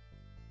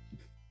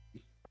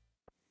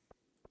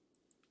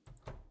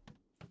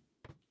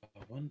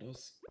 When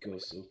does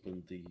Gus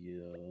open the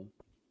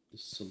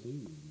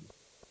saloon?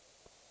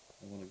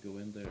 I want to go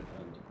in there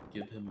and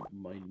give him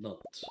my nut,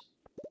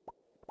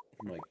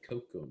 my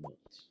cocoa nut.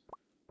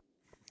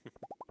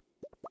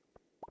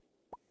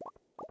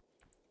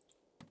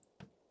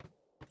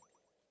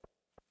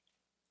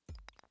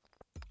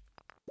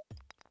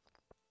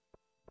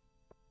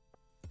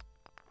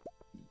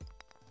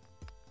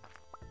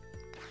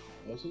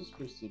 Also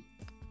supposed to.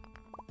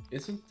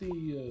 Isn't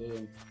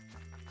the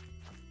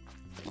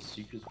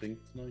secret thing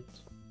tonight?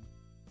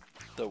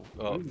 Oh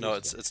When no,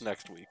 is it's that?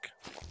 next week.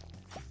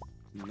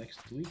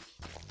 Next week?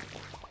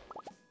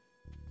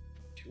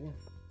 Sure.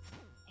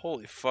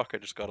 Holy fuck! I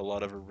just got a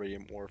lot of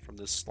iridium ore from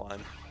this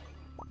slime.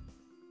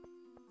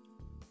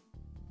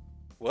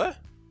 What?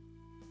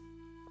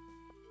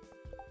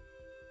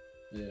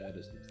 Yeah, it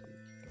is next week.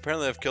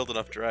 Apparently, I've killed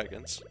enough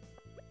dragons.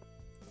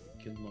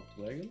 Kill enough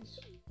dragons?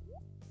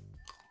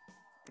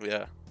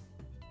 Yeah,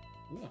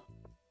 Yeah.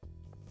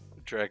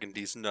 dragging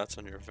these nuts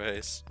on your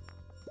face.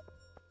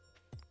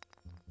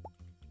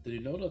 Did you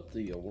know that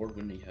the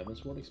award-winning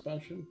Heavensward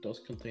expansion does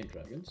contain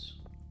dragons?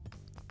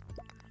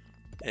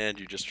 And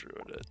you just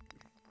ruined it.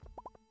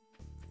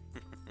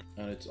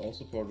 And it's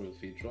also part of the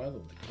free trial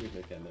of the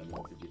Quebec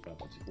MMORPG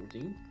Fantasy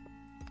 14,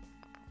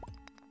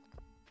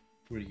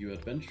 where you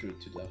adventure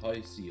to the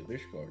high sea of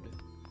Ishgard,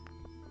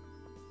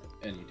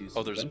 and you do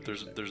some Oh,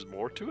 adventures there. there's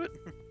more to it.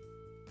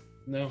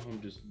 No,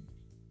 I'm just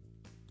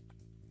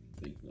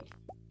thinking of.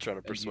 Trying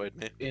to persuade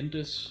me. In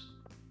this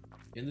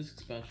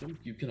expansion,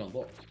 you can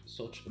unlock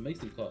such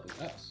amazing classes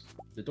as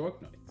the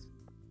Dark Knight,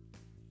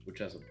 which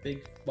has a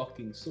big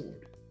fucking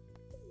sword,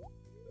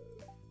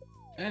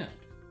 and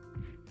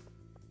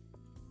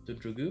the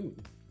Dragoon,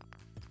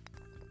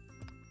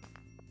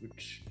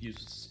 which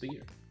uses a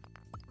spear.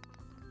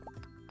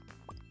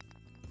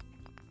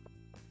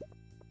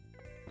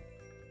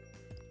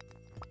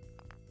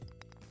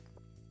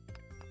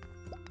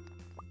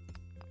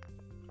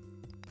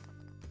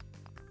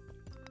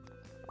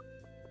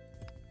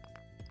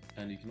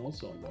 And you can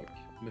also unlock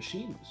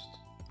Machinist,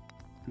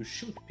 who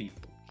shoot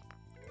people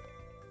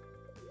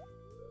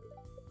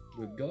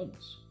with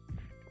guns.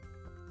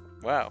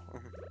 Wow.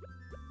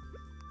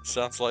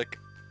 Sounds like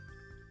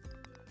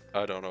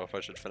I don't know if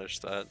I should finish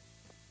that.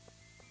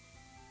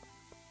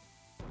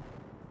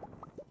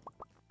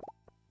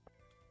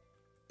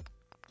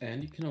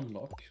 And you can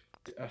unlock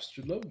the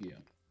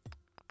Astrologian,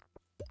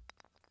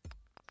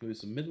 who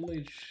is a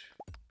middle-aged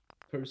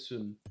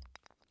person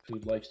who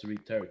likes to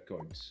read tarot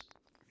cards.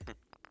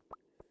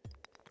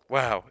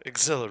 Wow,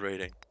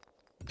 exhilarating.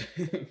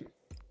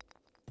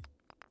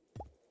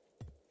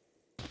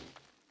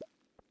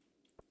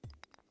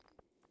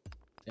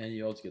 And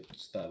you also get to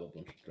stab a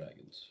bunch of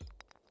dragons.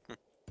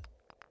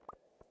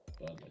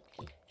 But like,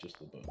 that's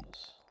just a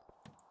bonus.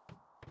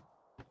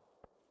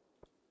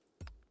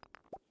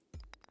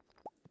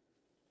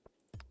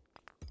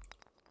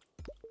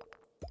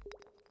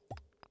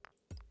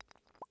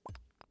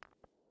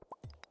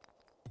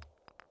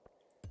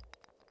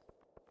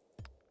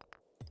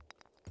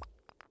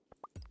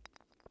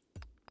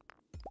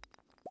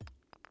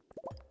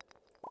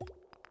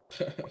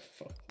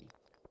 Fucking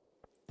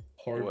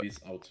Harvey's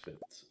outfit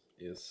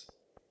is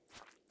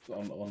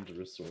on the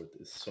resort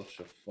is such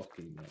a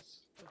fucking mess.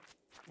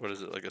 What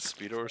is it, like a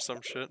speedo or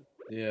some shit?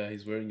 Yeah,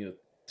 he's wearing a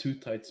too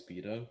tight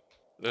speedo.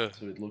 Ugh.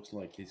 So it looks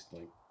like he's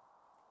like,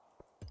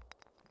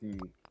 hmm,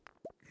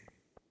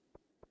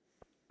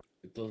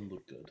 it doesn't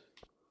look good.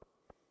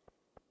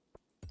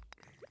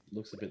 It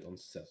looks a bit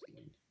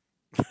unsettling.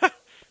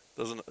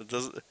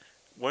 Doesn't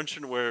one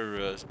shouldn't wear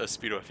a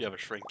speedo if you have a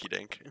shrinky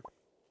dink.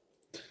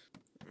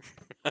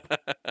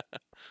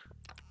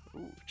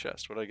 Ooh,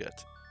 chest. What I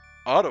get?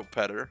 Auto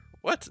petter.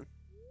 What?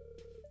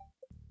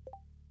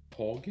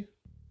 Pog?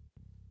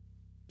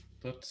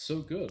 That's so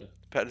good.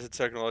 Patented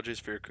technologies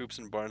for your coops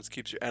and barns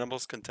keeps your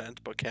animals content,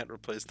 but can't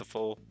replace the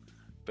full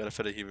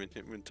benefit of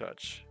human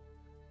touch.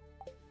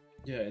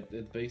 Yeah,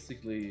 it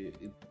basically,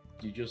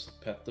 you just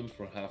pet them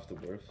for half the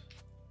worth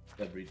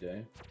every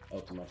day,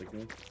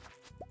 automatically.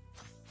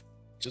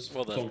 Just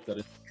Well then, plonk that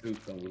in the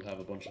coop and we'll have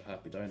a bunch of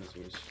happy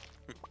dinosaurs.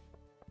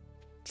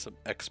 some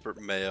expert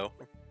mayo.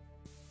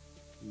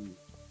 Mm.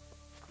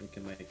 We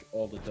can make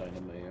all the dino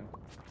mayo.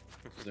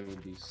 Because they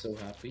would be so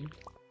happy.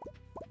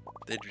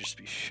 They'd just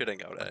be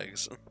shitting out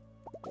eggs.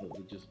 But it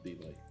would just be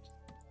like...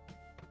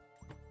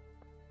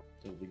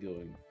 They'll be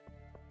going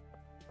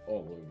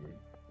all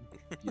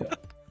over. Yeah.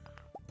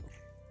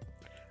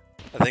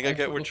 I think I get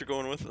forgot what you're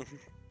going with.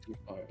 to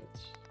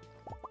pirates.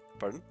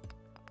 Pardon?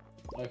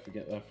 I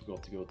forgot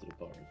to go to the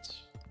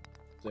pirates.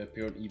 They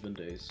appear on even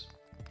days.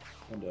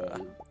 And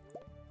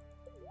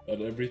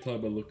every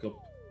time I look up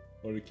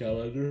on the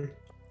calendar,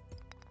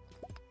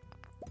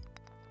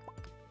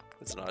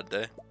 It's an odd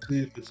day.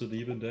 see if it's an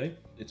even day,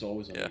 it's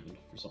always Yeah. uneven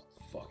for some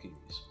fucking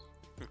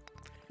reason.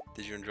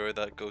 Did you enjoy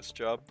that ghost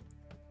job?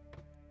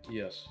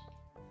 Yes.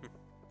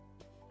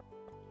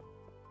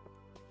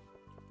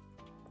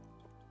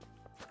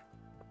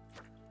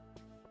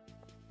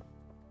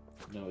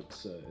 No,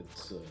 it's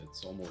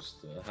almost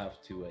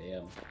half 2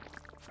 a.m.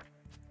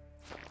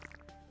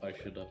 I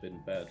should have been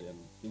in bed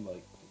in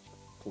like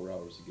 4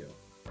 hours ago.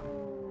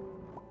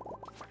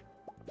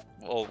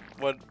 Well,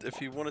 what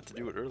if you wanted to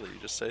do it early? You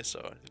just say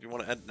so. If you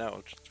want to end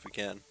now, we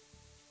can.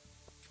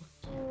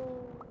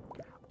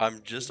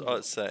 I'm just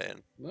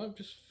saying. No,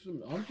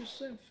 I'm just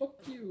saying, fuck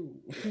you.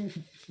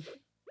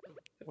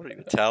 What are you,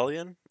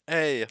 Italian?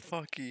 Hey,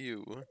 fuck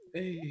you.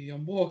 Hey,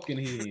 I'm walking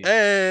here.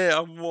 Hey,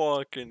 I'm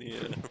walking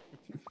here.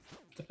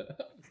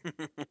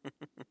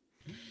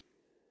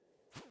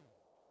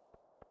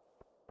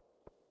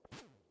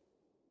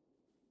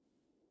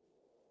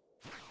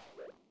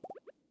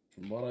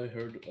 From what I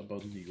heard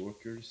about New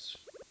Yorkers,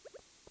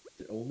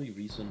 the only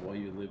reason why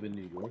you live in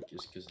New York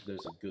is because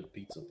there's a good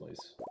pizza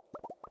place.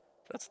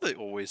 That's what they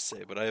always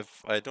say, but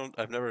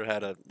I've never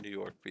had a New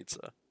York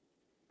pizza.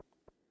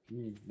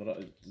 But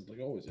it's like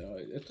always, yeah,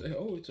 it's a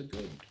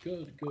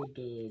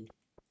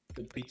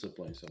good pizza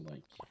place. I'm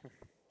like,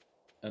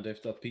 and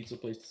if that pizza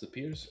place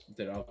disappears,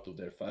 they're out of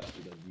there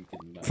faster than you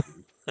can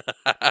imagine.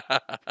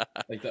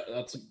 Like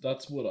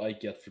that's what I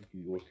get from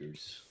New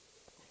Yorkers.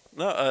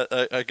 No,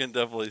 I can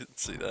definitely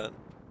see that.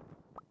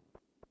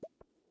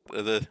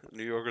 The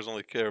New Yorkers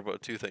only care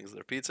about two things: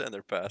 their pizza and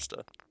their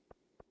pasta.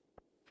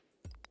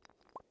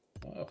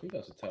 I think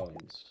that's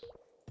Italians.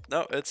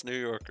 No, it's New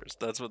Yorkers.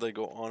 That's what they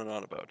go on and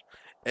on about.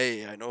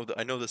 Hey, I know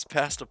this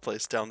pasta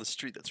place down the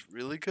street that's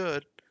really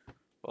good.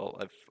 Well,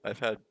 I've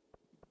had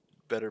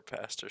better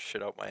pasta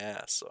shit out my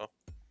ass, so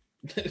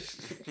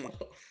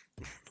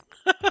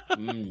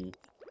Mm.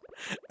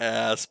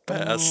 ass Oh,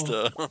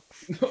 pasta.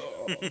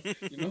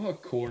 you know how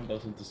corn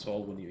doesn't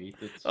dissolve when you eat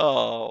it?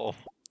 Oh,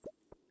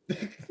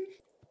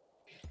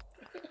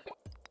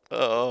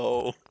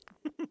 oh,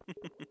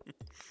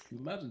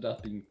 Imagine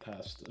that being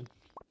pasta.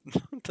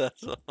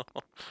 that's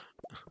all.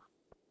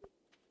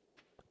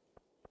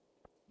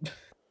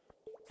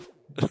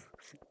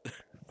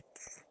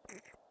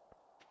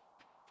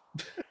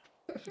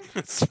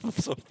 It's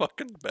so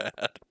fucking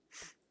bad.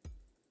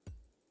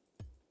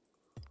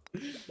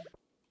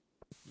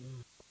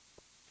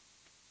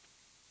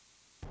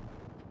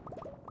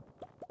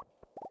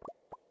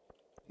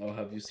 Now,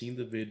 have you seen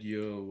the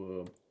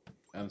video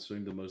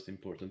answering the most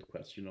important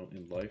question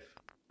in life?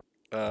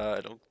 I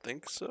don't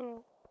think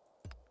so.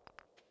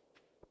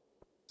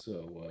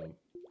 So,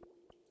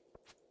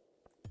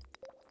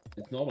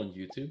 it's not on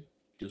YouTube,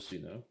 just so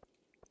you know.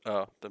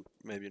 Oh, then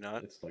maybe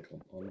not. It's like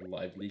on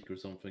Live Leak or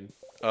something.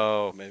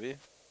 Oh, maybe.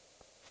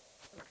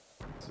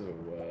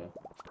 So,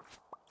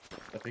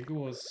 I think it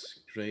was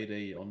grade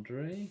A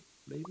Andre,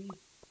 maybe?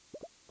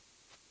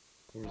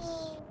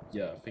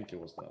 Yeah, I think it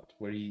was that.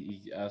 Where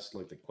he asked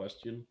like the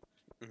question,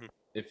 Mhm.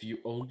 if you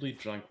only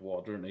drank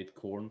water and ate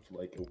corn for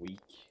like a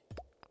week,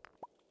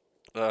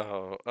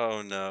 Oh,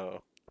 oh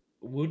no.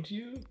 would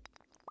you?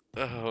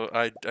 Oh,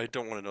 I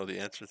don't want to know the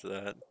answer to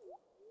that.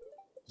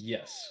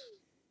 Yes.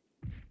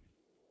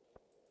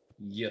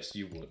 Yes,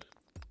 you would.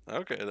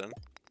 Okay then.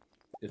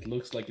 It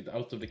looks like it's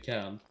out of the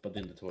can, but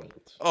in the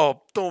toilet.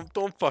 Oh,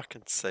 don't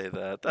fucking say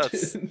that.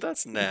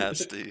 That's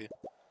nasty.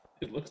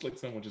 It looks like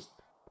someone just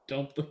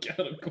dumped the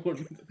can of corn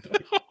in the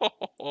toilet.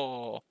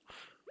 Oh,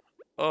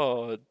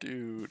 oh,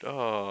 dude.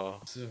 Oh,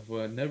 So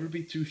never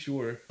be too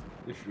sure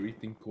if you're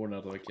eating corn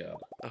out of a can.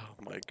 oh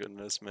my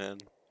goodness, man.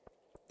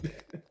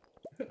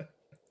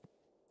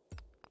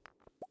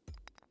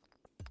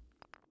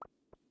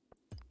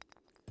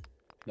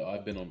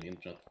 I've been on the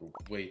internet for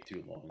way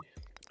too long.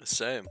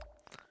 Same.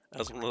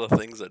 That's one of the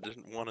things I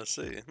didn't want to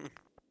see.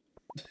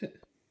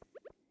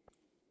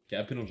 Yeah,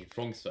 I've been on the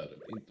wrong side of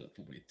the internet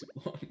for way too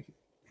long.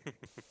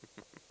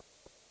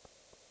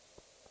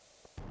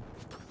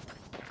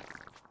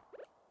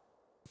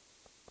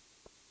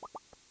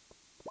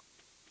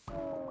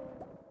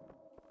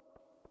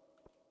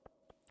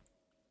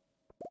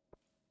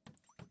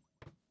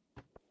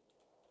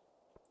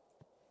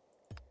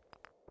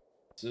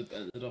 So it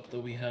ended up that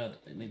we had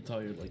an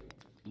entire like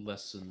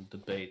lesson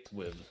debate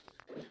with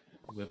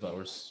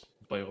our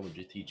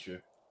biology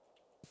teacher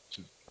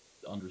to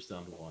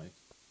understand why.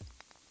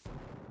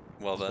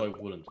 Well Because then. why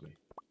wouldn't we?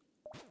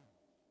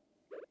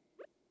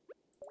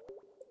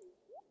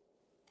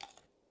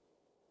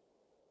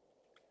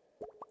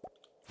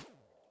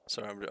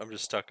 Sorry, I'm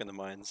just stuck in the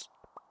mines.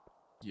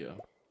 Yeah.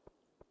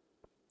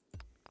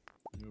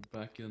 You're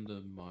back in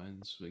the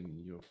mine,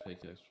 swinging your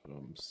pickaxe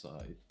from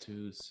side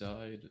to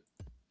side,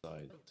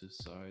 side to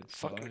side,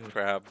 Fucking side.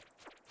 crab.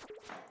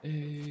 Hey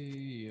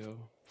yo.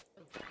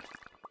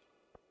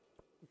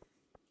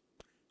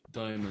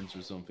 Diamonds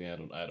or something. I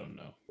don't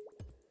know.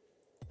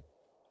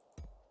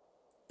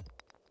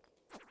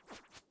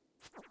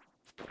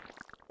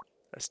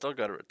 I still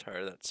gotta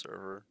retire that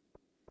server.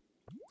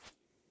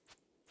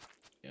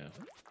 Yeah.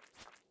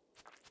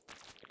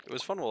 It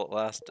was fun while it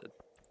lasted.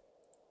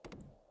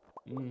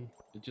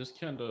 It just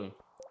kind of.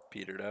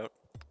 Petered out.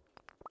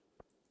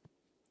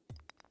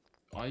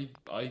 I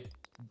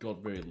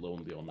got very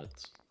lonely on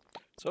it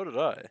So did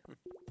I.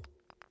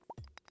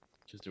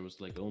 because there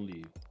was like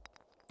only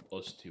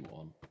us two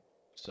on.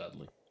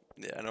 Sadly.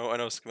 Yeah, I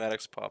know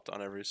schematics popped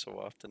on every so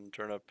often.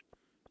 Turn up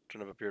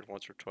appeared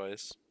once or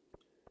twice.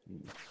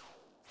 Mm.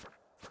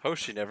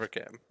 Hoshi never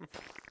came.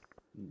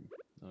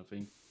 I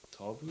think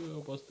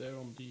Tabu was there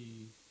on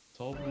the.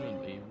 Tabu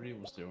and Avery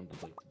was there on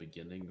the like the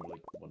beginning or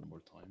like one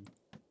more time.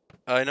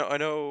 I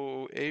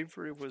know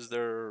Avery was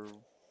there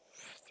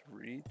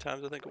 3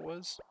 times, I think it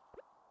was.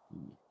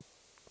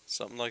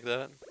 Something like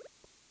that.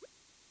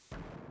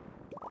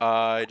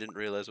 I didn't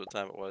realize what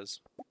time it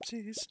was.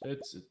 Oopsies.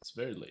 It's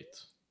very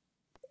late.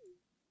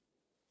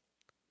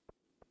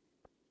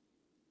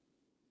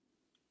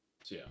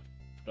 So yeah,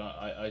 but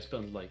I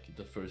spent like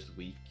the first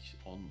week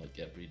on like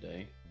every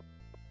day,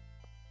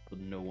 but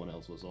no one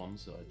else was on,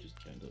 so I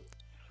just kind of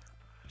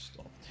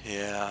stopped.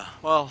 Yeah,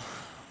 well,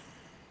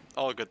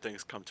 all good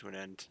things come to an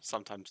end,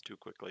 sometimes too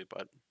quickly,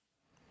 but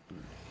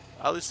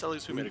at least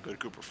we made a good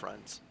group of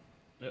friends.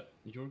 Yeah,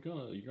 you're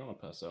gonna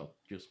pass out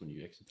just when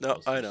you exit the No,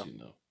 bus, I just know, so you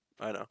know.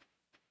 I know.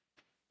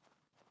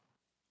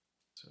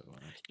 So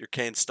Your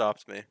cane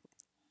stopped me.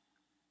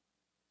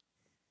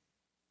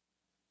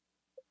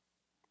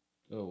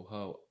 oh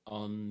how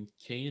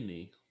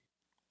uncanny.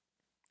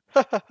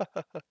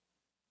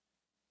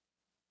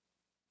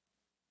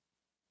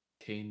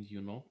 Can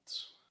you not?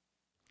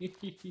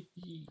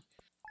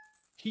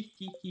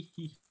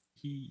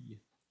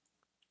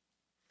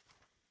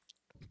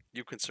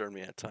 You concern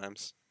me at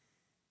times.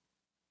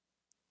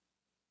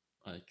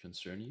 I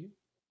concern you?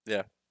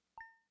 Yeah.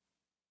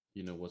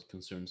 You know what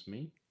concerns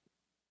me?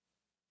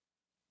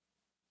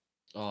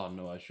 Oh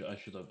no, I should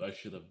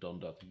have done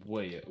that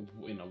way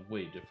in a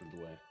way different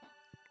way.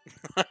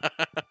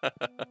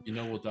 You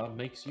know what that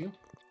makes you?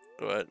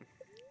 What?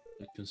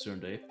 A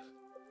concerned ape.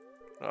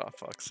 Oh,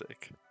 fuck's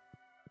sake.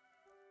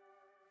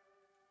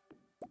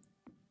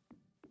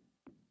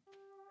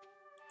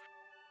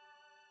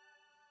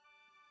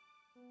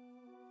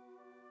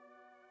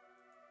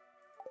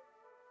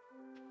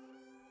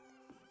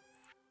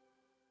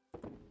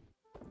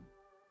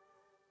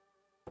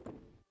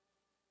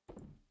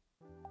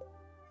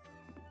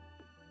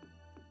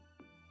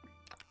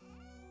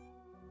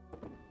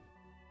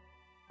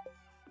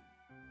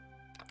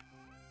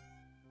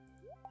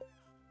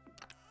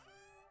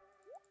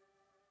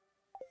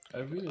 I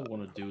really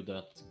want to do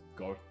that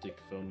Gartic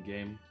phone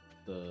game,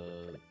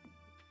 the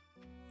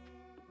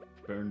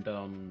Burn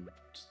Down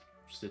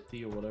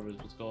City or whatever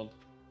it was called.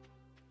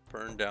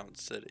 Burn down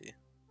city.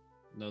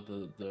 No,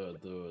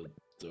 the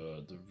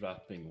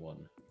rapping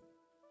one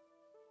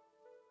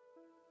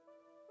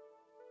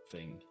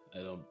thing. I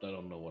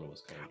don't know what it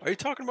was called. Are you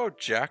talking about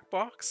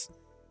Jackbox?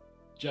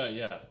 Yeah,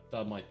 yeah,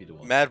 that might be the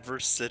one. Mad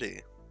vs.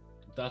 City.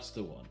 That's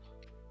the one.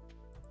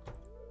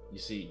 You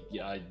see,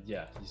 yeah, you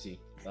see,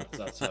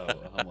 that's how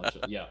much.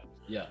 Yeah,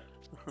 yeah,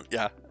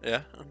 Yeah,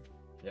 yeah.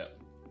 yeah.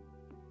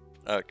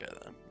 Okay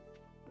then.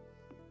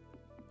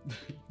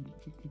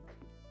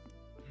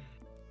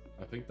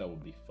 I think that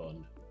would be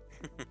fun.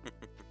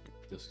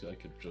 This guy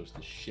could roast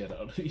the shit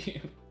out of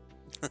you.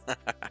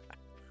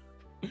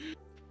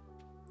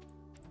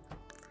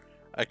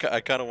 I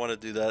kind of want to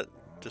do that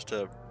just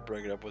to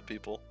bring it up with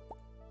people,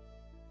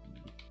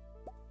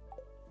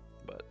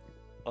 but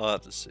I'll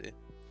have to see.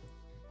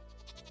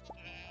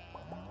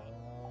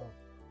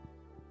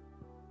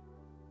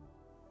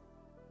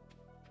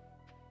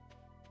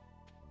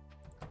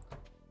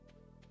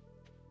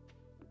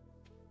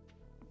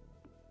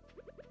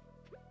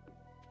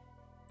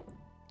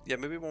 Yeah,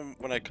 maybe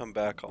when I come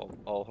back,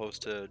 I'll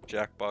host a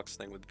Jackbox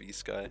thing with V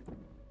Sky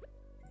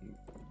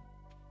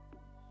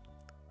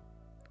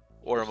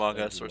or Just Among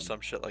Us or everyone.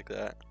 some shit like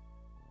that.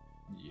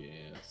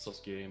 Yeah, sus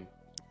game.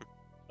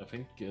 I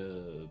think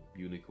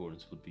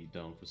unicorns would be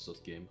down for sus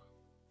game.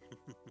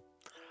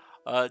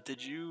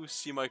 Did you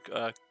see my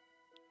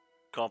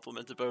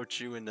compliment about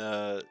you in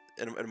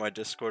my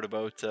Discord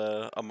about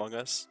Among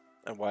Us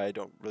and why I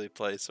don't really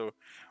play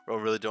or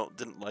really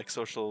didn't like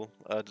social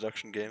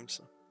deduction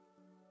games?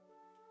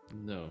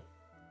 No,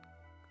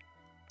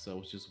 so I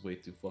was just way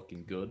too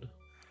fucking good.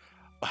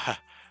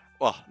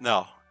 Well,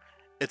 no,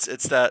 it's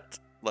that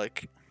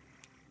like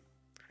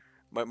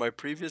my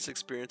previous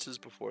experiences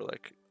before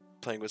like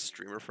playing with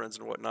streamer friends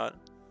and whatnot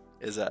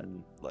is that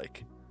Mm.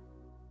 like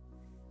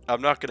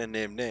I'm not gonna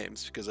name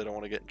names because I don't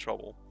want to get in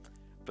trouble,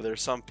 but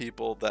there's some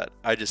people that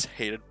I just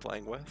hated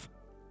playing with,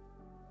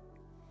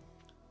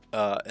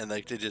 and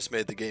like they just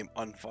made the game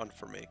unfun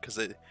for me because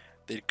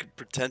they could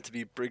pretend to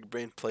be big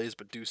brain plays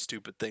but do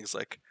stupid things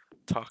like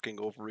talking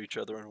over each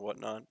other and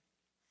whatnot.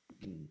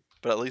 Mm.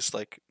 But at least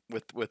like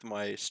with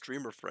my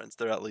streamer friends,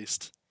 they at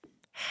least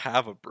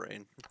have a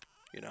brain,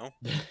 you know.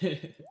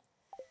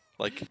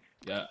 Like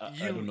Yeah, I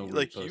you don't know where you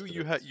like you posted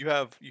you it.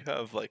 have you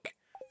have like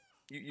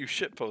you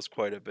shit post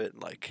quite a bit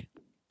and like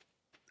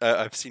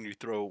I've seen you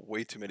throw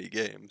way too many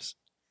games,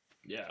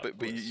 Yeah, of but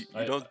course.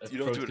 you don't I you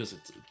don't throw it do it. because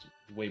it's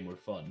way more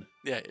fun.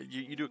 Yeah,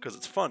 you do it because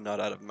it's fun, not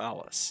out of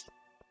malice.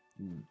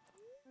 Mm.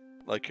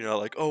 Like you're not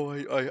like, oh,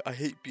 I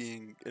hate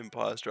being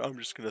imposter. I'm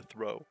just gonna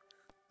throw.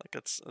 Like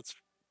that's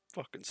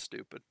fucking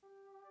stupid.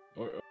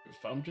 Or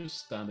if I'm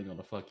just standing on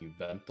a fucking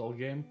vent all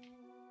game,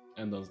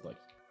 and then it's like,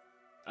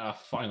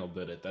 final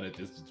did it, and it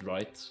is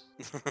right.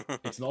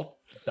 It's not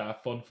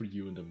that fun for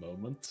you in the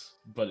moment,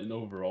 but in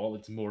overall,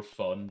 it's more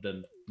fun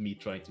than me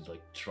trying to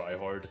like try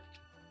hard.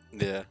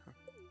 Yeah.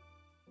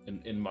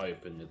 In my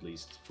opinion, at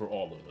least for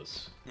all of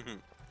us. Hmm.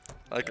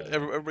 Like Uh,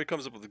 everybody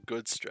comes up with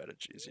good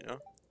strategies, you know.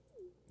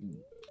 mm,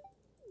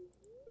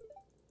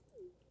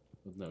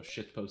 but no,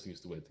 shit posting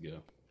is the way to go.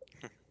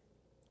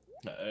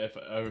 If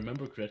I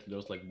remember correctly, there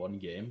was like one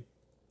game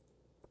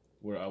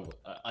where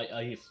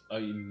I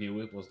knew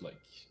it was like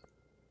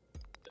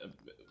uh,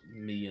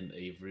 me and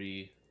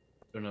Avery,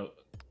 or no,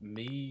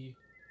 me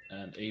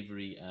and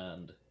Avery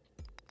and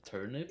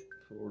Turnip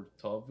or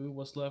Tavu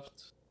was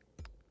left,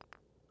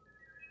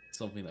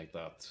 something like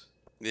that,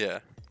 Yeah.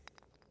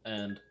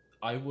 and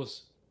I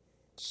was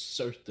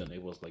certain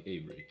it was like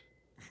Avery,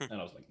 and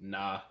I was like,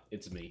 nah,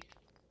 it's me,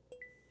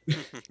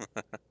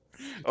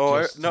 Oh,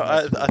 just to no,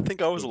 mess I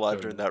think I was with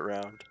alive during Turnip. that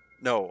round.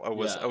 No,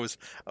 Yeah,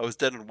 I was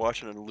dead and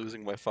watching and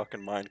losing my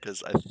fucking mind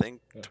because I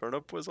think uh,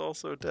 Turnip was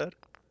also dead.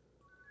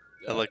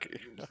 And uh, like,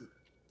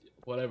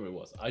 whatever it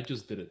was, I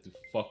just did it to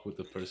fuck with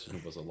the person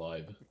who was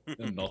alive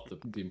and not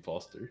the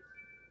imposter.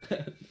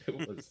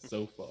 It was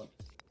so fun.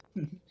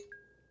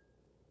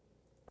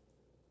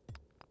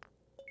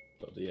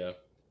 But yeah,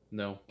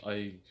 no,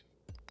 I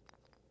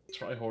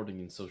try harding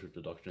in social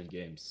deduction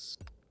games.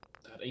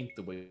 That ain't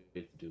the way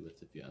to do it,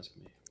 if you ask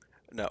me.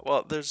 no,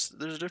 well, there's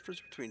a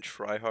difference between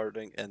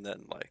tryharding and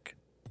then like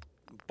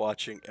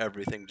botching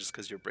everything just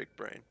because you're big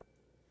brain.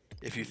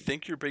 If you Mm,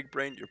 think you're big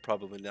brain, you're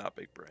probably not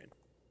big brain.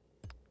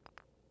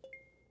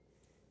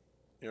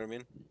 You know what I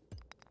mean?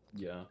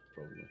 yeah,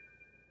 probably.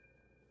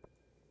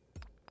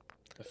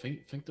 I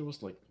think there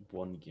was like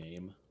one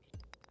game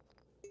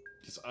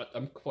because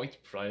I'm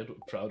quite proud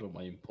of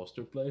my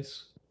imposter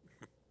plays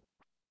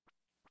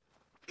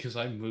because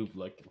I move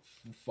like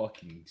a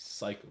fucking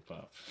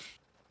psychopath.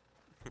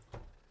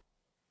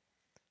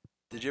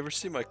 Did you ever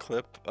see my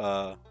clip?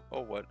 Oh,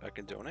 what? I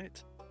can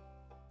donate.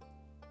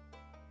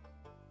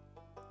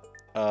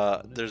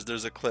 Donate.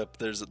 There's a clip.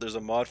 There's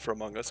a mod for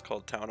Among Us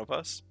called Town of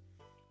Us,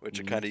 which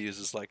it Mm, kind of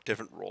uses like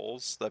different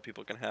roles that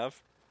people can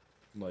have.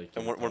 like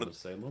And one Town of of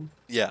Salem.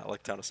 yeah,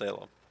 like Town of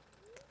Salem.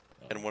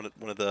 And Oh. one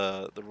of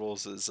the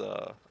roles is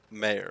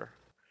mayor.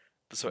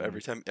 So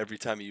Mm, every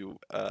time you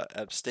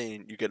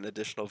abstain, you get an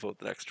additional vote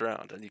the next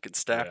round, and you can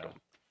stack yeah.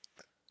 them.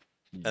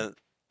 Mm, And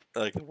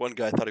like the one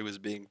guy thought he was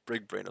being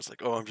big brain. I was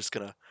like, oh,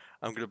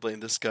 I'm gonna blame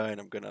this guy, and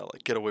I'm gonna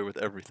like get away with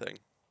everything.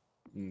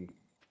 mm,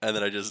 And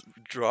then I just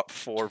drop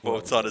 4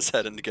 votes 12 on his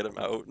head votes. and get him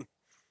out.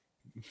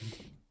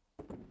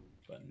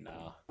 But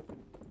nah.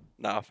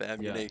 Nah,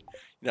 fam, Yeah. you're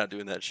not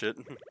doing that shit.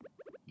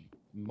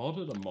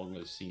 Modded Among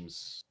Us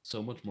seems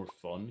so much more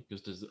fun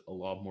because there's a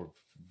lot more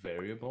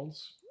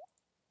variables.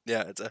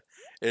 Yeah, it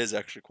is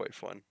actually quite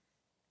fun.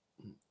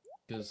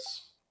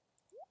 Because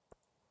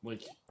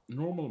like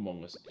normal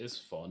Among Us is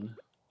fun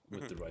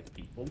with Mhm. the right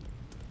people,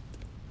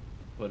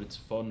 but it's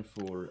fun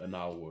for an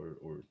hour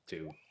or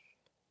two,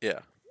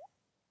 Yeah,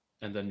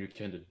 and then you're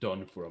kind of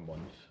done for a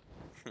month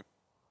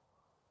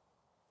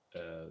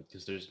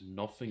because there's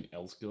nothing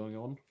else going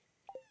on,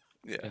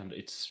 yeah, and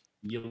it's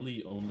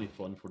really only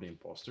fun for the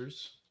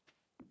imposters.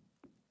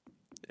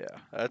 yeah.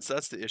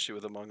 That's the issue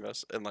with Among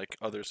Us and like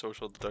other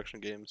social deduction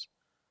games.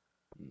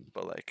 Mm.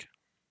 But like,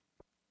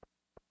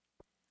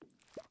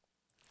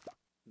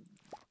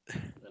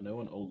 I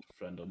know an old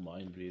friend of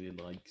mine really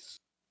likes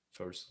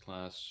First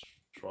Class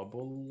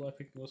Trouble, I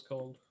think it was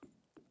called,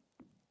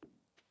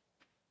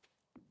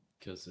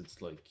 because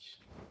it's like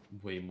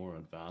way more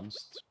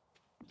advanced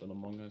than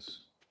Among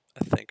Us.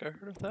 I think I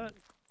heard of that.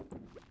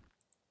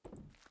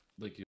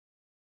 Like you,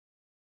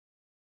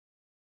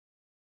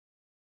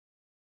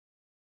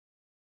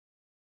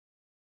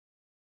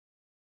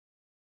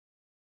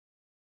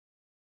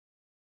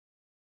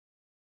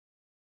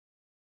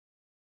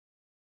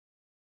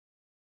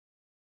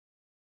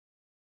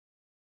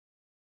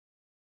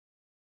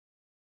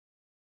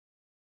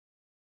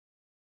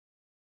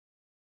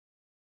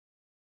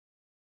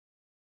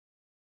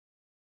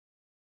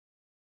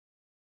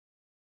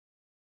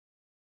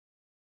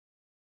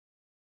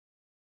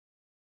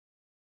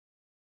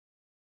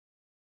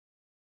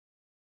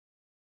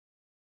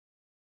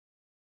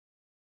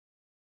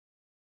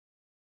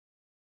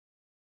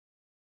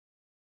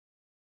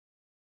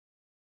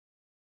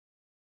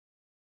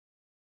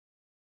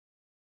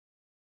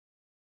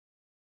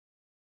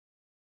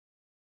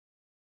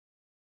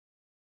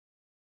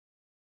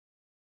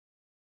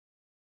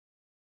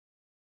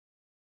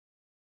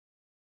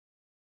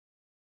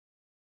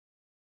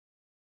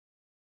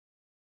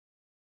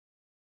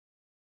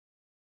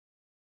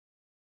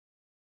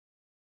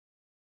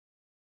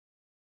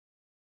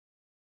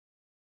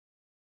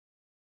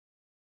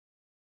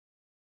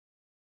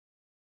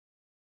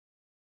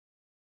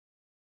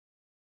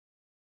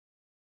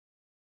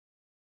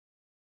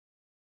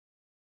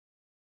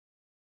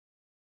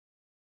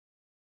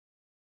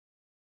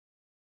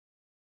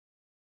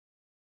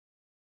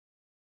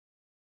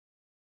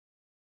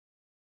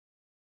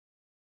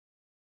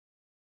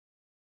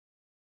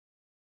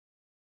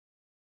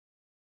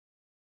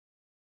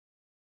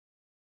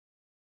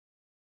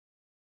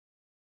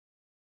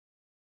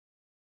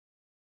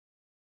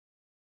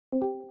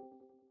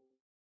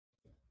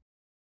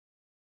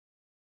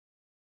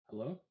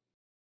 hello?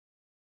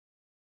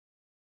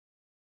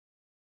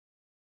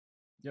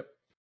 Yep.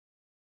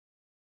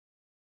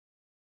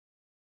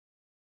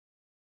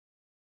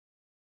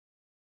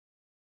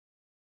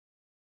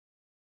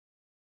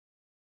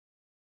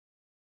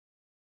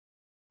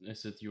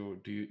 Is it your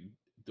do you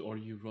are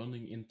you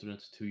running internet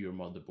to your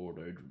motherboard,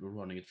 or are you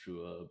running it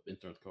through a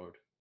internet card?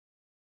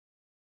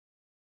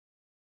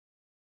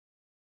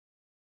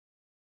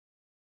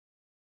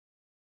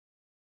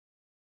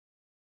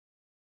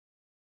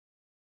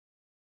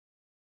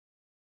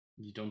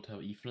 You don't have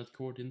Ethernet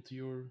cord into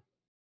your.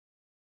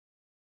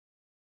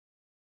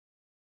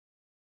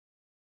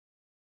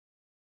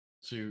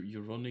 So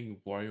you're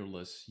running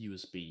wireless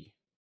USB.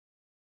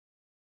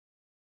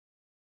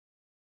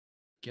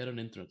 Get an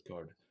internet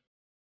card.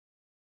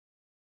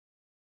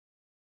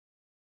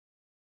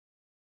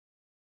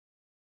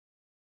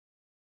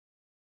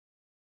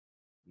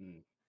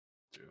 Mm,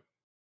 true.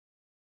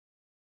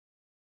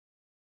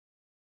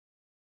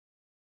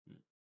 Mm.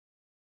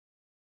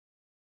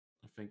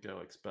 I think I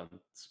like spent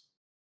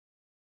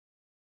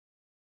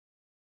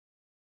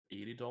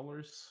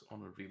 $80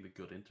 on a really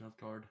good internet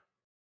card.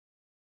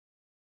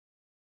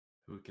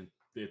 Who can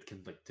it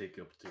can like take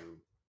up to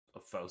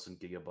 1,000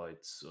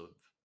 gigabytes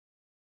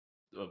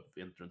of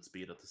internet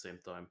speed at the same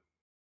time,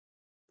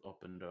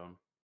 up and down.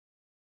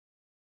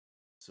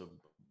 So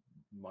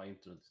my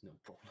internet is no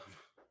problem.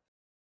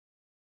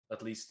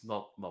 At least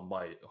not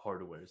my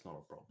hardware is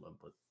not a problem,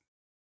 but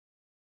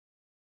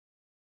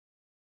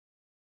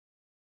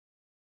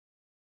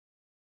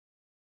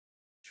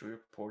sure your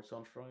ports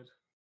aren't fried.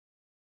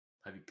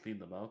 Have you cleaned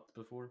them out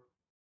before?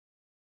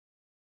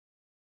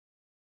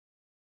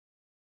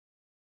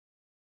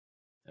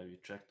 Have you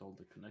checked all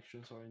the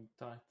connections are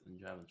intact and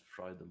you haven't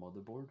fried the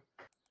motherboard?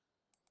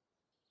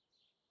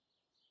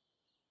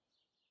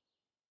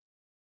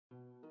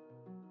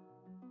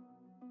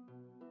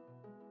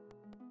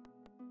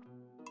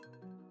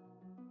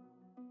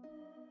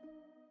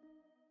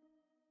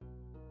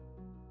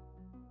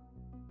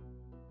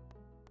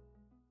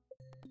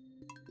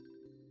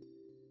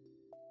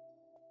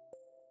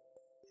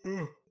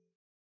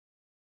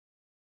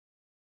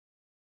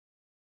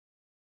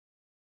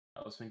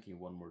 I was thinking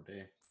one more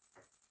day.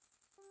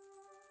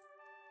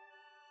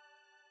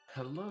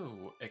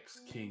 Hello,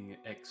 X King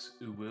X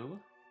Uwu.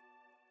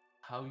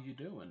 How you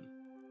doing?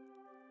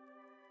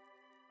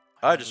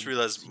 I I just haven't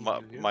realized seen my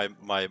you here my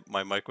before. my,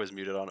 my mic was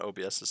muted on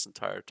OBS this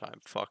entire time.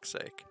 Fuck's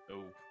sake.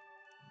 Oh,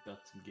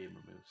 that's some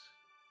gamer moves.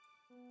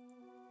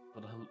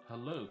 But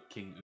hello,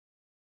 King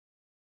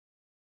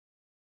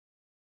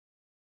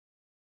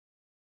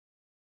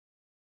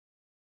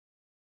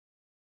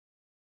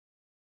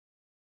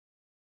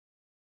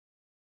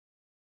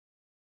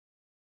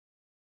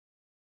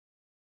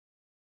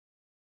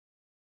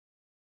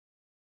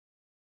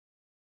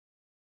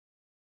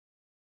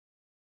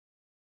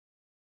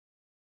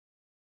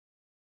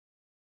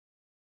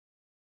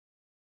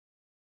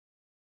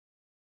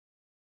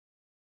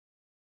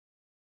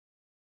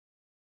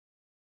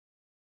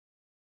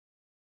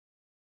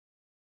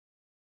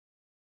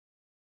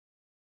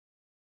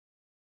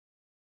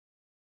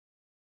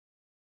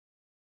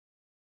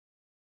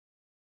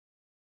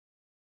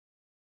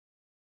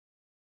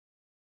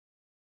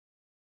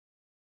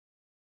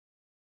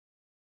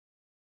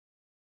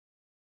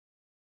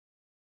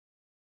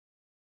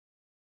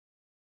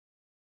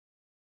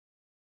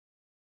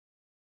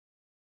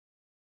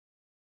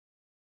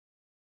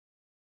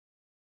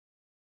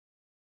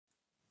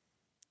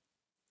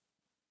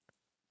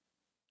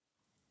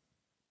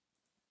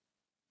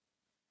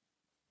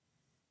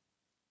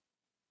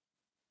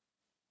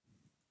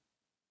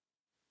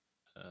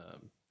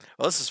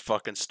Well, this is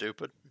fucking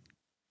stupid.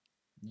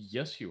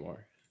 Yes, you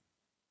are.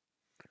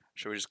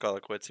 Should we just call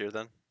it quits here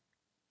then?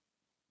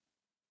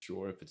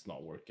 Sure, if it's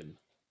not working.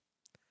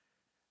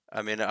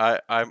 I mean, I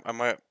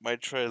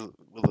might try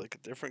with like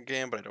a different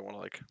game, but I don't want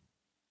to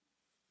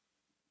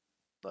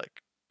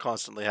like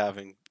constantly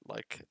having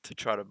like to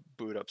try to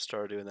boot up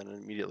Stardew and then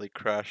immediately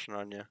crashing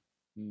on you.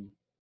 Hmm.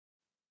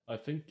 I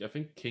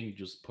think King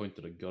just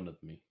pointed a gun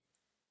at me.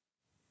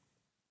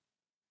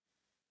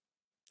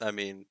 I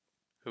mean,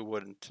 who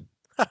wouldn't?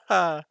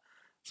 Haha.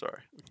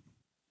 Sorry.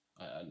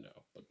 I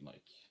know, but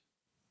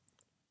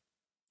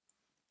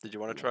Did you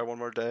want to try like one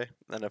more day?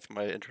 And if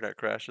my internet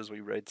crashes, we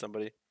raid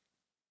somebody,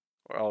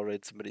 or I'll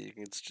raid somebody. You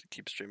can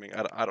keep streaming.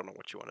 I don't know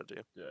what you want to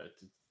do. yeah,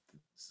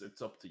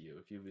 it's up to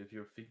you. If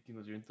you're thinking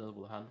that your internet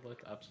will handle it,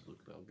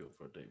 absolutely, I'll go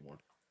for a day more.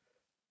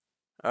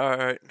 All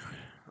right.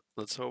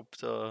 Let's hope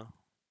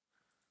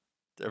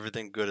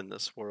everything good in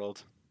this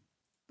world.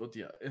 But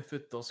yeah, if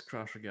it does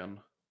crash again,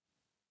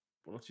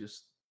 why not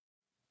just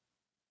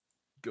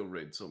go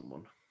raid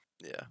someone?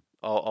 Yeah.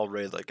 I'll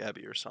raid like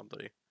Abby or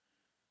somebody.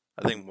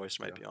 I think Moist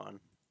might Yeah, be on.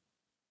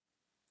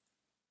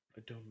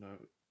 I don't know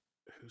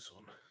who's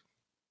on.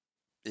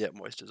 Yeah,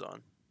 Moist is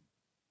on.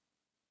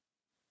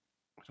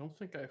 I don't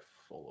think I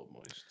follow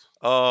Moist.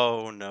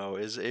 Oh no,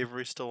 is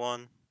Avery still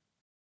on?